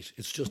whole night.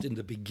 It's just in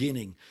the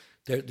beginning.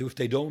 If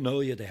they don't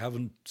know you, they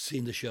haven't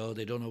seen the show,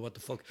 they don't know what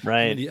the fuck,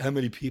 how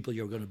many people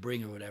you're going to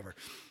bring or whatever.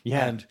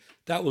 Yeah. And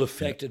that will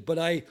affect it. But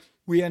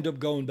we end up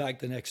going back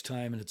the next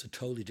time, and it's a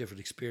totally different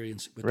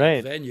experience with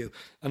the venue.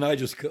 And I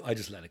just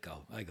let it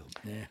go. I go,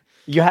 yeah.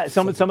 You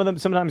some of them.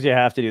 Sometimes you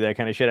have to do that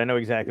kind of shit. I know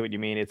exactly what you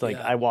mean. It's like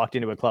I walked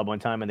into a club one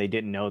time and they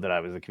didn't know that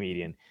I was a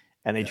comedian,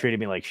 and they treated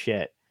me like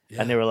shit. Yeah.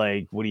 And they were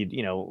like, what are you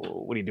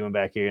doing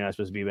back here? You're not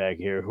supposed to be back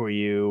here. Who are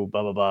you?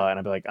 Blah, blah, blah. And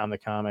I'd be like, I'm the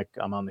comic.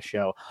 I'm on the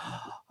show.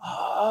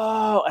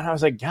 Oh, and I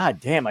was like, God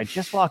damn, I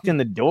just walked in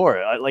the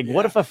door. Like,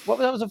 what if that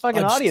was a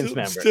fucking audience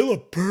member? Still a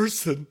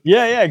person.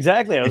 Yeah,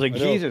 exactly. I was like,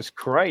 Jesus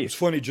Christ. It's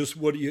funny, just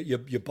what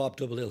you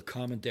popped up a little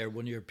comment there.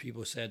 One of your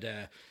people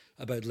said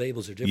about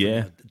labels are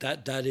different. Yeah.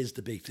 That is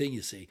the big thing,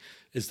 you see,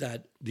 is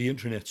that the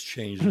internet's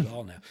changed it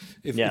all now.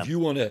 If you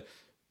want to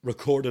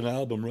record an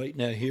album right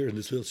now here in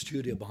this little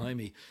studio behind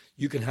me,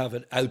 you can have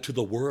it out to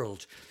the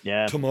world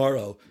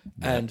tomorrow,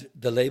 and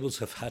the labels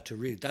have had to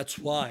read. That's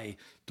why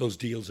those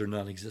deals are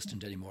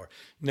non-existent anymore.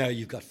 Now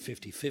you've got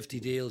 50-50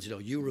 deals.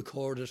 You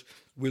record it,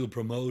 we'll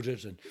promote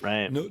it, and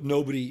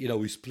nobody.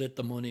 We split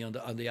the money on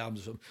the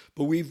albums.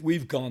 But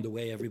we've gone the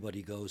way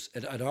everybody goes.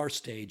 At our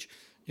stage,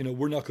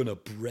 we're not going to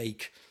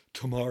break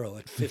tomorrow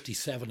at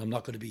 57. I'm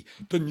not going to be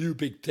the new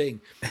big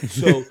thing.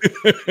 So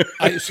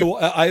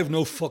I have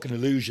no fucking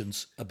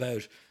illusions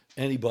about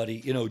anybody.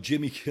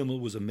 Jimmy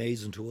Kimmel was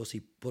amazing to us. He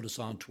put us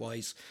on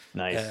twice.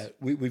 Nice.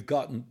 We've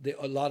gotten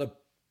a lot of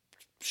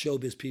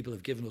showbiz people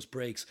have given us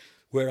breaks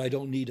where I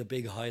don't need a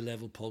big high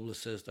level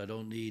publicist. I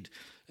don't need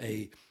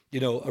a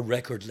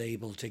record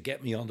label to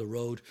get me on the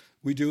road.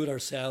 We do it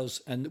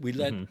ourselves, and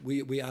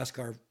we ask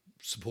our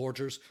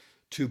supporters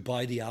to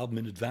buy the album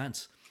in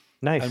advance.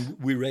 Nice.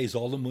 And we raise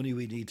all the money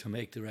we need to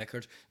make the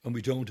record, and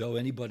we don't owe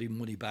anybody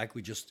money back.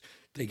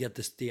 They get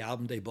the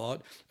album they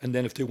bought, and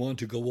then if they want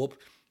to go up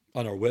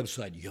on our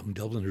website,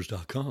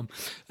 youngdubliners.com,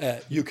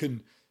 you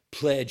can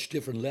pledge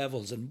different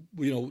levels. And,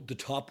 the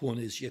top one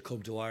is you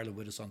come to Ireland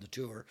with us on the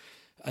tour.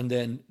 And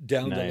then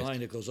down the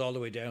line, it goes all the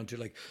way down to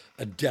like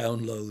a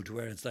download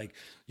where it's like,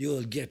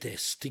 you'll get a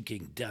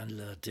stinking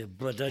download to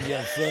put on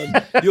your phone.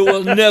 You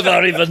will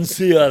never even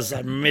see us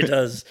or meet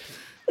us.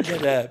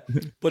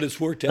 But it's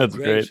worked out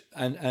great.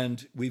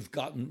 And we've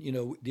gotten,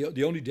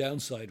 the only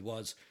downside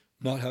was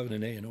not having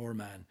an A&R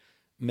man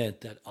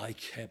meant that I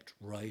kept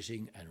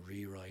writing and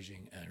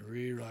rewriting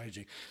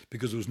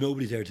because there was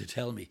nobody there to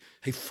tell me,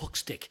 hey,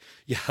 fuckstick,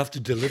 you have to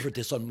deliver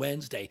this on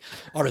Wednesday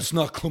or it's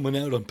not coming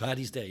out on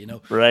Paddy's Day,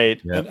 Right.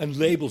 Yep. And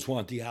labels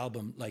want the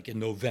album like in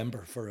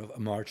November for a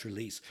March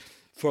release,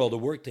 for all the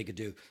work they could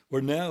do.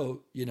 Where now,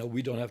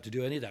 we don't have to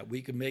do any of that.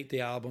 We can make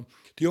the album.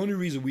 The only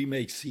reason we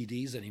make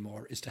CDs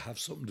anymore is to have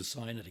something to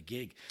sign at a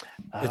gig.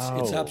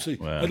 It's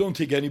absolutely. Wow. I don't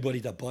think anybody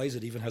that buys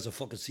it even has a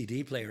fucking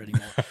CD player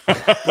anymore.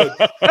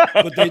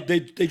 but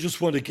they just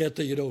want to get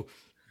the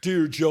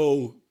dear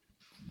Joe,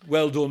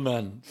 well done,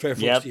 man, fair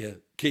fucks to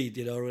you, Keith,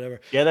 or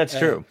whatever. Yeah, that's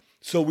true.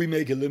 So we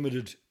make a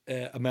limited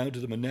amount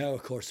of them, and now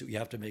of course we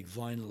have to make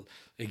vinyl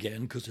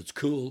again because it's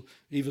cool,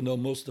 even though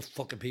most of the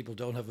fucking people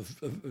don't have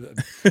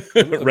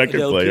a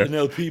record player, an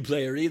LP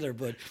player either,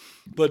 but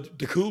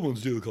the cool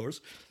ones do, of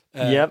course.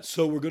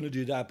 So we're going to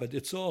do that, but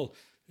it's all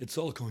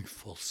going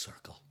full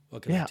circle.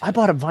 I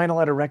bought a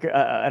vinyl at a record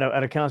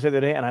at a concert the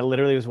other day, and I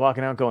literally was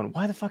walking out going,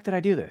 why the fuck did I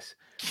do this?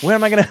 Where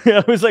am I gonna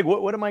I was like,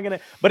 what am I gonna?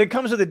 But it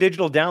comes with a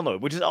digital download,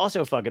 which is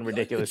also fucking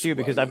ridiculous too,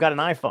 because I've got an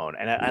iPhone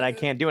and I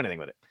can't do anything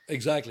with it.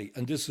 Exactly.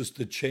 And this is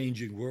the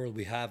changing world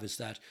we have, is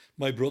that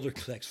my brother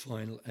collects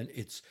vinyl, and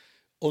it's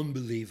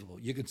unbelievable.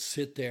 You can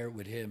sit there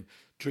with him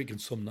drinking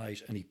some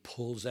night and he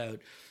pulls out,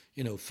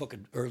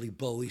 fucking early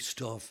Bowie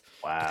stuff,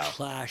 the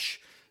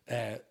Clash,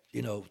 the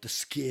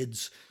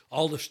Skids,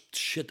 all the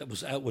shit that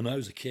was out when I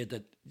was a kid.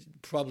 That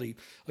probably,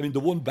 the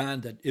one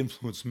band that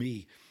influenced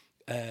me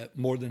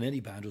more than any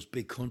band was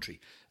Big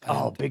Country.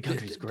 Big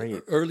Country's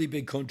great. Early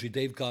Big Country,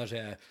 they've got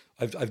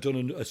I've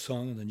done a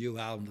song on the new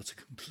album that's a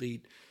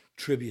complete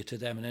tribute to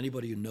them, and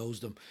anybody who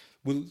knows them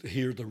will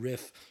hear the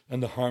riff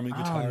and the harmony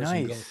guitars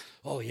and go,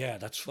 oh yeah,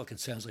 that's fucking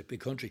sounds like Big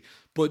Country.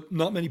 But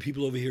not many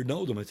people over here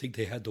know them. I think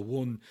they had the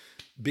one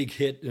big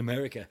hit in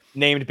America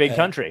named Big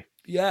Country.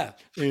 Yeah,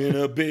 in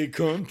a big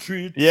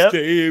country,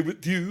 stay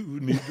with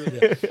you.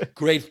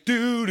 Great,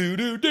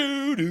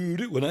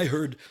 do. When I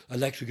heard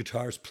electric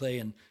guitars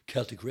playing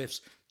Celtic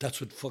riffs,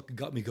 that's what fucking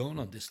got me going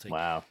on this thing.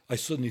 Wow! I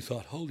suddenly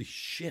thought, holy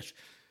shit,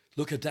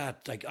 look at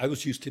that! Like I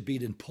was used to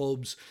being in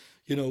pubs,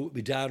 with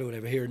my dad or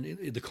whatever, here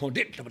in the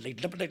country.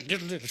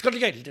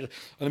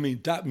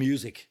 And that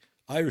music,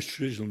 Irish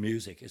traditional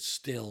music, is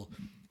still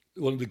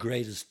one of the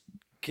greatest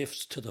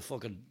gifts to the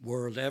fucking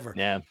world ever.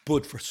 Yeah.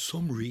 But for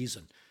some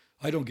reason,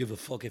 I don't give a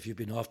fuck if you've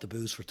been off the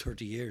booze for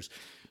 30 years.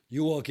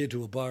 You walk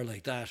into a bar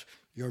like that,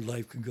 your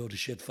life can go to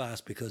shit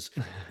fast, because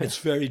it's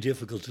very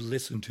difficult to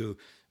listen to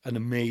an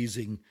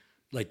amazing,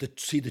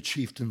 see the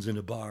Chieftains in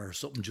a bar or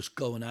something just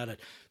going at it.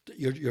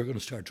 You're going to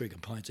start drinking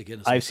pints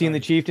again. I've seen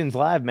the Chieftains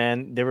live,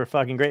 man. They were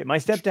fucking great. My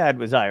stepdad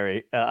was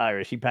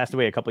Irish. He passed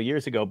away a couple of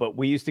years ago, but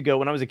we used to go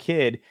when I was a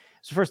kid.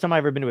 It's the first time I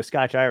ever been to a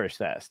Scotch-Irish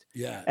fest.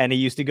 Yeah. And he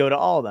used to go to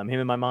all of them.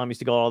 Him and my mom used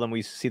to go to all of them. We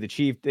used to see the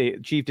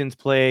Chieftains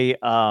play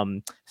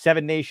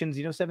Seven Nations.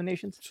 You know Seven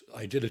Nations?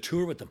 I did a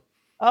tour with them.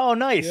 Oh,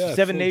 nice. Yeah,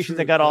 Seven Full Nations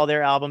that Truth, got yeah. all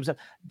their albums.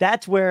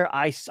 That's where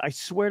I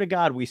swear to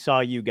God we saw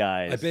you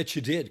guys. I bet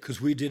you did,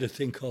 because we did a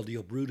thing called the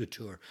Uprooted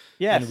Tour.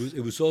 Yes. And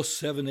it was us,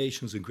 Seven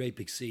Nations and Great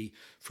Big Sea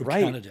from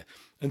Right. Canada.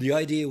 And the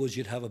idea was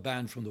you'd have a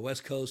band from the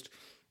West Coast,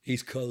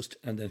 East Coast,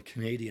 and then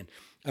Canadian.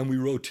 And we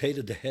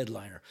rotated the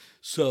headliner.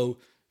 So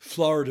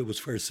Florida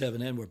was where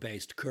 7N were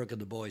based, Kirk and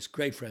the boys,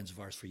 great friends of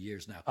ours for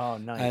years now. Oh,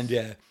 nice.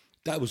 And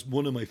that was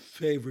one of my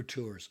favorite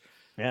tours.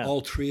 Yeah.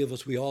 All three of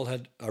us, we all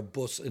had our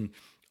bus, and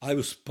I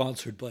was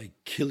sponsored by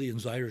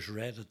Killian's Irish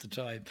Red at the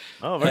time.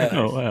 Oh, very nice.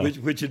 Oh, wow.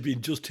 which had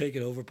been just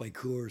taken over by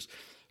Coors.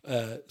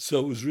 So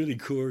it was really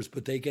Coors,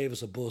 but they gave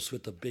us a bus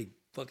with the big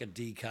fucking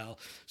decal.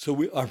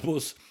 So our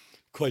bus,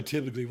 quite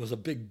typically, was a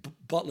big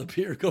bottle of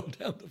beer going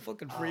down the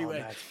fucking freeway.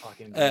 Oh, that's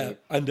fucking great.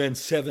 And then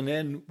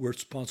 7N were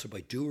sponsored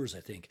by Doers, I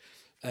think.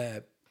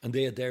 And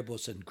they had their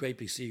bus, and Great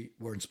Big Sea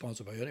weren't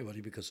sponsored by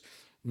anybody because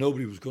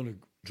nobody was going to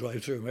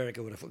drive through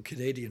America with a fucking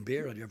Canadian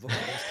beer on your fucking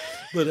bus.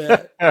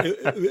 But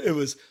it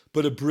was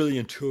a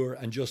brilliant tour,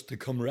 and just the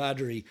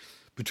camaraderie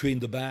between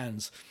the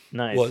bands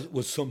Nice.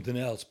 was something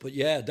else. But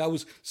yeah, that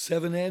was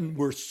 7N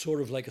were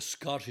sort of like a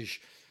Scottish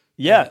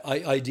Yeah.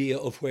 idea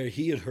of where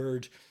he had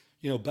heard,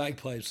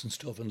 bagpipes and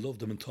stuff, and loved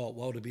them, and thought,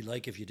 what would it be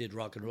like if you did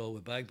rock and roll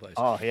with bagpipes?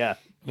 Oh, yeah.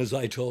 And as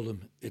I told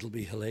him, it'll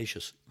be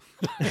hellacious.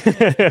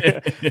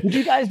 Did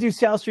you guys do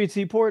South Street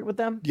Seaport with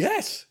them?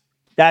 Yes.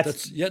 That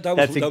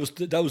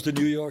That was the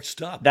New York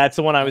stop. That's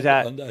the one I was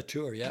at. On that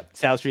tour, yeah.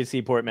 South Street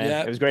Seaport, man.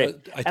 Yeah, It was great.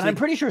 I And I'm think-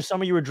 pretty sure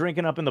some of you were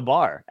drinking up in the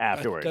bar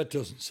afterward. That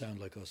doesn't sound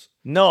like us.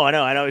 No, I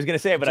know. I was going to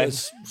say it, but I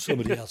That's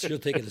somebody else. You're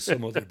thinking of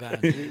some other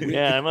band.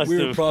 Yeah, I must we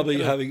were have.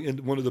 probably having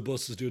in one of the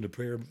buses doing a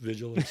prayer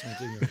vigil or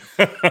something.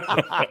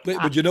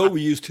 But you know what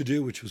we used to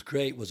do, which was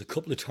great, was a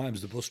couple of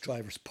times the bus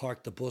drivers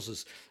parked the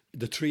buses,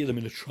 the three of them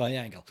in a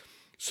triangle,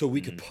 so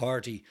we could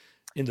party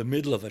in the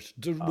middle of it.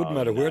 It wouldn't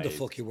matter where the nice.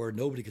 fuck you were,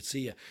 nobody could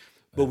see you.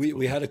 But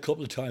we had a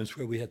couple of times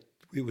where we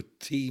would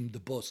theme the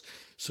bus.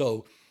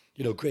 So,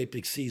 Great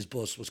Big Sea's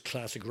bus was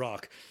classic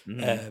rock.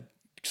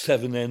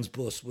 7N's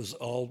bus was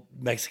all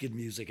Mexican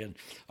music, and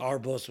our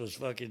bus was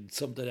fucking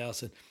something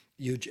else. And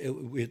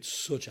we had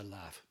such a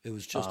laugh. It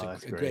was just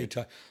that's a great great.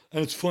 time.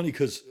 And it's funny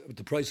because with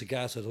the price of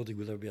gas, I don't think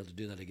we'll ever be able to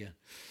do that again.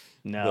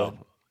 No.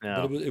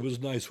 But it was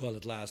nice while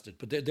it lasted.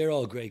 But they're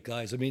all great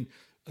guys. I mean,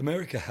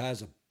 America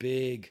has a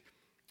big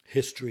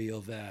history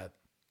of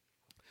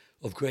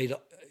great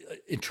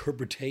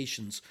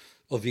interpretations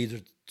of either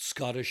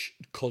Scottish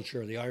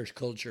culture or the Irish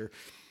culture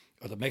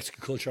or the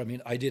Mexican culture. I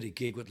mean, I did a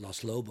gig with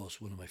Los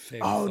Lobos, one of my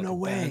favorite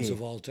bands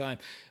of all time,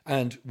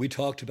 and we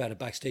talked about it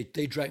backstage.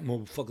 They drank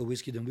more fucking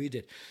whiskey than we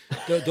did.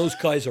 Those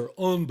guys are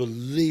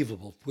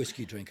unbelievable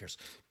whiskey drinkers.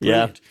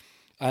 Brilliant.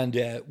 And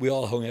we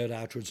all hung out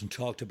afterwards and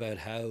talked about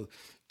how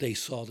they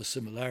saw the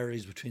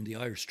similarities between the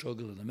Irish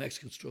struggle and the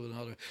Mexican struggle and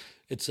all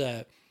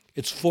that.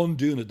 It's fun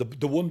doing it.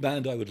 The one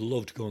band I would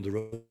love to go on the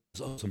road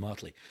is Ozzy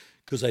Motley,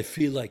 because I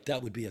feel like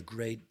that would be a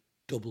great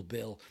double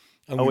bill.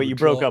 And Oh, we wait, would you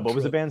broke draw- up. What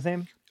was the draw- band's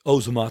name?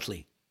 Ozzy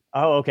Motley.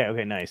 Oh, okay.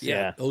 Okay, nice.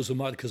 Yeah. Ozzy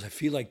Motley, because I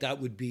feel like that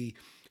would be,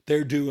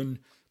 they're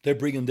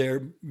bringing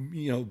their,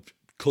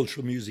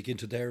 cultural music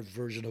into their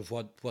version of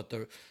what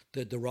the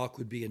rock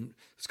would be, and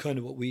it's kind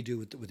of what we do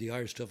with the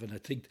Irish stuff. And I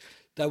think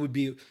that would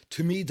be,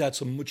 to me,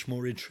 that's a much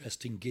more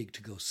interesting gig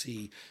to go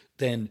see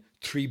than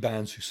three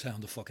bands who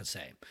sound the fucking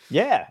same.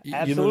 Yeah, You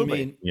absolutely. know what I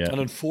mean? Yeah.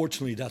 And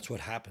unfortunately, that's what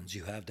happens.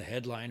 You have the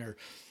headliner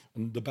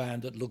and the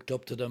band that looked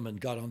up to them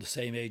and got on the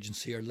same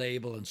agency or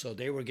label, and so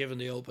they were given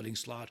the opening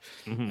slot,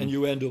 and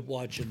you end up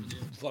watching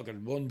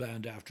fucking one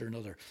band after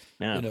another.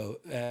 Yeah.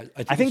 I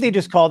I think they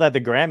just call that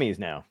the Grammys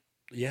now.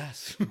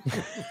 yes.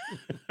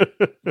 I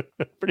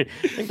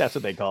think that's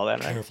what they call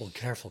that. Right?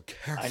 Careful.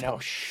 I know.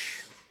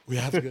 Shh. We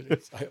have to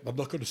get, I'm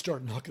not going to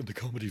start knocking the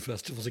comedy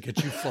festivals and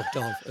get you fucked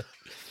off.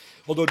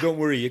 Although, don't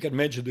worry, you can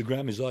mention the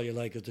Grammys all you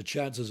like. It's the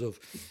chances of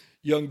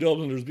young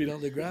Dubliners being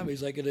on the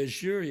Grammys, I can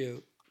assure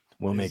you.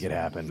 We'll make it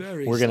happen.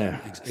 Very We're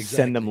gonna exactly.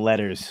 send them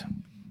letters.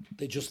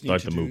 They just need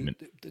Start to the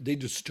movement. They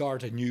just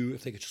start a new,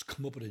 if they could just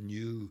come up with a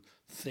new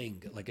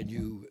thing, like a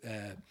new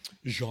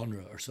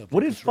genre or something.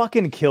 Would it That's right.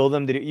 fucking kill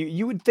them to do?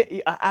 You would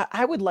think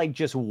I would like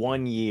just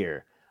 1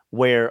 year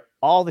where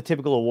all the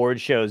typical award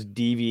shows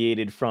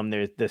deviated from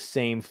the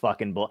same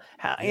fucking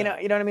you know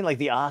what I mean, like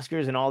the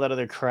Oscars and all that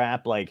other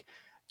crap. Like,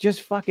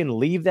 just fucking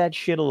leave that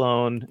shit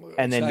alone,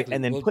 and Exactly.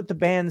 then Well- put the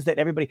bands that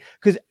everybody,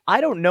 because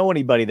I don't know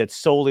anybody that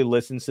solely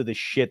listens to the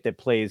shit that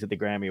plays at the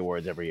Grammy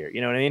Awards every year.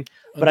 You know what I mean?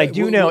 But I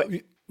do know.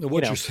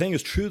 What know. you're saying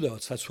is true, though.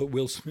 That's what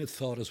Will Smith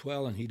thought as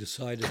well, and he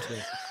decided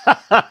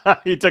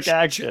to. He took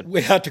action.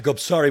 We had to go.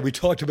 Sorry, we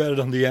talked about it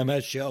on the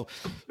MS show.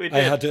 We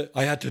I did.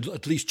 had to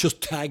at least just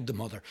tag the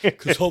mother,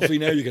 because hopefully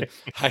now you can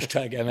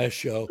hashtag MS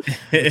show.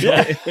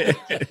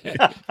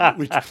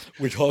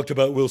 we talked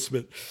about Will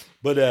Smith,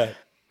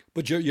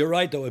 but you're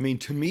right though. I mean,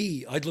 to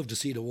me, I'd love to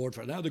see the award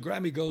for it. Now the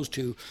Grammy goes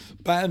to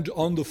band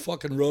on the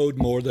fucking road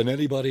more than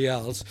anybody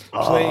else,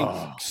 playing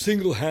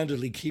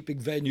single-handedly, keeping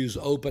venues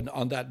open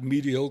on that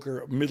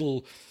mediocre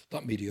middle,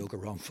 not mediocre,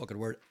 wrong fucking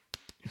word,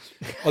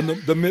 On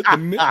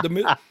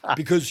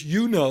because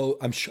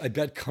I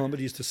bet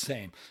comedy is the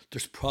same.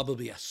 There's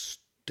probably a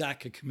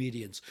stack of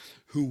comedians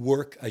who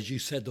work, as you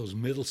said, those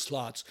middle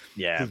slots,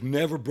 who've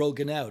never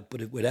broken out,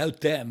 but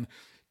without them,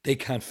 they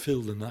can't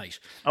fill the night.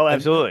 Oh,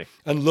 absolutely.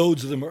 And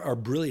loads of them are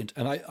brilliant.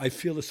 And I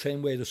feel the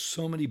same way. There's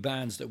so many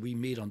bands that we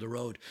meet on the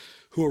road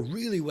who are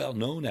really well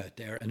known out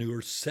there and who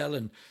are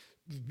selling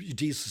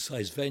decent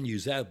sized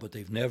venues out, but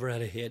they've never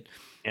had a hit.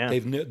 Yeah.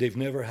 They've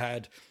never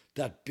had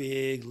that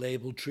big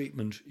label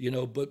treatment,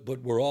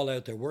 but we're all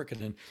out there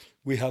working, and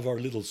we have our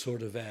little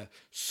sort of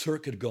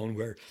circuit going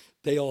where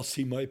they all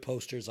see my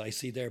posters, I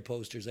see their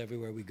posters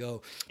everywhere we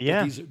go.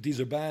 Yeah. But these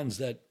are bands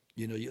that,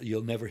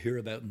 you'll never hear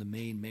about in the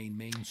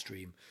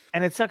mainstream.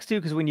 And it sucks too,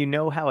 because when you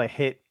know how a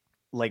hit,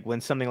 like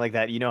when something like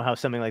that, how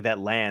something like that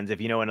lands,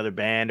 if you know another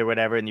band or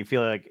whatever, and you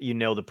feel like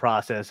the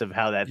process of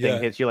how that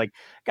thing hits, you're like,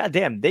 God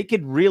damn, they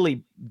could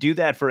really do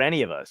that for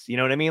any of us. You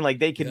know what I mean? Like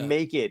they could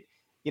make it,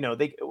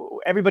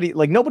 everybody,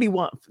 like nobody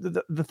wants,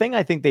 the thing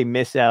I think they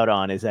miss out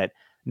on is that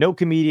no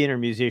comedian or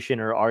musician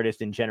or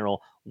artist in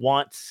general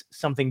wants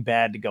something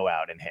bad to go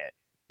out and hit.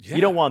 Yeah.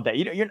 You don't want that.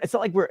 It's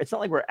not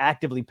like we're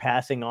actively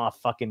passing off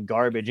fucking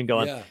garbage and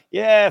going,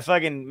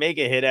 fucking make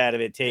a hit out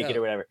of it, take it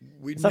or whatever.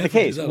 It's not the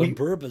case. On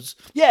purpose.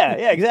 Yeah,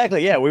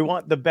 exactly. Yeah, we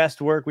want the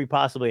best work we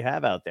possibly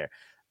have out there.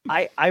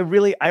 I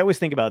always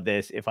think about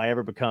this. If I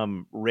ever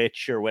become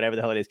rich or whatever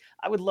the hell it is,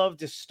 I would love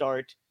to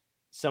start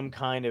some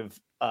kind of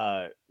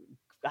I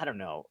don't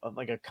know,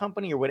 like a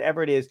company or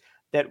whatever it is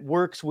that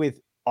works with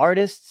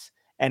artists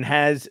and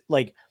has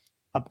like.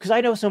 Because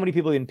I know so many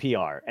people in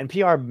PR, and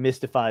PR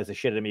mystifies the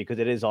shit out of me because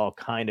it is all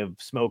kind of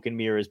smoke and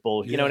mirrors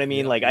bullshit. You know what I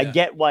mean? I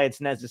get why it's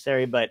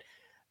necessary, but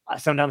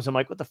sometimes I'm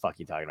like, what the fuck are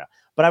you talking about?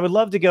 But I would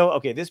love to go,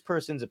 okay, this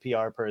person's a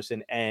PR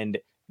person and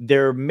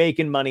they're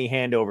making money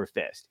hand over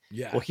fist.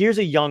 Yeah. Well, here's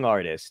a young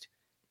artist.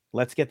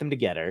 Let's get them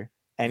together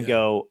and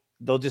go,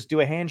 they'll just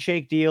do a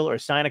handshake deal or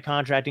sign a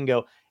contract and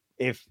go,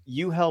 if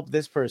you help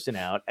this person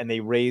out and they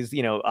raise,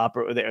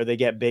 or they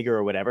get bigger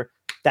or whatever,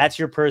 that's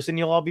your person.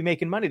 You'll all be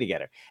making money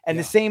together. And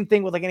the same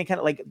thing with like any kind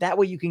of like that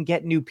way you can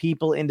get new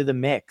people into the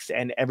mix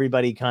and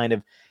everybody kind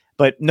of,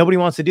 but nobody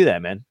wants to do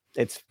that, man.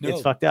 It's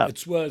fucked up.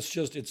 It's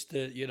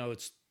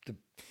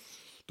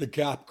the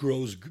gap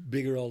grows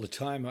bigger all the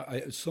time.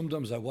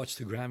 Sometimes I watch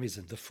the Grammys,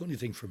 and the funny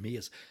thing for me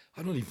is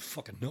I don't even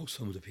fucking know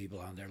some of the people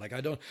on there. Like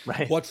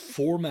what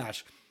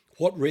format,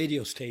 what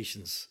radio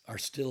stations are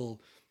still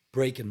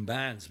breaking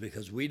bands,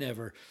 because we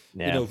never,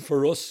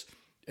 for us,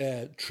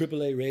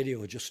 AAA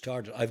radio had just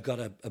started. I've got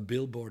a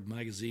Billboard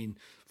magazine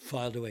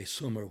filed away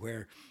somewhere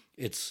where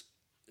it's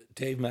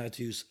Dave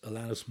Matthews,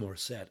 Alanis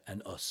Morissette,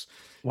 and us.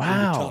 Wow.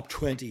 In the top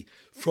 20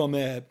 from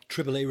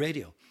AAA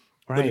radio.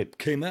 Right. But it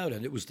came out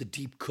and it was the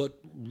deep cut,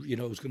 it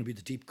was going to be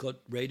the deep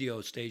cut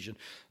radio station,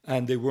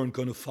 and they weren't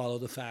going to follow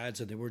the fads,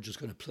 and they were just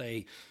going to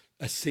play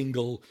a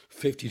single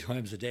 50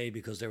 times a day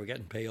because they were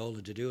getting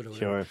payola to do it or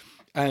whatever. Sure.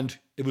 And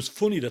it was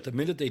funny that the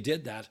minute they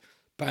did that,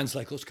 bands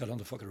like us got on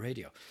the fucking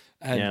radio.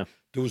 And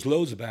there was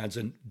loads of bands,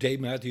 and Dave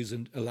Matthews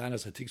and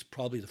Alanis, I think, is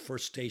probably the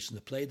first station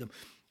that played them.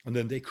 And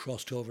then they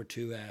crossed over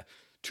to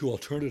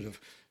alternative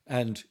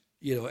and,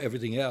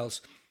 everything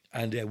else.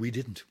 And we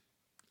didn't.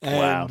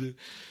 And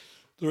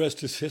the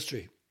rest is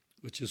history,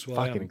 which is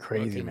why I'm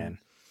crazy, man.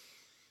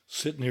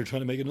 Sitting here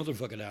trying to make another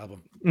fucking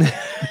album.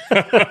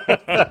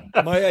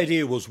 My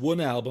idea was one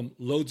album,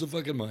 loads of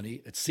fucking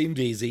money. It seemed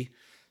easy.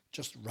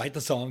 Just write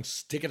the songs,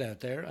 stick it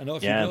out there, and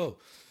off you go.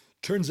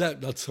 Turns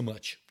out not so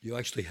much. You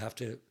actually have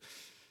to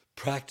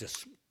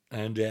practice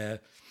and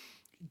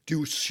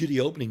do shitty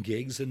opening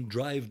gigs and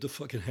drive the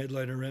fucking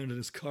headliner around in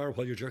his car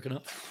while you're jerking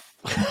off.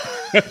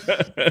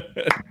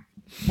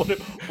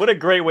 What a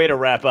great way to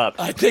wrap up.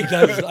 I think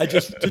that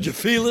was, did you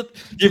feel it?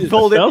 You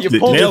pulled it. You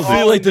pulled it.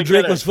 Feel like the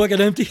drink was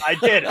fucking empty? I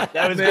did.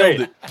 That was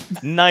great.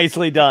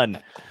 Nicely done.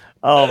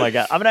 Oh my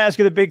God. I'm going to ask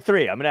you the big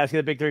three. I'm going to ask you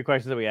the big three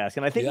questions that we asked.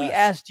 And I think we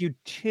asked you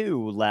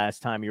 2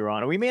 last time you were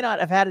on, and we may not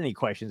have had any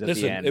questions at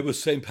the end. It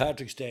was St.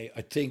 Patrick's Day.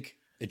 I think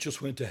it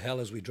just went to hell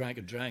as we drank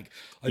and drank.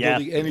 I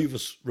don't think any of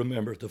us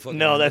remember the fucking.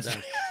 No, that's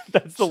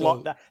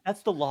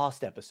the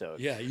lost episode.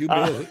 Yeah, you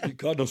know,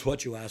 God knows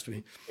what you asked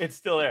me. It's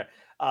still there.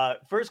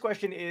 First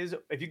question is,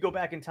 if you go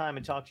back in time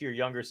and talk to your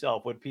younger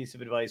self, what piece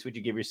of advice would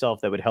you give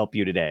yourself that would help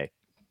you today?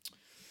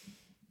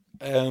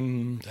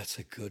 That's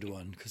a good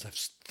one, because I've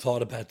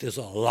thought about this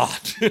a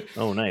lot.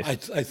 Oh,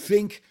 nice. I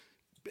think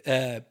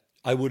I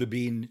would have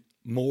been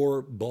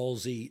more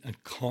ballsy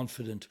and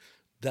confident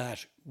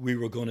that we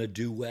were going to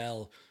do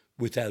well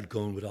without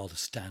going with all the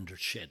standard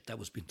shit that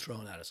was being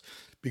thrown at us,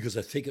 because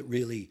I think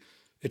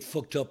it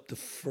fucked up the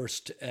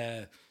first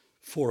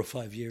 4 or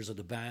 5 years of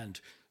the band,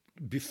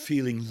 be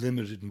feeling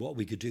limited in what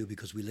we could do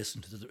because we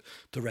listened to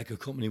the record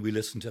company, we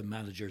listened to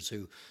managers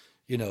who,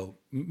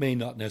 may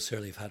not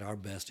necessarily have had our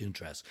best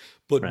interests,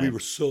 but we were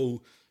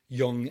so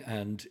young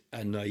and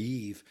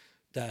naive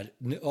that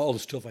all the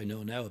stuff I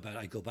know now about,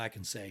 I go back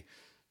and say,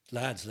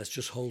 lads, let's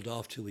just hold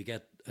off till we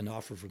get an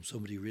offer from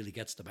somebody who really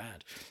gets the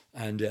band,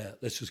 and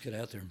let's just get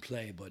out there and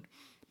play. But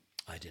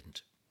I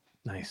didn't.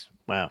 Nice.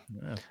 Wow.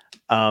 Yeah.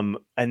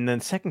 And then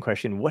second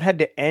question, what had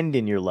to end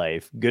in your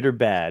life, good or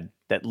bad,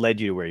 that led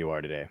you to where you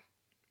are today?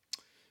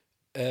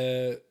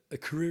 A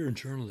career in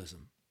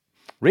journalism.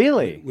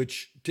 Really?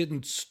 Which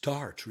didn't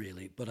start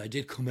really, but I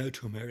did come out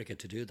to America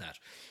to do that.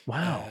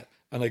 Wow.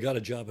 And I got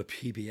a job at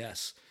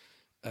PBS.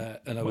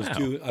 And I was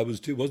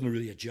doing, wasn't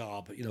really a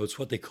job, it's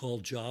what they call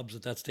jobs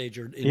at that stage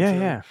or intern.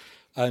 Yeah.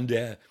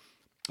 And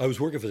I was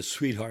working for the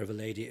sweetheart of a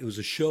lady. It was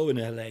a show in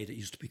LA that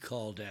used to be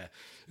called,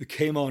 it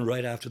came on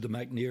right after the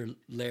McNeil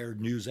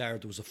Laird News Hour.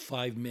 There was a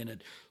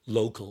 5-minute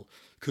local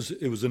because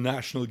it was a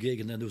national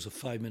gig and then there was a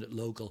 5-minute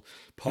local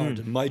part.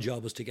 And my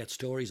job was to get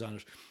stories on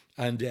it.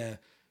 And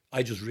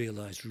I just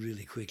realized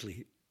really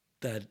quickly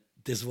that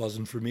this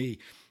wasn't for me.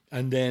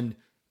 And then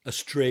a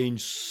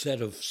strange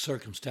set of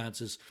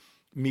circumstances,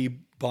 me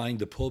buying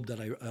the pub that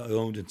I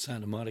owned in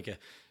Santa Monica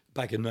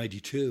back in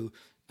 '92.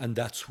 And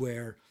that's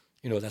where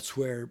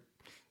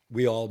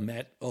we all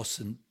met, us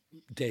and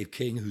Dave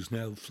King, who's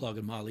now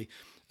flogging Molly.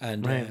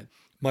 And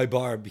my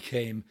bar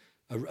became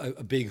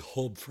a big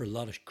hub for a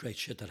lot of great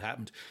shit that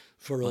happened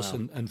for us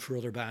and for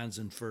other bands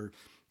and for,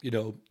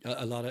 a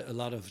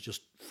lot of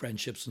just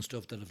friendships and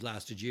stuff that have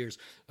lasted years.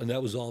 And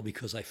that was all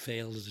because I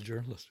failed as a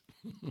journalist.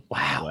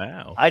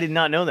 Wow. I did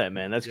not know that,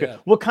 man. That's good.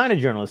 What kind of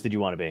journalist did you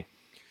want to be?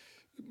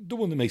 The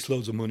one that makes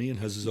loads of money and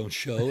has his own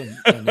show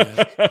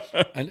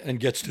and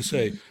gets to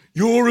say,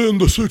 "You're in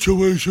the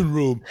Situation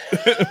Room."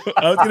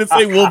 I was going to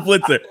say Wolf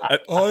Blitzer.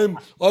 I'm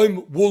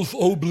Wolf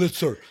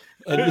O'Blitzer,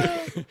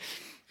 and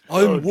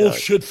I'm Wolf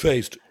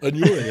Shitfaced, and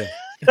you're in it.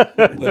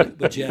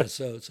 But yeah,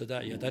 so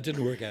that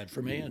didn't work out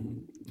for me,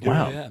 and here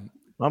I am.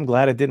 I'm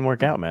glad it didn't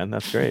work out, man.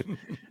 That's great.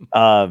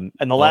 And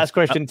the last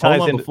question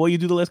ties in. Before you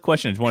do the last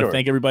question, I just want to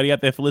thank everybody out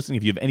there for listening.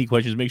 If you have any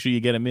questions, make sure you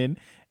get them in.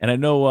 And I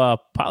know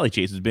Polly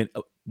Chase has been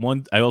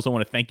one. I also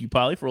want to thank you,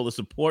 Polly, for all the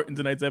support in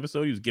tonight's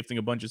episode. He was gifting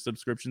a bunch of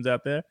subscriptions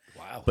out there.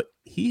 Wow. But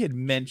he had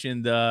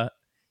mentioned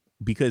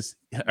because,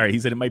 all right, he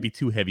said it might be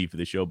too heavy for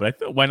the show, but I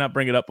thought, why not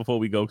bring it up before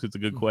we go? Because it's a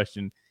good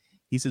question.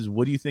 He says,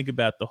 what do you think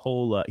about the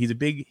whole, he's a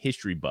big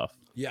history buff,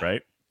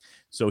 right?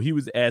 So he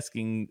was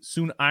asking,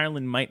 soon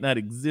Ireland might not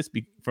exist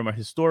from a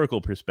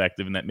historical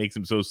perspective, and that makes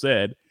him so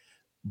sad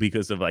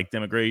because of like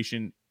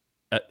demographics,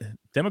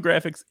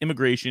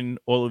 immigration,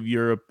 all of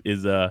Europe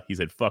is, he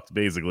said, fucked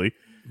basically.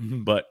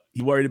 But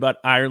he worried about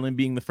Ireland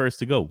being the first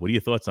to go. What are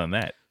your thoughts on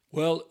that?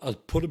 Well, I'll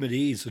put him at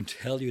ease and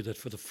tell you that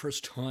for the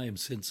first time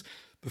since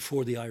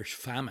before the Irish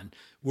famine,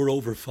 we're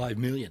over 5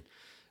 million.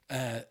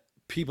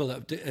 People,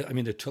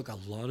 it took a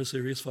lot of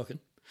serious fucking.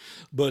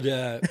 But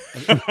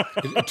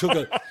it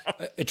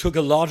took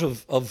a lot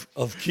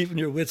of keeping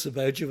your wits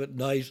about you at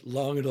night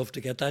long enough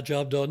to get that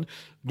job done,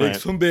 make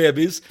some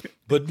babies.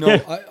 But no,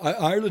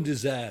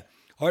 Ireland's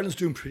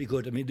doing pretty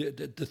good. I mean,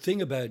 the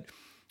thing about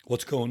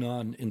what's going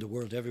on in the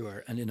world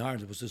everywhere and in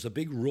Ireland was there's a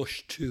big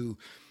rush to,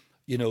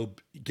 the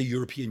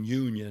European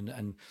Union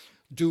and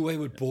do away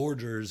with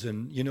borders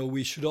and,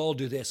 we should all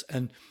do this.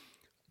 And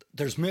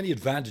there's many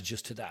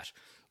advantages to that.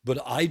 But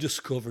I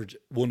discovered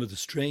one of the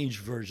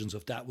strange versions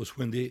of that was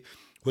when the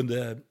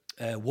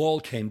wall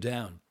came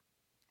down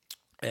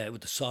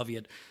with the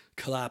Soviet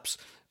collapse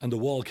and the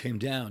wall came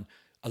down.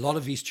 A lot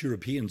of East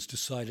Europeans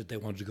decided they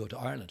wanted to go to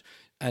Ireland.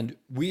 And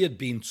we had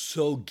been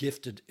so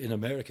gifted in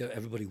America,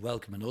 everybody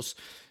welcoming us.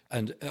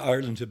 And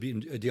Ireland had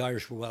been, the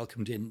Irish were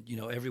welcomed in,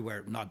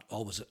 everywhere, not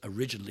always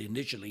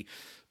initially,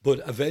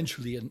 but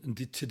eventually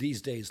and to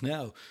these days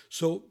now.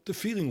 So the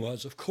feeling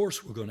was, of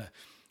course, we're going to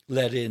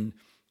let in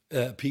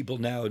people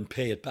now and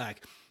pay it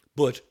back.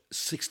 But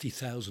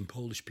 60,000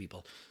 Polish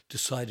people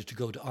decided to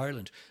go to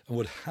Ireland. And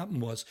what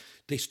happened was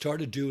they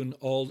started doing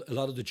a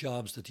lot of the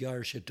jobs that the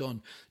Irish had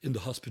done in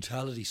the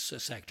hospitality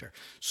sector.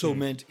 So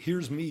meant,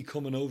 here's me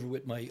coming over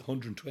with my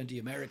 120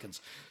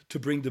 Americans to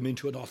bring them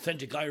into an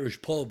authentic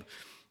Irish pub.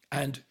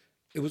 And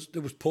there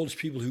was Polish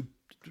people who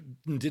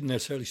didn't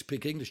necessarily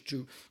speak English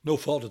to no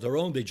fault of their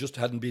own. They just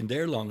hadn't been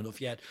there long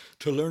enough yet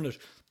to learn it.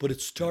 But it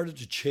started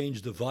to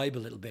change the vibe a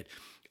little bit.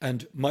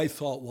 And my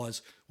thought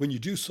was, when you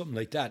do something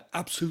like that,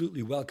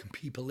 absolutely welcome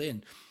people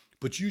in,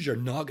 but use your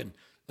noggin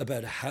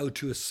about how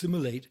to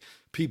assimilate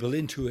people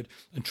into it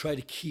and try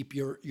to keep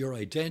your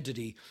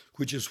identity,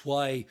 which is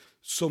why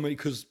so many,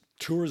 because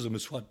tourism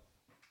is what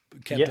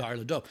kept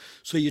Ireland up.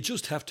 So you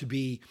just have to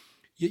be,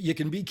 you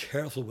can be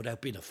careful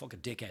without being a fucking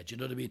dickhead. You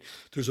know what I mean?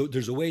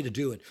 There's a way to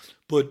do it.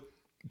 But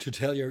to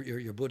tell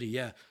your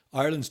buddy,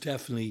 Ireland's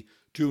definitely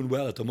doing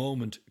well at the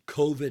moment.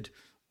 COVID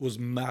was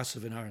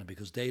massive in Ireland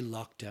because they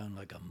locked down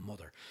like a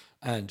mother,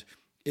 and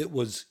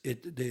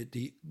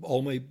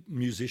all my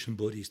musician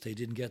buddies, they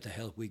didn't get the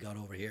help we got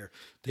over here.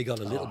 They got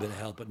a little bit of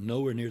help, but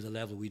nowhere near the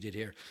level we did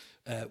here,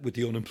 with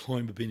the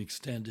unemployment being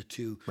extended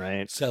to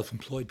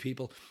self-employed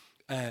people.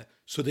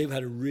 So they've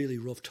had a really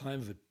rough time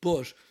of it,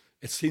 but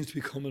it seems to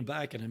be coming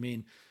back. And I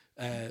mean,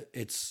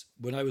 it's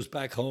when I was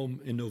back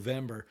home in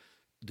November,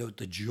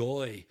 the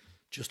joy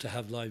just to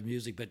have live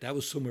music, but that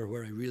was somewhere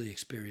where I really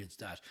experienced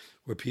that,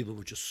 where people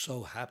were just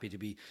so happy to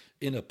be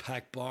in a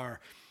packed bar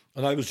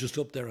And I was just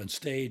up there on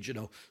stage, you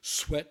know,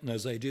 sweating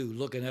as I do,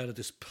 looking out at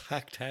this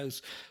packed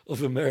house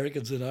of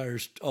Americans and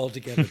Irish all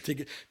together,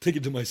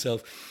 thinking to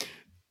myself,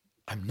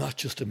 I'm not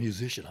just a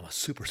musician, I'm a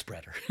super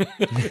spreader.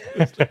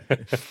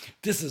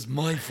 This is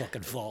my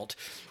fucking fault.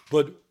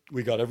 But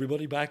we got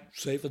everybody back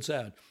safe and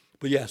sound.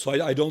 But yeah, so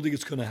I don't think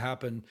it's going to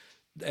happen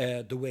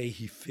the way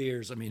he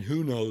fears. I mean,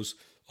 who knows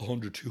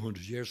 100,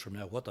 200 years from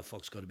now what the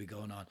fuck's going to be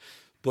going on.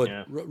 But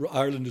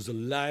Ireland is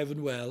alive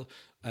and well,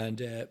 and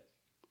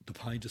the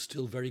pint is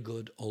still very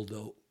good,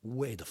 although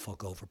way the fuck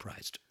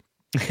overpriced.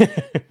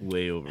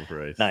 Way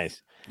overpriced.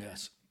 Nice.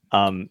 Yes.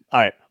 All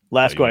right.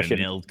 Last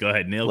question. Go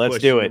ahead. Nail Let's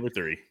question do it. number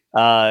 3.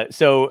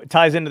 So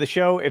ties into the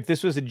show. If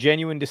this was a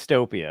genuine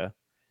dystopia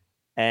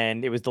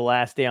and it was the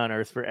last day on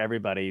Earth for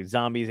everybody,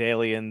 zombies,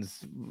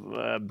 aliens,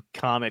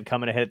 comet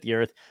coming to hit the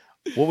Earth,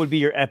 what would be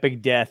your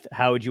epic death?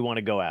 How would you want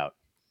to go out?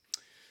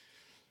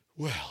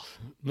 Well,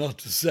 not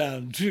to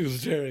sound too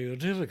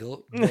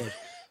stereotypical, but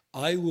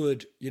I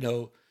would, you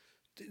know,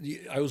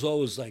 I was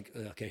always like,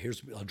 okay,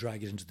 I'll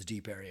drag it into the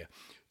deep area.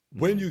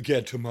 When you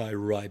get to my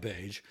ripe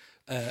age,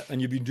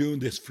 and you've been doing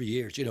this for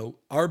years, you know,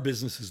 our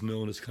business is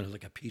known as kind of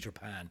like a Peter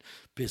Pan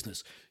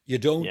business.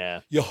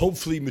 You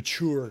hopefully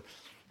mature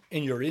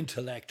in your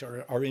intellect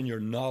or in your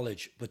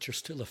knowledge, but you're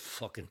still a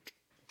fucking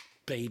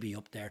baby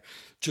up there,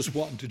 just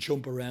wanting to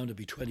jump around and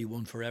be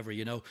 21 forever,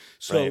 you know?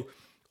 So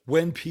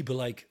when people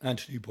like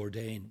Anthony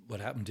Bourdain, what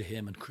happened to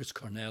him and Chris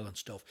Cornell and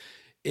stuff,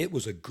 it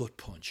was a gut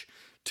punch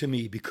to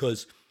me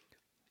because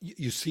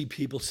you see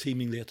people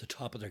seemingly at the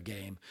top of their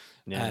game.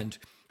 Yeah. And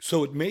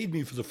so it made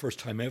me, for the first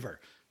time ever,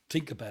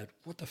 think about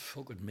what the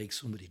fuck would make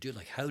somebody do?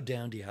 Like, how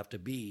down do you have to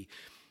be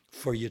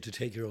for you to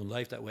take your own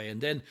life that way?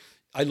 And then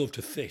I love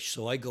to fish.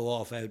 So I go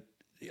off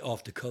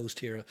the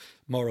coast here,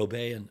 Morro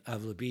Bay and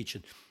Avila Beach,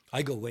 and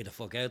I go way the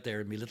fuck out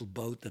there in my little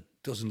boat that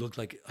doesn't look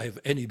like I have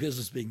any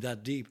business being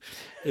that deep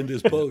in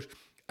this boat.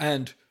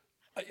 And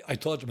I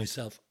thought to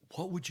myself,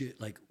 what would you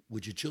like?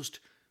 Would you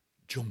just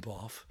jump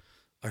off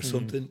or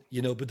something,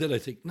 you know? But then I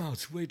think, no,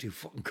 it's way too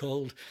fucking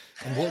cold.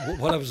 And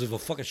what happens if a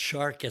fucking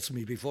shark gets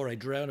me before I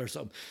drown or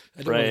something?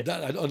 I don't want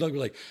that. I'm not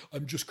like,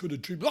 I'm just going to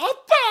dream, oh,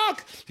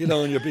 fuck! You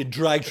know, and you're being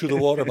dragged through the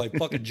water by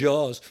fucking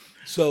jaws.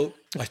 So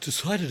I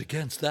decided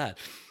against that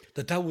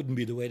wouldn't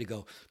be the way to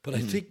go. But I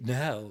think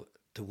now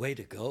the way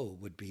to go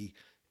would be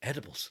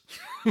edibles.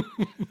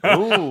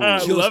 Oh,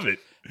 I love it.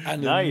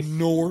 An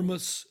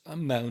enormous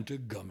amount of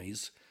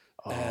gummies.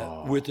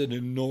 With an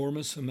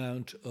enormous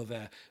amount of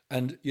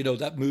and you know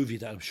that movie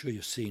that I'm sure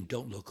you've seen,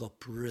 Don't Look Up,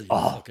 brilliant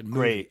fucking movie.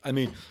 Great. I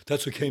mean,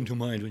 that's what came to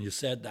mind when you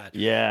said that.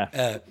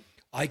 Yeah.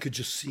 I could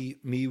just see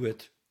me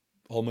with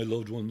all my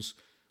loved ones,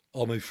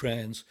 all my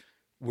friends.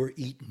 We're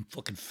eating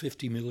fucking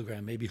 50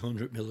 milligram, maybe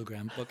 100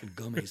 milligram fucking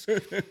gummies.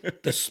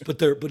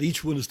 But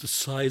each one is the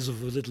size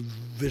of a little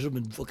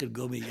vitamin fucking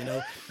gummy, you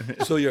know.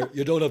 So you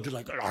don't have to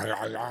like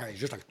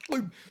just like.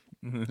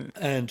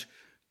 And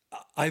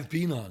I've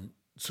been on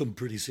some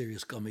pretty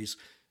serious gummies,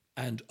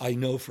 and I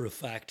know for a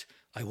fact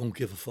I won't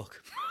give a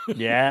fuck.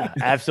 Yeah,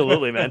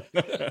 absolutely, man.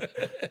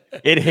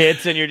 It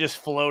hits and you're just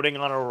floating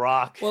on a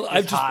rock. Well,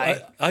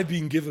 I've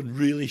been given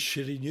really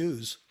shitty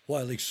news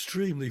while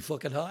extremely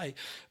fucking high,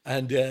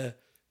 and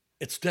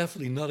it's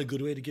definitely not a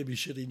good way to give me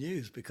shitty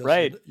news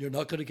because you're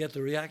not going to get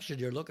the reaction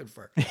you're looking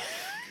for.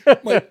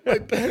 my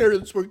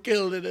parents were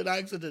killed in an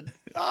accident.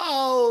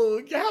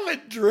 Oh, have a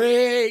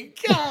drink.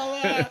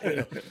 Oh, you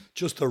know,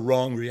 just the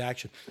wrong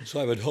reaction. So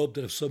I would hope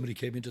that if somebody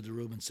came into the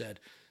room and said,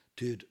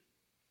 dude,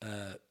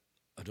 I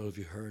don't know if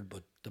you heard,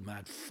 but the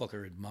mad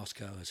fucker in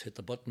Moscow has hit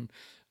the button.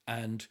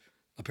 And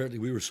apparently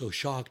we were so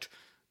shocked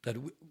that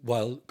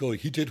while going,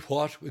 he did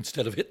what?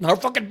 Instead of hitting our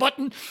fucking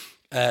button.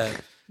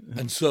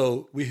 And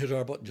so we hit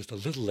our button just a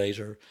little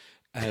later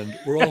and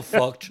we're all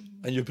fucked.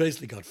 And you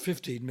basically got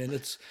 15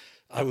 minutes.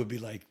 I would be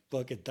like,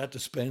 fuck it, that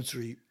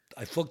dispensary,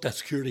 I fucked that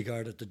security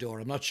guard at the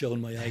door. I'm not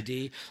showing my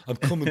ID. I'm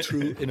coming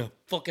through in a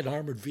fucking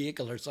armored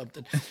vehicle or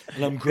something.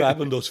 And I'm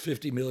grabbing those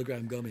 50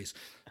 milligram gummies.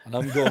 And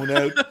I'm going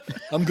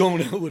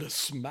out with a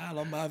smile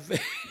on my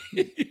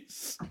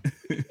face.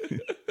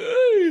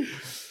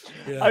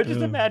 Yeah. I was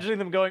just imagining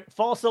them going,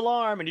 false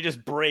alarm, and you're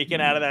just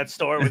breaking out of that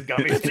store with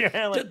gummies in your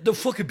hand. Like... The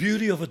fucking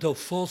beauty of it, though,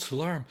 false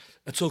alarm,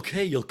 it's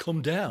okay, you'll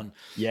come down.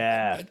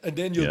 Yeah. And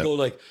then you'll go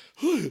like,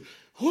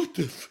 what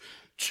the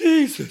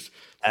Jesus.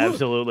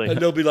 Absolutely. And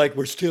they'll be like,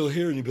 we're still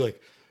here. And you'll be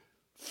like,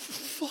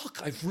 fuck,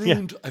 I've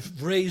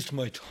raised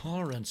my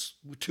tolerance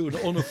to an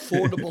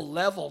unaffordable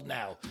level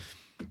now.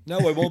 Now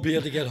I won't be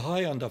able to get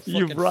high on the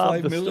fucking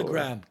 5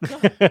 milligram.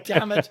 God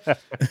damn it.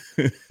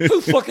 Who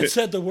fucking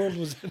said the world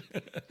was...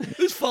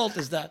 Whose fault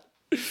is that?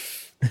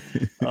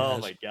 Oh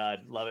my God.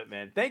 Love it,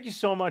 man. Thank you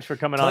so much for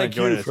coming on and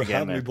joining us again, Thank you for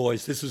having me,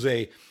 boys. This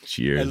is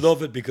Cheers. I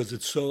love it because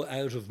it's so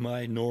out of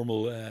my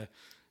normal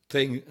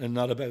thing and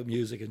not about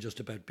music and just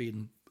about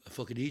being a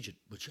fucking agent,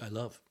 which I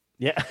love.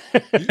 Yeah.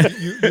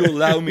 you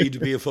allow me to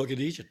be a fucking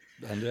agent.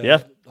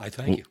 And I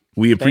thank you.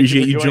 We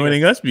appreciate you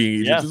joining us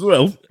being agents as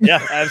well.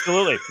 Yeah,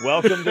 absolutely.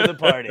 Welcome to the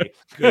party.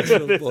 This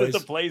is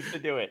the place to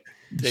do it.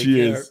 Take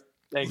care.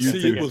 Thanks.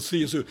 We'll see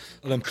you soon.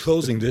 And I'm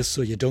closing this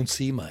so you don't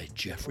see my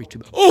Jeffrey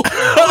too. Oh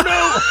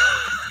no!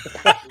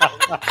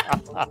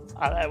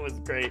 That was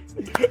great.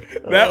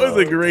 That was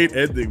a great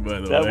ending, by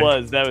the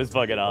way. That was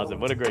fucking awesome.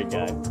 What a great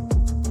guy.